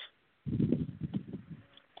is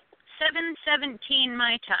 7:17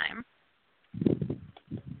 my time.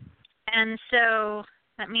 And so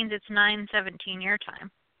that means it's 9:17 your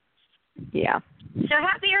time. Yeah. So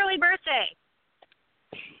happy early birthday.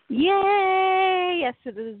 Yay! Yes,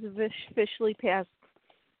 it is officially past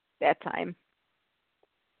that time.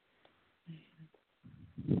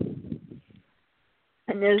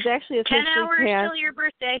 And it is actually officially 10 hours past, till your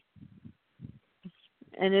birthday.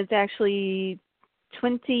 And it's actually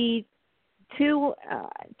 22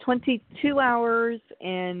 hours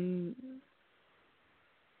and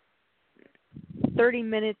 30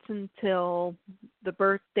 minutes until the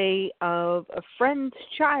birthday of a friend's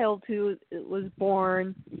child who was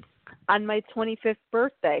born on my 25th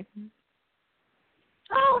birthday.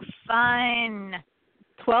 Oh, fun.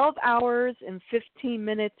 12 hours and 15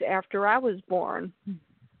 minutes after I was born.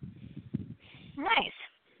 Nice.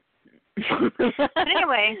 But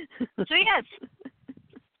anyway, so yes.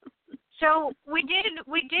 So we did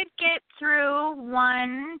get through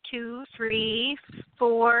 1, 2, 3,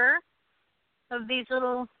 4 of these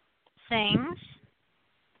little things.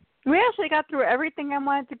 We actually got through everything I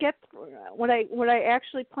wanted to get through, what I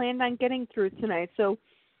actually planned on getting through tonight. So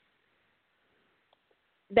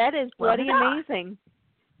that is bloody amazing.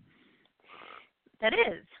 That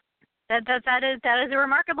is. That is a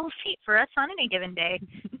remarkable feat for us on any given day.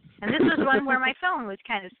 And this was one where my phone was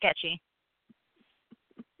kind of sketchy.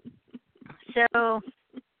 So,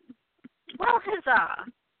 well, huzzah.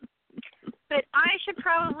 But I should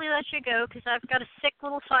probably let you go because I've got a sick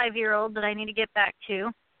little 5-year-old that I need to get back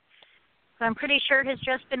to. So I'm pretty sure has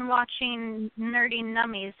just been watching nerdy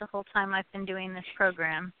nummies the whole time I've been doing this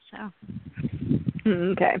program. So.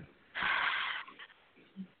 Okay.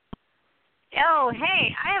 Oh,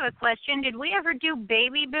 hey, I have a question. Did we ever do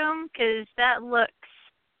Baby Boom? Because that looks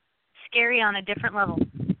scary on a different level.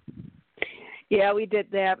 Yeah, we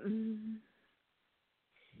did that.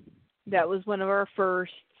 That was one of our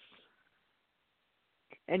firsts.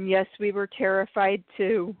 And yes, we were terrified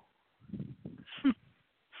too.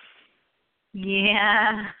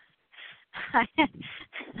 Yeah. I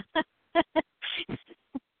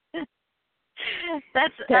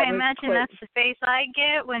imagine that's the face I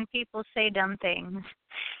get when people say dumb things.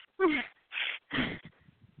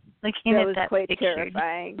 Looking that at was that quite picture.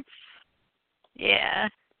 Terrifying. Yeah.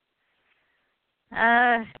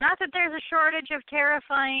 Not that there's a shortage of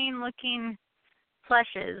terrifying looking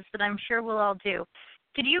plushes that I'm sure we'll all do.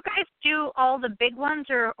 Did you guys do all the big ones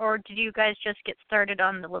or did you guys just get started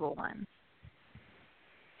on the little ones?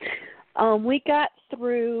 We got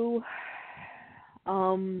through,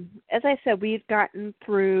 as I said, we've gotten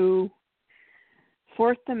through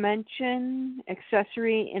Fourth Dimension,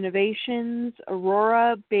 Accessory Innovations,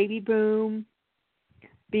 Aurora, Baby Boom,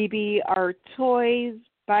 BB Art Toys,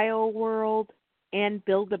 Bio World, and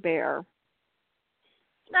Build-A-Bear.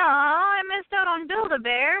 No, I missed out on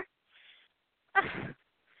Build-A-Bear.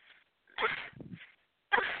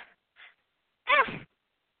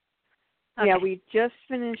 Okay. Yeah, we just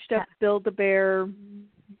finished up Build-A-Bear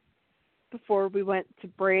before we went to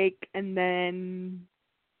break, and then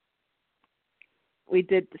we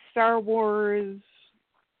did the Star Wars.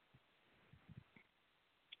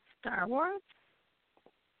 Star Wars?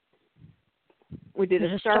 We did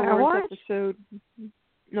a Star Wars episode.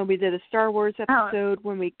 No, we did a Star Wars episode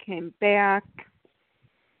when we came back.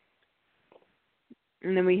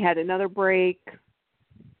 And then we had another break.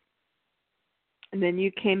 And then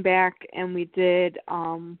you came back and we did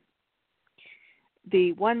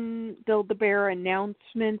the one Build-A-Bear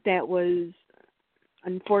announcement that was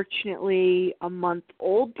unfortunately a month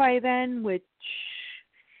old by then, which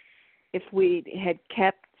if we had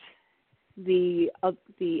kept the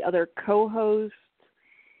other co-host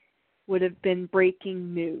would have been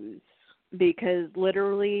breaking news, because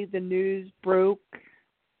literally the news broke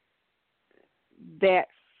that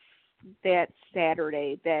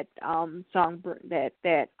Saturday that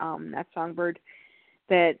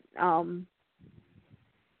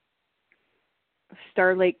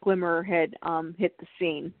Starlight Glimmer had hit the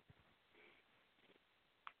scene.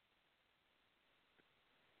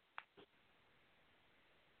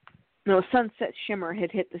 No, Sunset Shimmer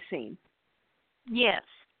had hit the scene. Yes.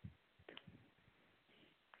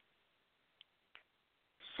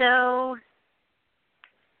 So,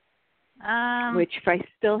 which if I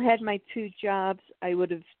still had my 2 jobs, I would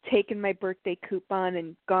have taken my birthday coupon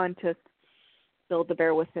and gone to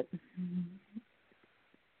Build-A-Bear with it.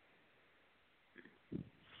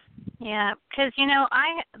 Yeah, because, you know,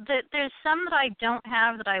 there's some that I don't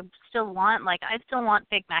have that I still want. Like, I still want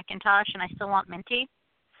Big Macintosh and I still want Minty.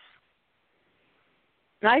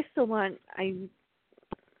 I still want, I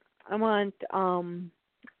want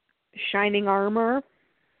Shining Armor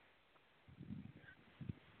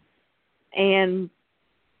and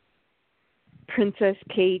Princess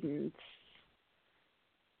Cadence.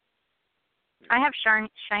 I have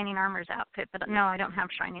Shining Armor's outfit, but no, I don't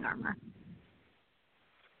have Shining Armor.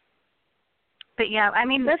 But yeah, I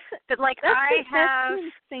mean, that's the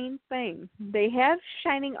insane thing. They have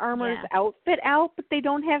Shining Armor's outfit out, but they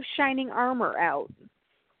don't have Shining Armor out.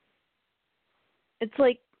 It's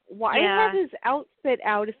like, why have his outfit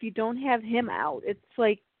out if you don't have him out? It's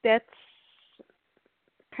like, that's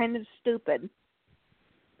kind of stupid.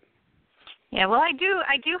 Yeah, well, I do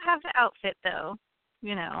have the outfit though.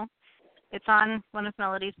 You know, it's on one of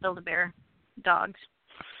Melody's Build-A-Bear dogs.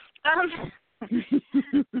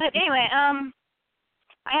 But anyway, I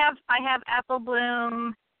have Apple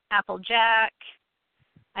Bloom, Applejack.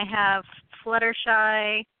 I have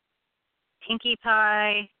Fluttershy, Pinkie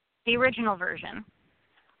Pie, the original version.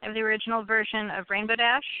 I have the original version of Rainbow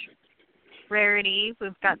Dash, Rarity.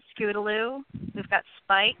 We've got Scootaloo. We've got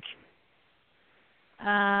Spike.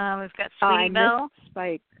 We've got Sweetie Belle.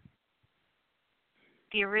 Spike.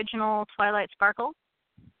 The original Twilight Sparkle.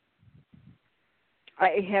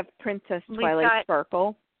 I have Princess Twilight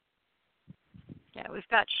Sparkle. Yeah, we've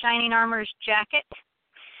got Shining Armor's jacket.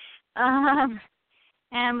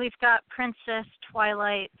 And we've got Princess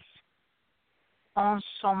Twilight's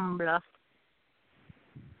ensemble.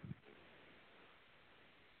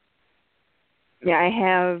 Yeah, I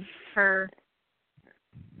have her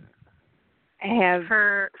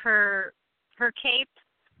cape.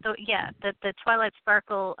 The Twilight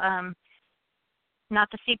Sparkle, not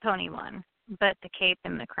the Sea Pony one, but the cape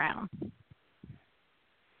and the crown.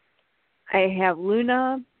 I have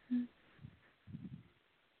Luna,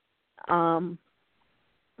 Celestia.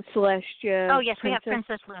 Oh yes, we have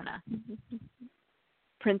Princess Luna.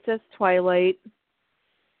 Princess Twilight,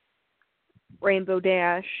 Rainbow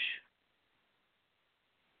Dash,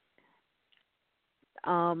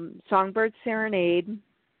 Songbird Serenade,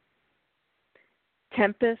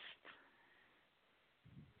 Tempest.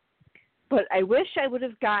 But I wish I would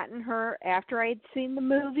have gotten her after I'd seen the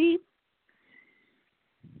movie,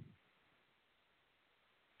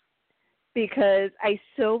 because I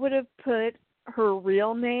so would have put her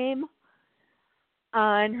real name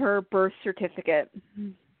on her birth certificate.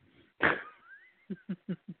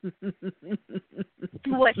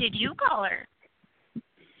 What did you call her?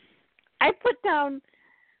 I put down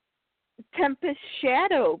Tempest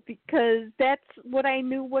Shadow because that's what I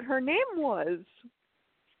knew what her name was.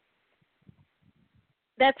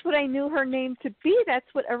 That's what I knew her name to be.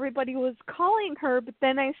 That's what everybody was calling her. But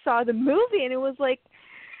then I saw the movie and it was like,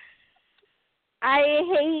 I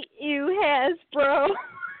hate you, Hasbro.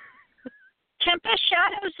 Tempest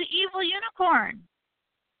Shadow's the evil unicorn.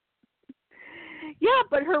 Yeah,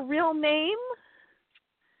 but her real name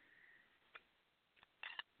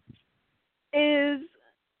is,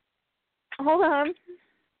 hold on,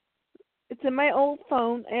 it's in my old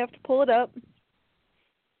phone. I have to pull it up.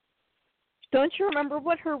 Don't you remember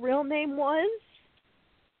what her real name was?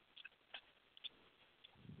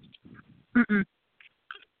 Mm-mm.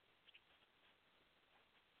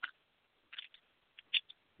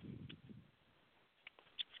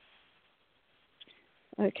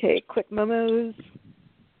 Okay, quick memos.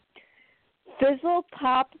 Fizzle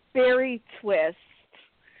Pop Berry Twist.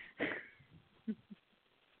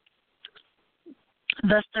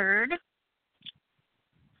 The third.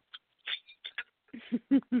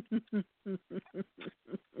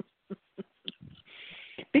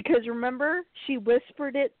 Because remember, she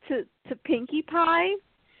whispered it to Pinkie Pie.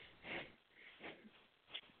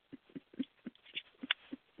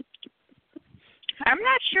 I'm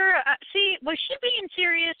not sure. See, was she being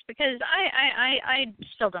serious? Because I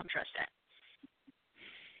still don't trust that.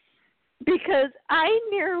 Because I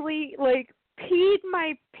nearly peed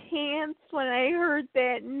my pants when I heard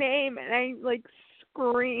that name, and I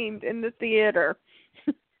screamed in the theater.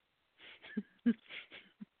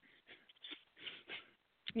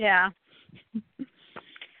 Yeah.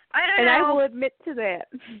 I don't and know. I will admit to that.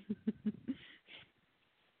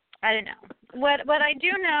 I don't know. What I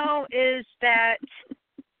do know is that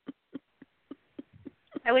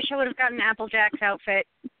I wish I would have gotten Applejack's outfit.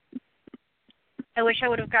 I wish I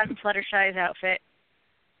would have gotten Fluttershy's outfit.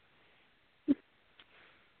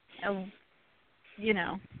 You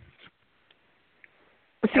know.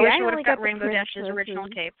 See, I wish I I would only have got got Rainbow Dash's original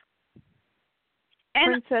cape.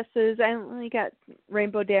 And princesses. I only got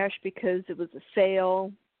Rainbow Dash because it was a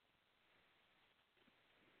sale.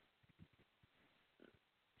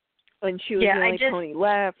 And she was the only pony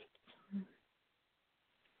left.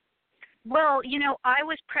 Well, I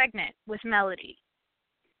was pregnant with Melody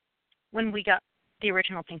when we got the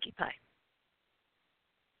original Pinkie Pie.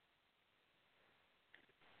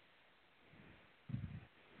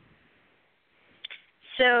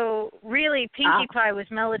 So, really, Pinkie Pie was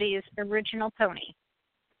Melody's original pony.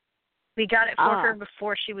 We got it for her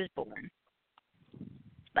before she was born.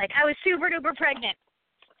 I was super duper pregnant.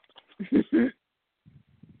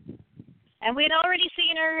 And we had already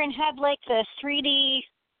seen her and had the 3D,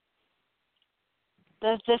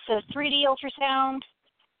 the 3D ultrasound,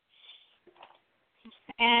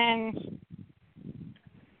 and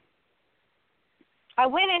I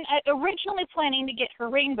went in originally planning to get her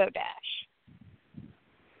Rainbow Dash,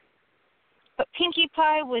 but Pinkie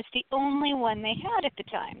Pie was the only one they had at the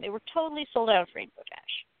time. They were totally sold out of Rainbow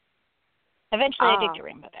Dash. Eventually, I did get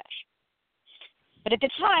Rainbow Dash. But at the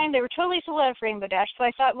time, they were totally sold out of Rainbow Dash, so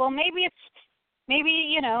I thought, well, maybe it's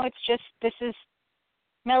just this is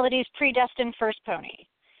Melody's predestined first pony.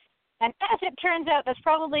 And as it turns out, that's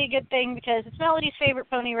probably a good thing because it's Melody's favorite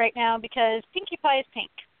pony right now because Pinkie Pie is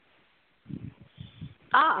pink.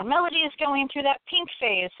 And Melody is going through that pink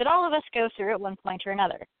phase that all of us go through at one point or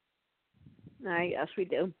another. Yes, we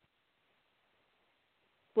do.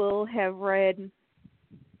 We'll have read...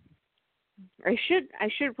 I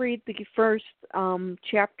should read the first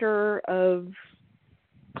chapter of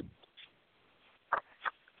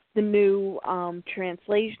the new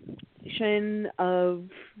translation of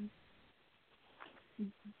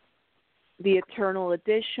the Eternal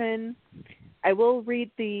Edition. I will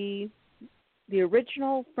read the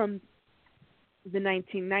original from the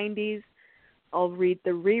 1990s. I'll read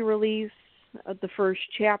the re-release of the first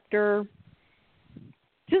chapter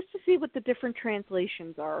just to see what the different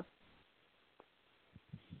translations are.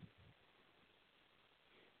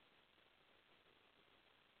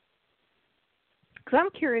 Because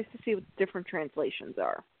I'm curious to see what the different translations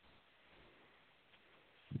are.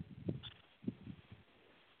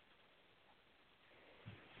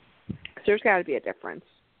 Because there's got to be a difference.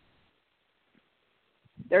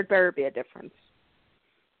 There'd better be a difference.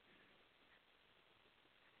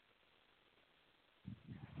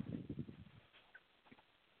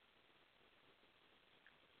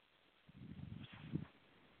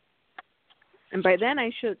 And by then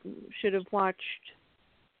I should have watched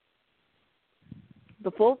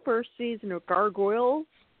the full first season of Gargoyles.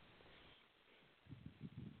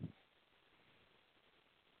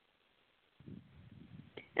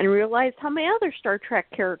 And realized how many other Star Trek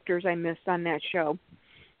characters I missed on that show.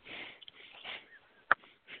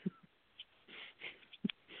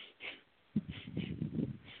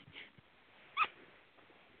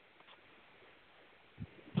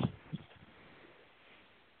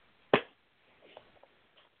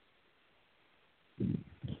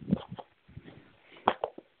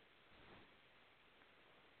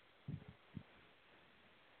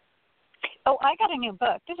 Oh, I got a new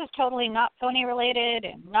book. This is totally not pony related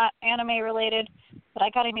and not anime related, but I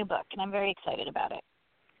got a new book and I'm very excited about it.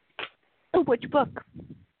 Oh, which book?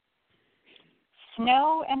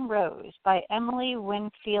 Snow and Rose by Emily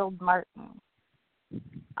Winfield Martin.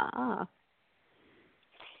 Ah.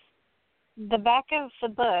 The back of the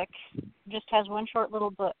book just has one short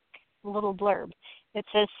little blurb. It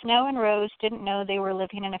says, Snow and Rose didn't know they were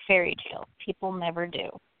living in a fairy tale. People never do.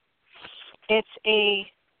 It's a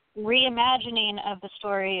reimagining of the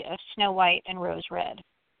story of Snow White and Rose Red.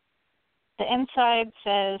 The inside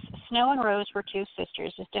says, Snow and Rose were two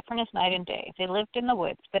sisters, as different as night and day. They lived in the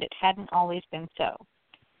woods, but it hadn't always been so.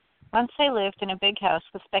 Once they lived in a big house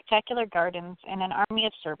with spectacular gardens and an army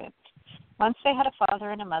of servants. Once they had a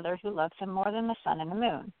father and a mother who loved them more than the sun and the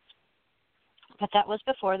moon. But that was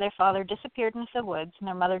before their father disappeared into the woods and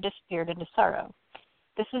their mother disappeared into sorrow.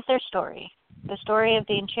 This is their story, the story of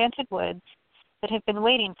the enchanted woods that have been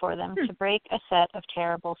waiting for them to break a set of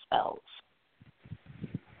terrible spells.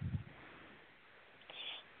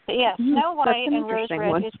 But yeah, Snow White and Rose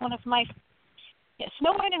Red is one of my... Yeah,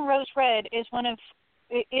 Snow White and Rose Red is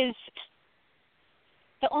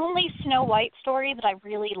the only Snow White story that I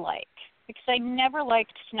really like, because I never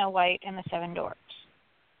liked Snow White and the Seven Dwarfs.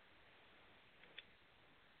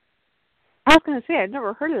 I was going to say, I've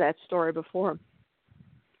never heard of that story before.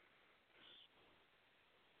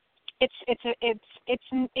 It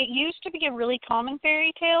used to be a really common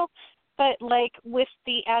fairy tale, but like with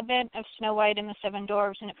the advent of Snow White and the Seven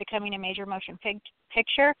Dwarfs and it becoming a major motion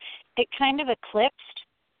picture, it kind of eclipsed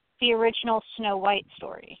the original Snow White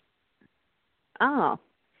story. Oh.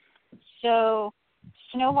 So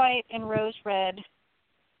Snow White and Rose Red,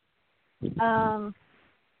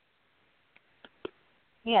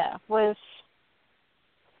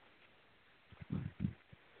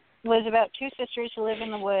 was about two sisters who live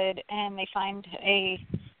in the wood, and they find a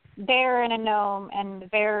bear and a gnome, and the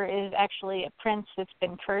bear is actually a prince that's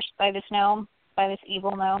been cursed by this gnome, by this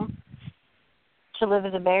evil gnome, to live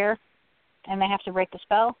as a bear, and they have to break the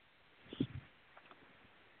spell.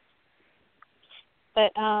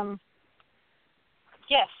 But,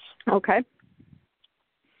 yes. Okay.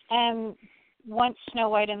 And once Snow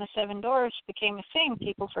White and the Seven Dwarfs became a thing,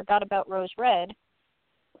 people forgot about Rose Red,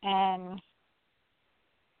 and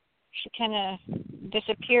she kind of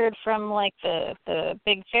disappeared from, like, the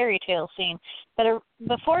big fairy tale scene. But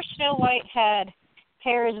before Snow White had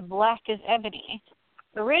hair as black as ebony,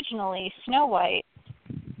 originally Snow White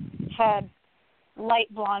had light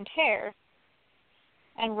blonde hair,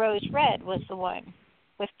 and Rose Red was the one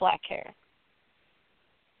with black hair.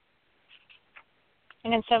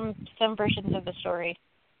 And in some versions of the story,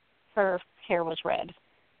 her hair was red.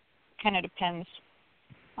 Kind of depends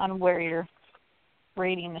on where you're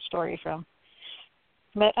reading the story from.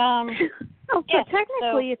 But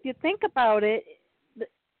technically, if you think about it,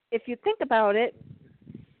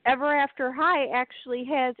 Ever After High actually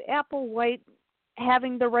has Applewhite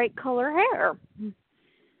having the right color hair.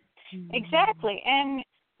 Exactly, and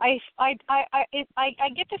I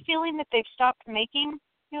get the feeling that they've stopped making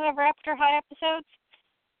Ever After High episodes.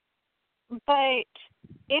 But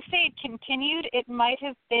if they had continued, it might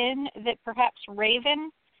have been that perhaps Raven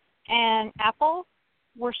and Apple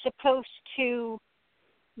were supposed to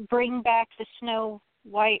bring back the Snow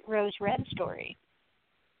White, Rose Red story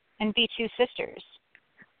and be two sisters.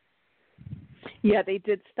 Yeah, they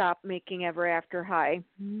did stop making Ever After High,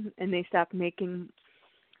 and they stopped making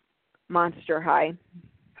Monster High.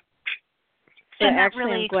 And that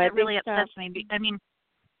really upsets me. I mean,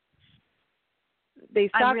 they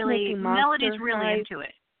stopped making Monster Melody's really High. into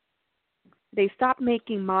it. They stopped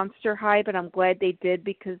making Monster High, but I'm glad they did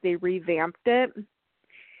because they revamped it.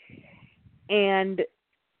 And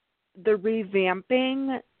the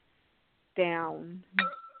revamping down.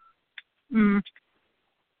 Mm.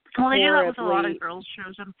 Well, they do that with a lot of girls'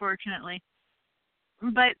 shows, unfortunately.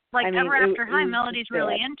 But Ever After High, Melody's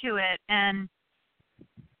really into it, and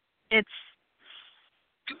it's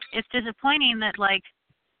disappointing that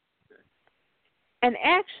and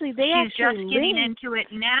actually she's just getting into it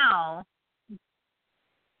now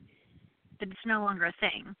that it's no longer a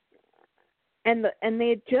thing. And they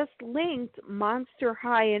had just linked Monster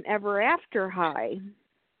High and Ever After High.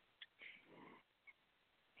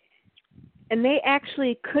 And they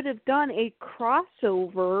actually could have done a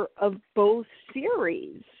crossover of both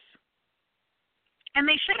series. And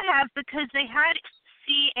they should have, because they had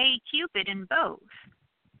C.A. Cupid in both.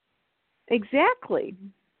 Exactly.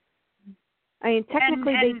 I mean,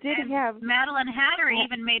 technically they did have... Madeline Hatter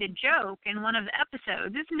even made a joke in one of the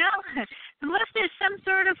episodes. Unless there's some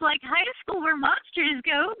sort of high school where monsters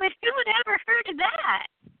go, but who would ever heard of that?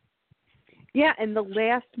 Yeah, and the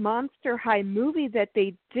last Monster High movie that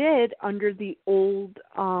they did under the old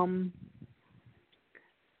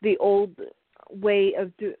way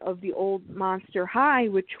of the old Monster High,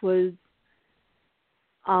 which was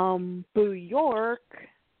Boo York,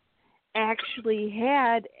 actually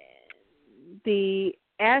had the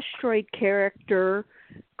asteroid character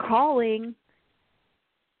calling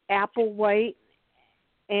Applewhite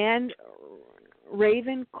and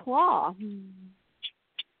Ravenclaw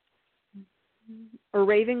or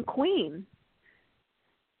Raven Queen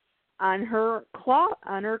on her call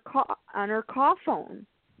phone.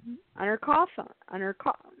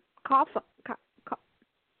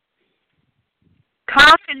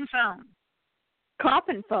 Coffin phone.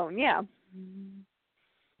 Coffin phone, yeah.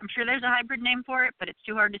 I'm sure there's a hybrid name for it, but it's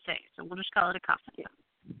too hard to say, so we'll just call it a coffin phone.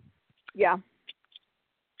 Yeah.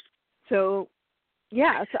 So,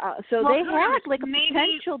 yeah, so well, they had like a maybe,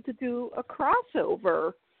 potential to do a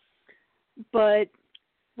crossover, but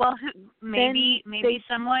maybe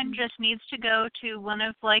someone just needs to go to one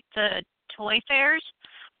of like the toy fairs,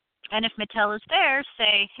 and if Mattel is there,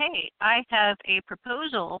 say, hey, I have a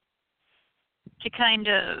proposal to kind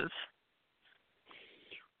of,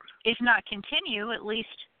 if not continue, at least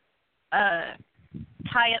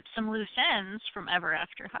tie up some loose ends from Ever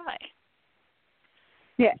After High.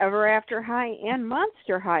 Yeah, Ever After High and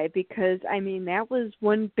Monster High, because, I mean, that was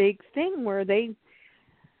one big thing where they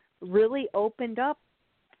really opened up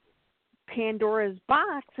Pandora's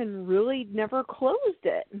box and really never closed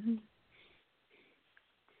it.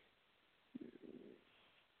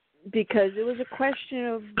 Because it was a question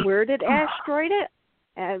of where did Asteroida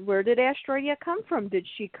come from? Did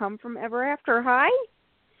she come from Ever After High?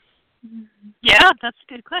 Yeah, that's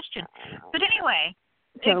a good question. But anyway,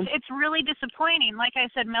 so, it's really disappointing. Like I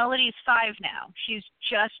said, Melody's 5 now. She's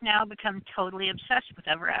just now become totally obsessed with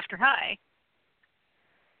Ever After High.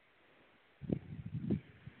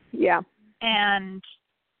 Yeah. And,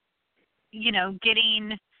 you know,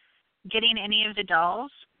 getting any of the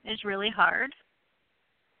dolls is really hard.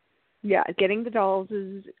 Yeah, getting the dolls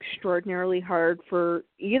is extraordinarily hard for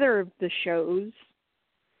either of the shows.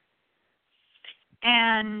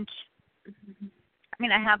 And, I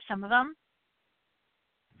mean, I have some of them,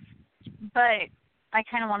 but I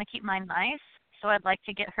kind of want to keep mine nice, so I'd like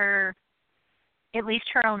to get her at least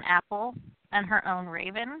her own Apple and her own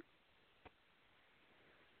Raven.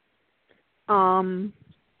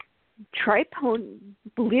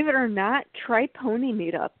 Believe it or not, try pony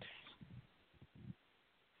meetups.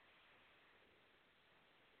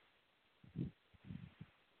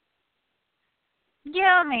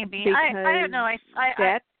 Yeah, maybe. I don't know. I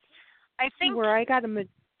think where I got a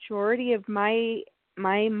majority of my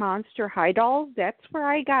Monster High dolls. That's where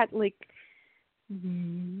I got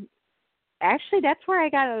actually that's where I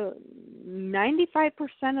got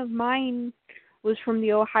 95% of mine was from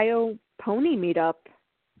the Ohio Pony Meetup.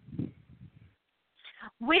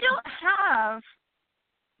 We don't have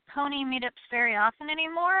pony meetups very often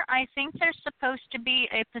anymore. I think there's supposed to be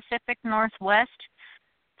a Pacific Northwest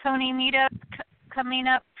pony meetup coming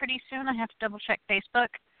up pretty soon. I have to double check Facebook.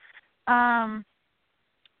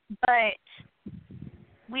 But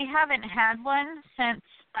we haven't had one since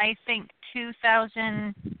I think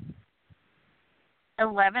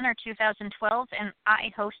 2011 or 2012, and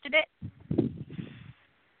I hosted it.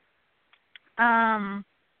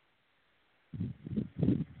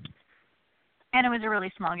 And it was a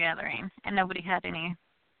really small gathering, and nobody had any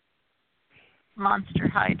Monster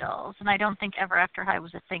High dolls, and I don't think Ever After High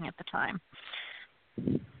was a thing at the time.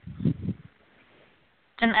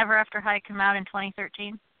 Didn't Ever After High come out in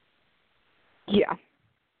 2013? Yeah.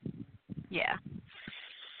 Yeah.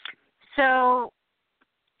 So,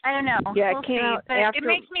 I don't know. Yeah, we'll it came see. out but after. It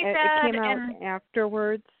makes me sad. It came out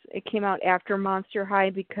afterwards. It came out after Monster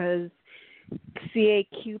High because C.A.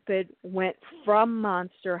 Cupid went from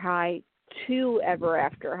Monster High to Ever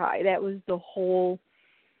After High. That was the whole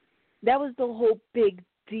big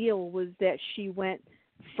deal, was that she went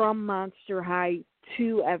from Monster High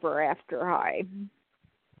to Ever After High.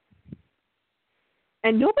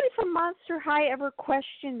 And nobody from Monster High ever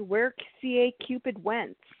questioned where C.A. Cupid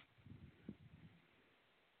went.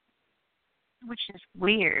 Which is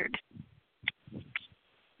weird.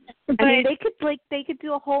 I mean, they could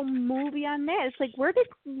do a whole movie on that. It's like, where did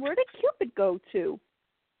Cupid go to?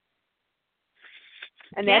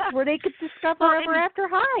 And that's where they could discover Ever After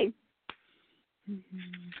High.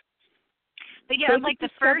 But yeah, like the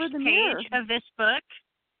first page of this book,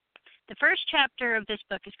 the first chapter of this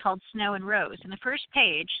book is called Snow and Rose, and the first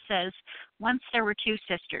page says, once there were two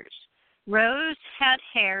sisters. Rose had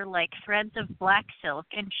hair like threads of black silk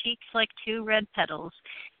and cheeks like two red petals,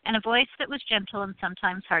 and a voice that was gentle and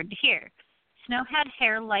sometimes hard to hear. Snow had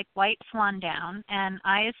hair like white swan down, and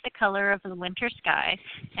eyes the color of the winter sky,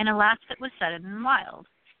 and a laugh that was sudden and wild.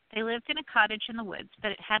 They lived in a cottage in the woods,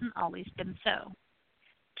 but it hadn't always been so.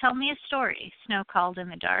 Tell me a story, Snow called in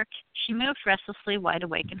the dark. She moved restlessly, wide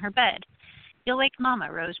awake in her bed. You'll wake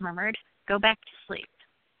Mama, Rose murmured. Go back to sleep.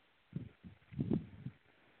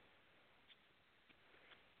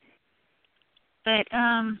 But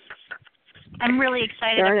I'm really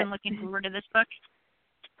excited. Darn I've it. been looking forward to this book.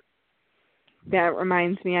 That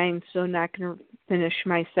reminds me, I'm still not going to finish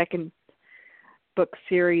my second book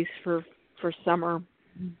series for summer.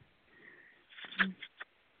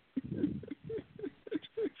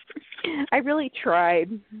 I really tried.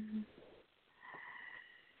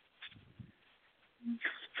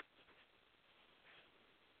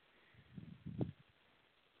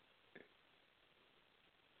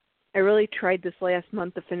 I really tried this last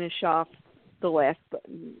month to finish off the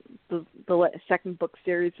second book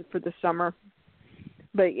series for the summer.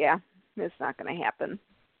 But yeah, it's not going to happen.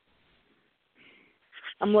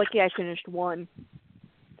 I'm lucky I finished one.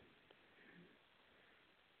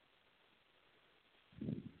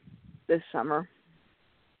 This summer.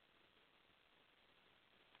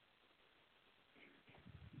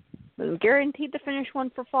 But I'm guaranteed to finish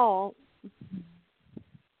one for fall.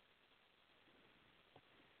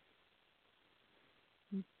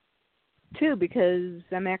 Two, because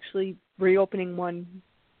I'm actually reopening one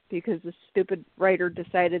because the stupid writer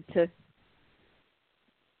decided to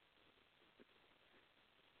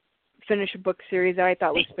finish a book series that I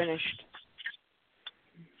thought was finished.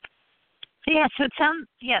 Yeah, so it sounds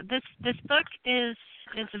this book is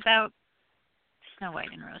about Snow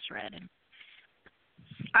White and Rose Red, and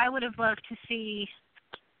I would have loved to see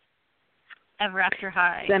Ever After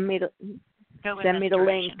High. Send me the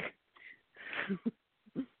link.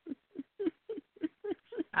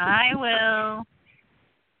 I will.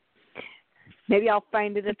 Maybe I'll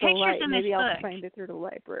find it at the library. Maybe I'll book. find it through the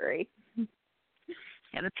library.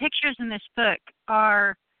 Yeah, the pictures in this book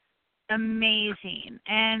are amazing,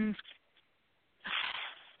 and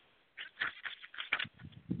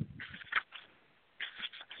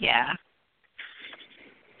yeah.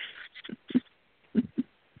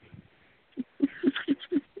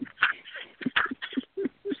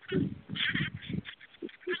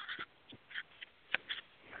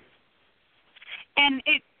 And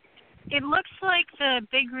it looks like the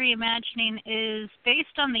big reimagining is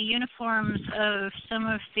based on the uniforms of some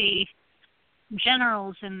of the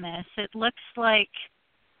generals in this. It looks like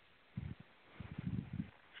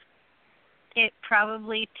it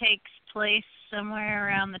probably takes place somewhere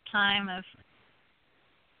around the time of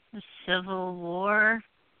the Civil War.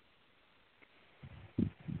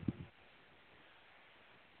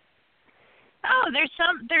 Oh,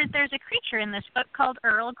 there's a creature in this book called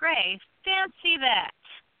Earl Grey. Fancy that.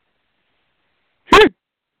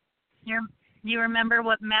 You remember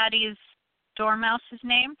what Maddie's dormouse is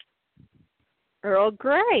named? Earl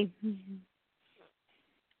Grey.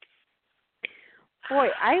 Boy,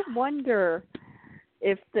 I wonder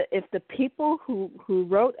if the people who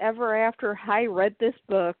wrote Ever After High read this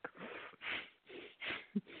book.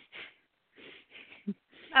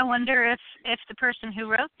 I wonder if the person who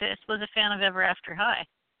wrote this was a fan of Ever After High.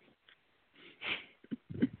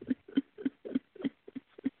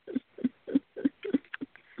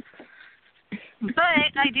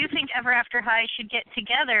 But I do think Ever After High should get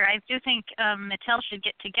together. I do think Mattel should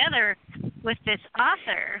get together with this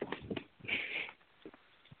author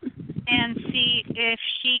and see if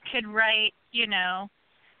she could write,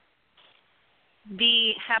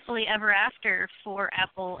 the Happily Ever After for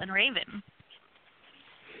Apple and Raven.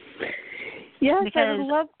 Yes, because I would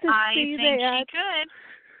love to see that. I think she could.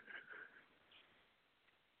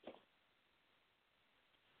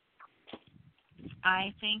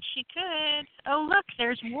 I think she could. Oh, look,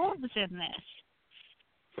 there's wolves in this.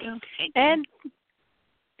 Okay.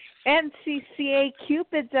 And CCA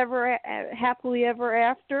Cupid's Happily Ever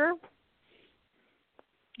After.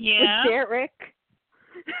 Yeah. With Derek.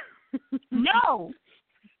 No.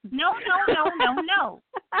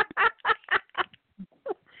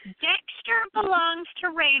 Dexter belongs to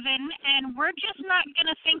Raven, and we're just not going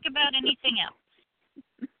to think about anything else.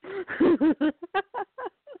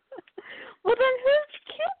 Well, then who's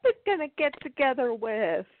Cupid going to get together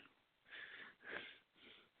with?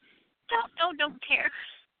 Don't care.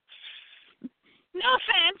 No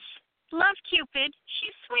offense. Love Cupid.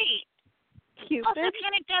 She's sweet. Cupid? Also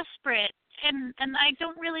kind of desperate, and I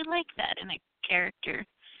don't really like that in a character.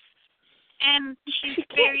 And she's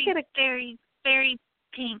very, very, very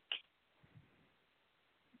pink.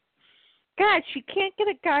 God, she can't get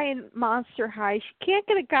a guy in Monster High. She can't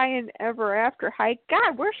get a guy in Ever After High.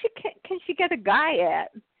 God, where can she get a guy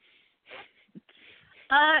at?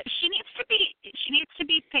 She needs to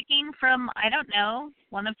be picking from, I don't know,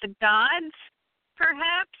 one of the gods,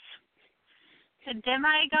 perhaps, a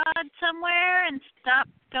demigod somewhere, and stop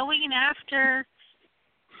going after.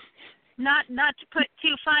 Not to put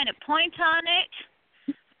too fine a point on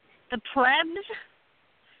it, the plebs.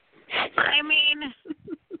 I mean,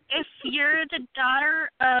 if you're the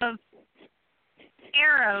daughter of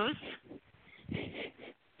Eros,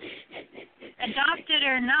 adopted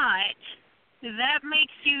or not, that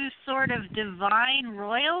makes you sort of divine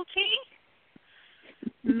royalty.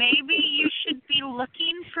 Maybe you should be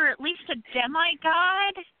looking for at least a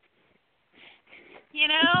demigod, you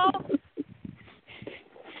know?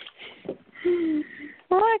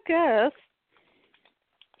 Well, I guess.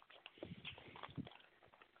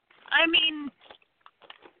 I mean,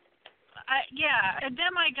 yeah, a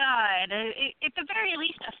demigod. At the very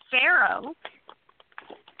least, a pharaoh.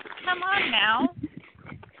 Come on now.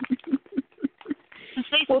 Since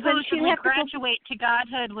they supposedly graduate to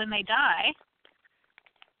godhood when they die.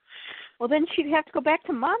 Well, then she'd have to go back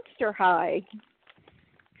to Monster High.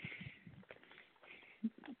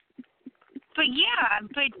 But yeah,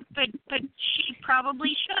 but she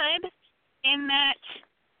probably should, in that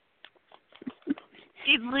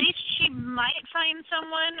at least she might find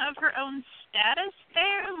someone of her own status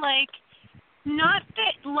there. Like, not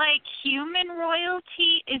that, like, human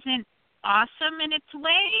royalty isn't awesome in its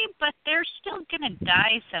way, but they're still gonna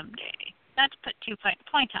die someday. Not to put too fine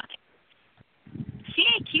a point on it.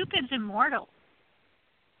 C.A. Cupid's immortal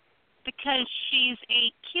because she's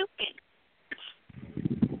a Cupid.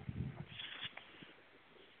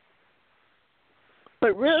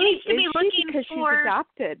 But really, she is she because she's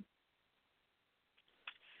adopted?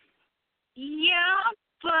 Yeah,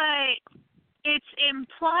 but it's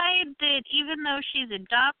implied that even though she's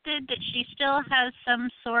adopted, that she still has some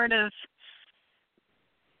sort of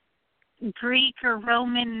Greek or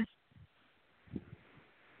Roman,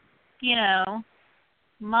 you know,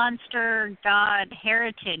 monster god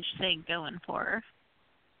heritage thing going for her.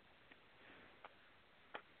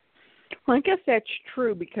 Well, I guess that's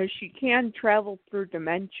true because she can travel through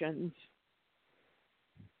dimensions.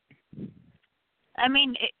 I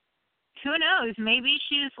mean, who knows? Maybe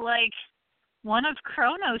she's like one of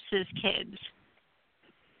Kronos' kids.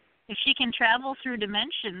 If she can travel through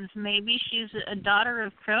dimensions, maybe she's a daughter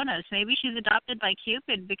of Kronos. Maybe she's adopted by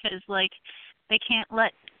Cupid because, like, they can't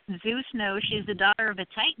let Zeus know she's the daughter of a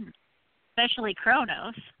Titan, especially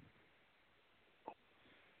Kronos.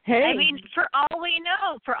 Hey. I mean, for all we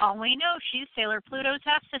know, she's Sailor Pluto's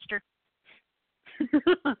half-sister.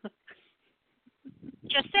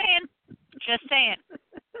 Just saying.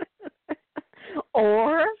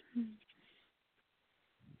 Or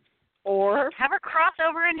have her cross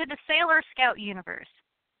over into the Sailor Scout universe.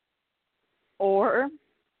 Or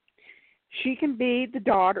she can be the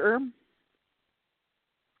daughter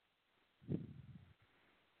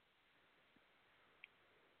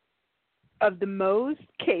of the most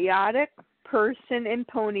chaotic person in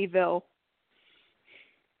Ponyville.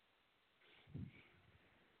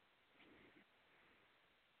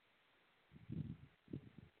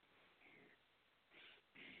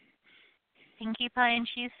 Pinkie Pie and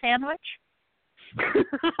cheese sandwich?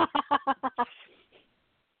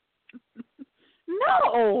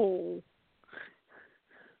 No.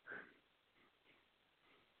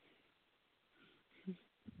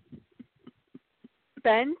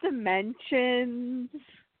 Ben Dimensions.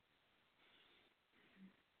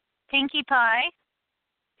 Pinkie Pie?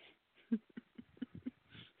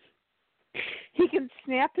 He can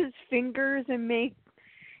snap his fingers and make,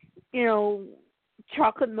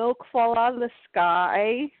 chocolate milk fall out of the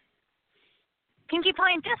sky. Pinkie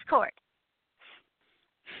Pie in Discord.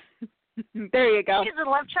 There you go. She's the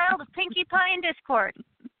love child of Pinkie Pie in Discord.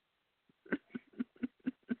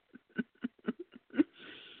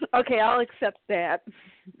 Okay, I'll accept that.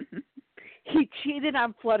 He cheated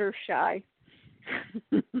on Fluttershy.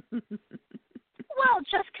 Well,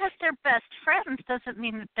 just because they're best friends doesn't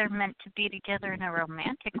mean that they're meant to be together in a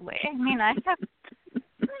romantic way. I mean, I have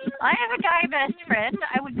a guy best friend.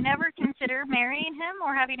 I would never consider marrying him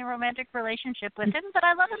or having a romantic relationship with him, but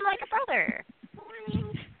I love him like a brother.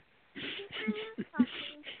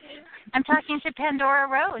 I'm talking to Pandora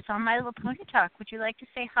Rose on My Little Pony Talk. Would you like to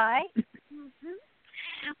say hi?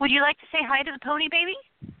 Would you like to say hi to the pony baby?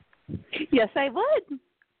 Yes, I would.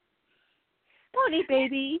 Pony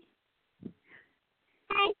baby.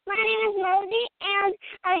 Hi, my name is Melody, and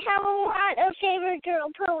I have a lot of favorite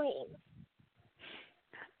girl ponies.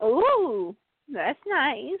 Oh, that's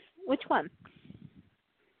nice. Which one?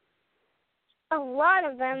 A lot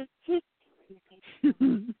of them.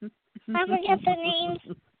 I forget the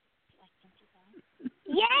names.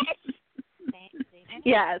 Yes!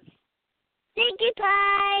 Yes. Pinkie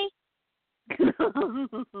Pie!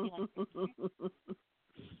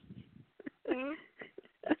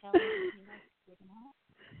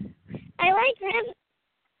 I like them.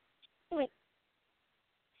 Wait.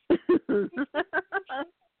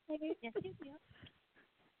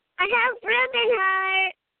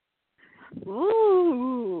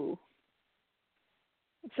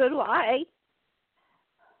 So do I.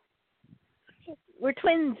 We're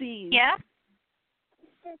twinsies. Yeah?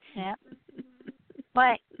 Yeah.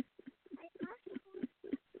 What?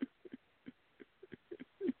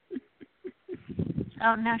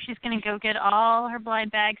 Oh, now she's going to go get all her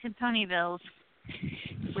blind bags and ponyvilles.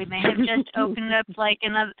 We may have just opened up like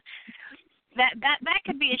another... That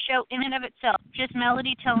could be a show in and of itself. Just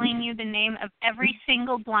Melody telling you the name of every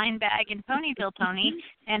single blind bag and ponyville pony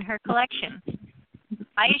in her collection.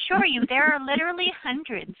 I assure you, there are literally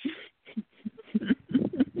hundreds.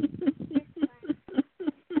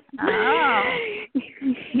 Oh.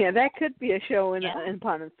 Yeah, that could be a show in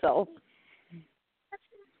upon itself.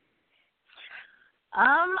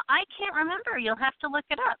 I can't remember. You'll have to look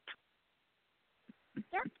it up.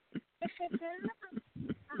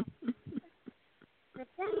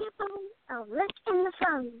 Oh, look in the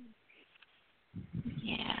phone.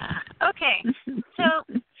 Yeah. Okay. So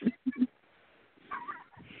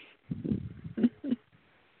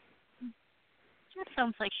that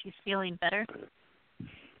sounds like she's feeling better.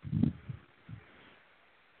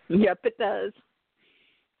 Yep, it does.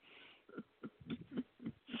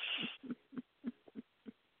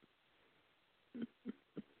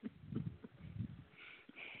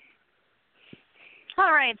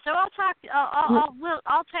 All right, so I'll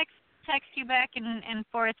text you back and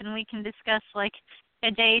forth, and we can discuss like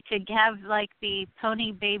a day to have like the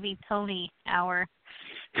pony baby pony hour.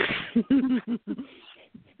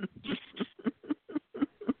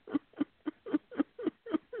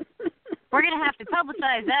 We're gonna have to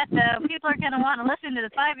publicize that though. People are gonna want to listen to the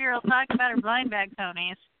 5-year-old talk about her blind bag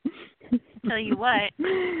ponies. Tell you what.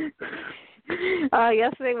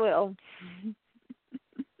 Yes, they will.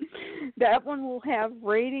 That one will have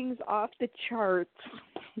ratings off the charts.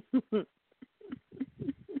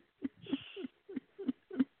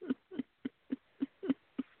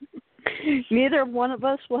 Neither one of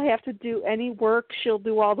us will have to do any work. She'll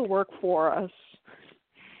do all the work for us.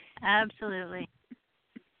 Absolutely.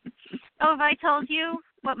 Oh, have I told you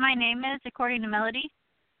what my name is according to Melody?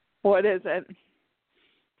 What is it?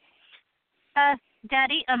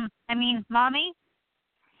 Daddy, Mommy.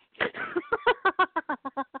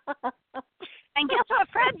 And guess what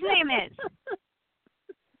Fred's name is?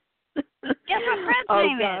 Guess what Fred's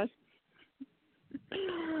name gosh. is?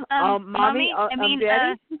 Mommy,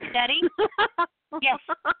 Daddy? Daddy? Yes.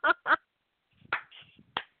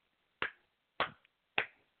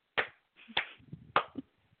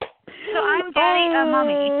 So I'm Daddy,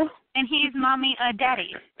 Mommy, and he's Mommy,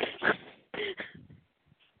 Daddy.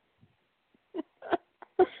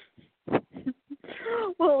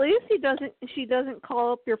 Well, at least she doesn't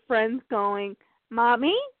call up your friends going,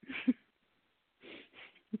 Mommy?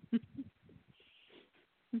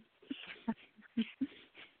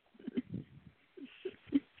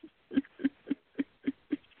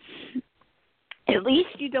 At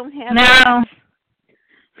least you don't have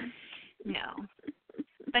No.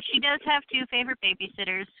 But she does have 2 favorite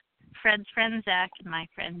babysitters, Fred's friend Zach and my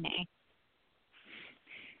friend Nay.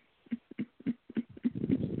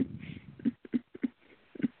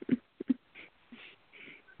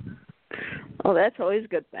 Oh, that's always a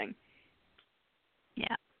good thing.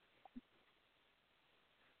 Yeah.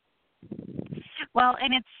 Well,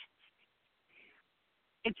 and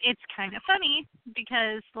it's kind of funny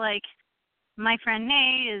because like my friend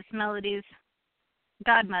Nay is Melody's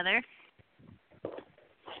godmother.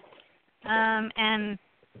 And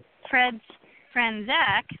Fred's friend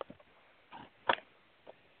Zach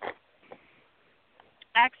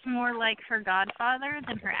acts more like her godfather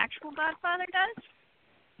than her actual godfather does.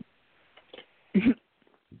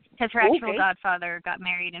 Because her actual godfather got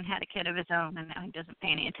married and had a kid of his own, and now he doesn't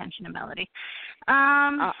pay any attention to Melody.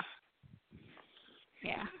 Yeah.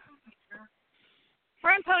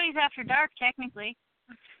 We're in Ponies After Dark, technically.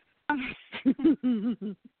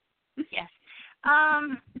 Yes.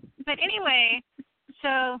 But anyway,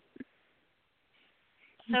 so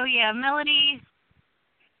yeah, Melody's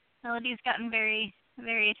gotten very,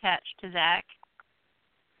 very attached to Zach.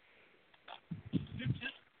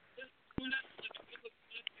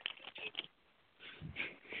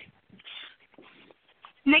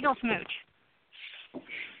 Niggle smooch.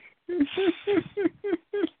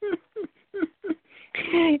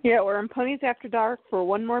 Yeah, we're in Ponies After Dark for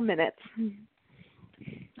 1 more minute.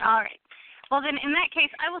 All right. Well, then, in that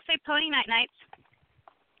case, I will say Pony Night Nights.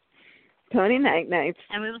 Pony Night Nights.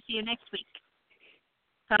 And we will see you next week.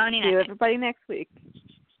 Pony Night See you Nights. everybody next week.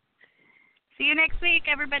 See you next week,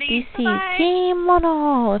 everybody. This Bye-bye. is Team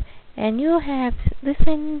Mono, and you have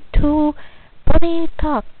listened to Pony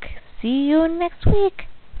Talk. See you next week.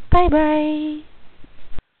 Bye-bye.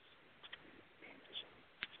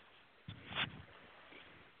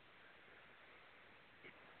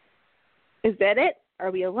 Is that it?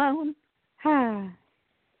 Are we alone?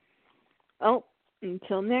 Oh,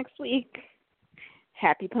 until next week.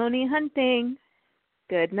 Happy pony hunting.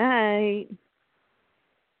 Good night.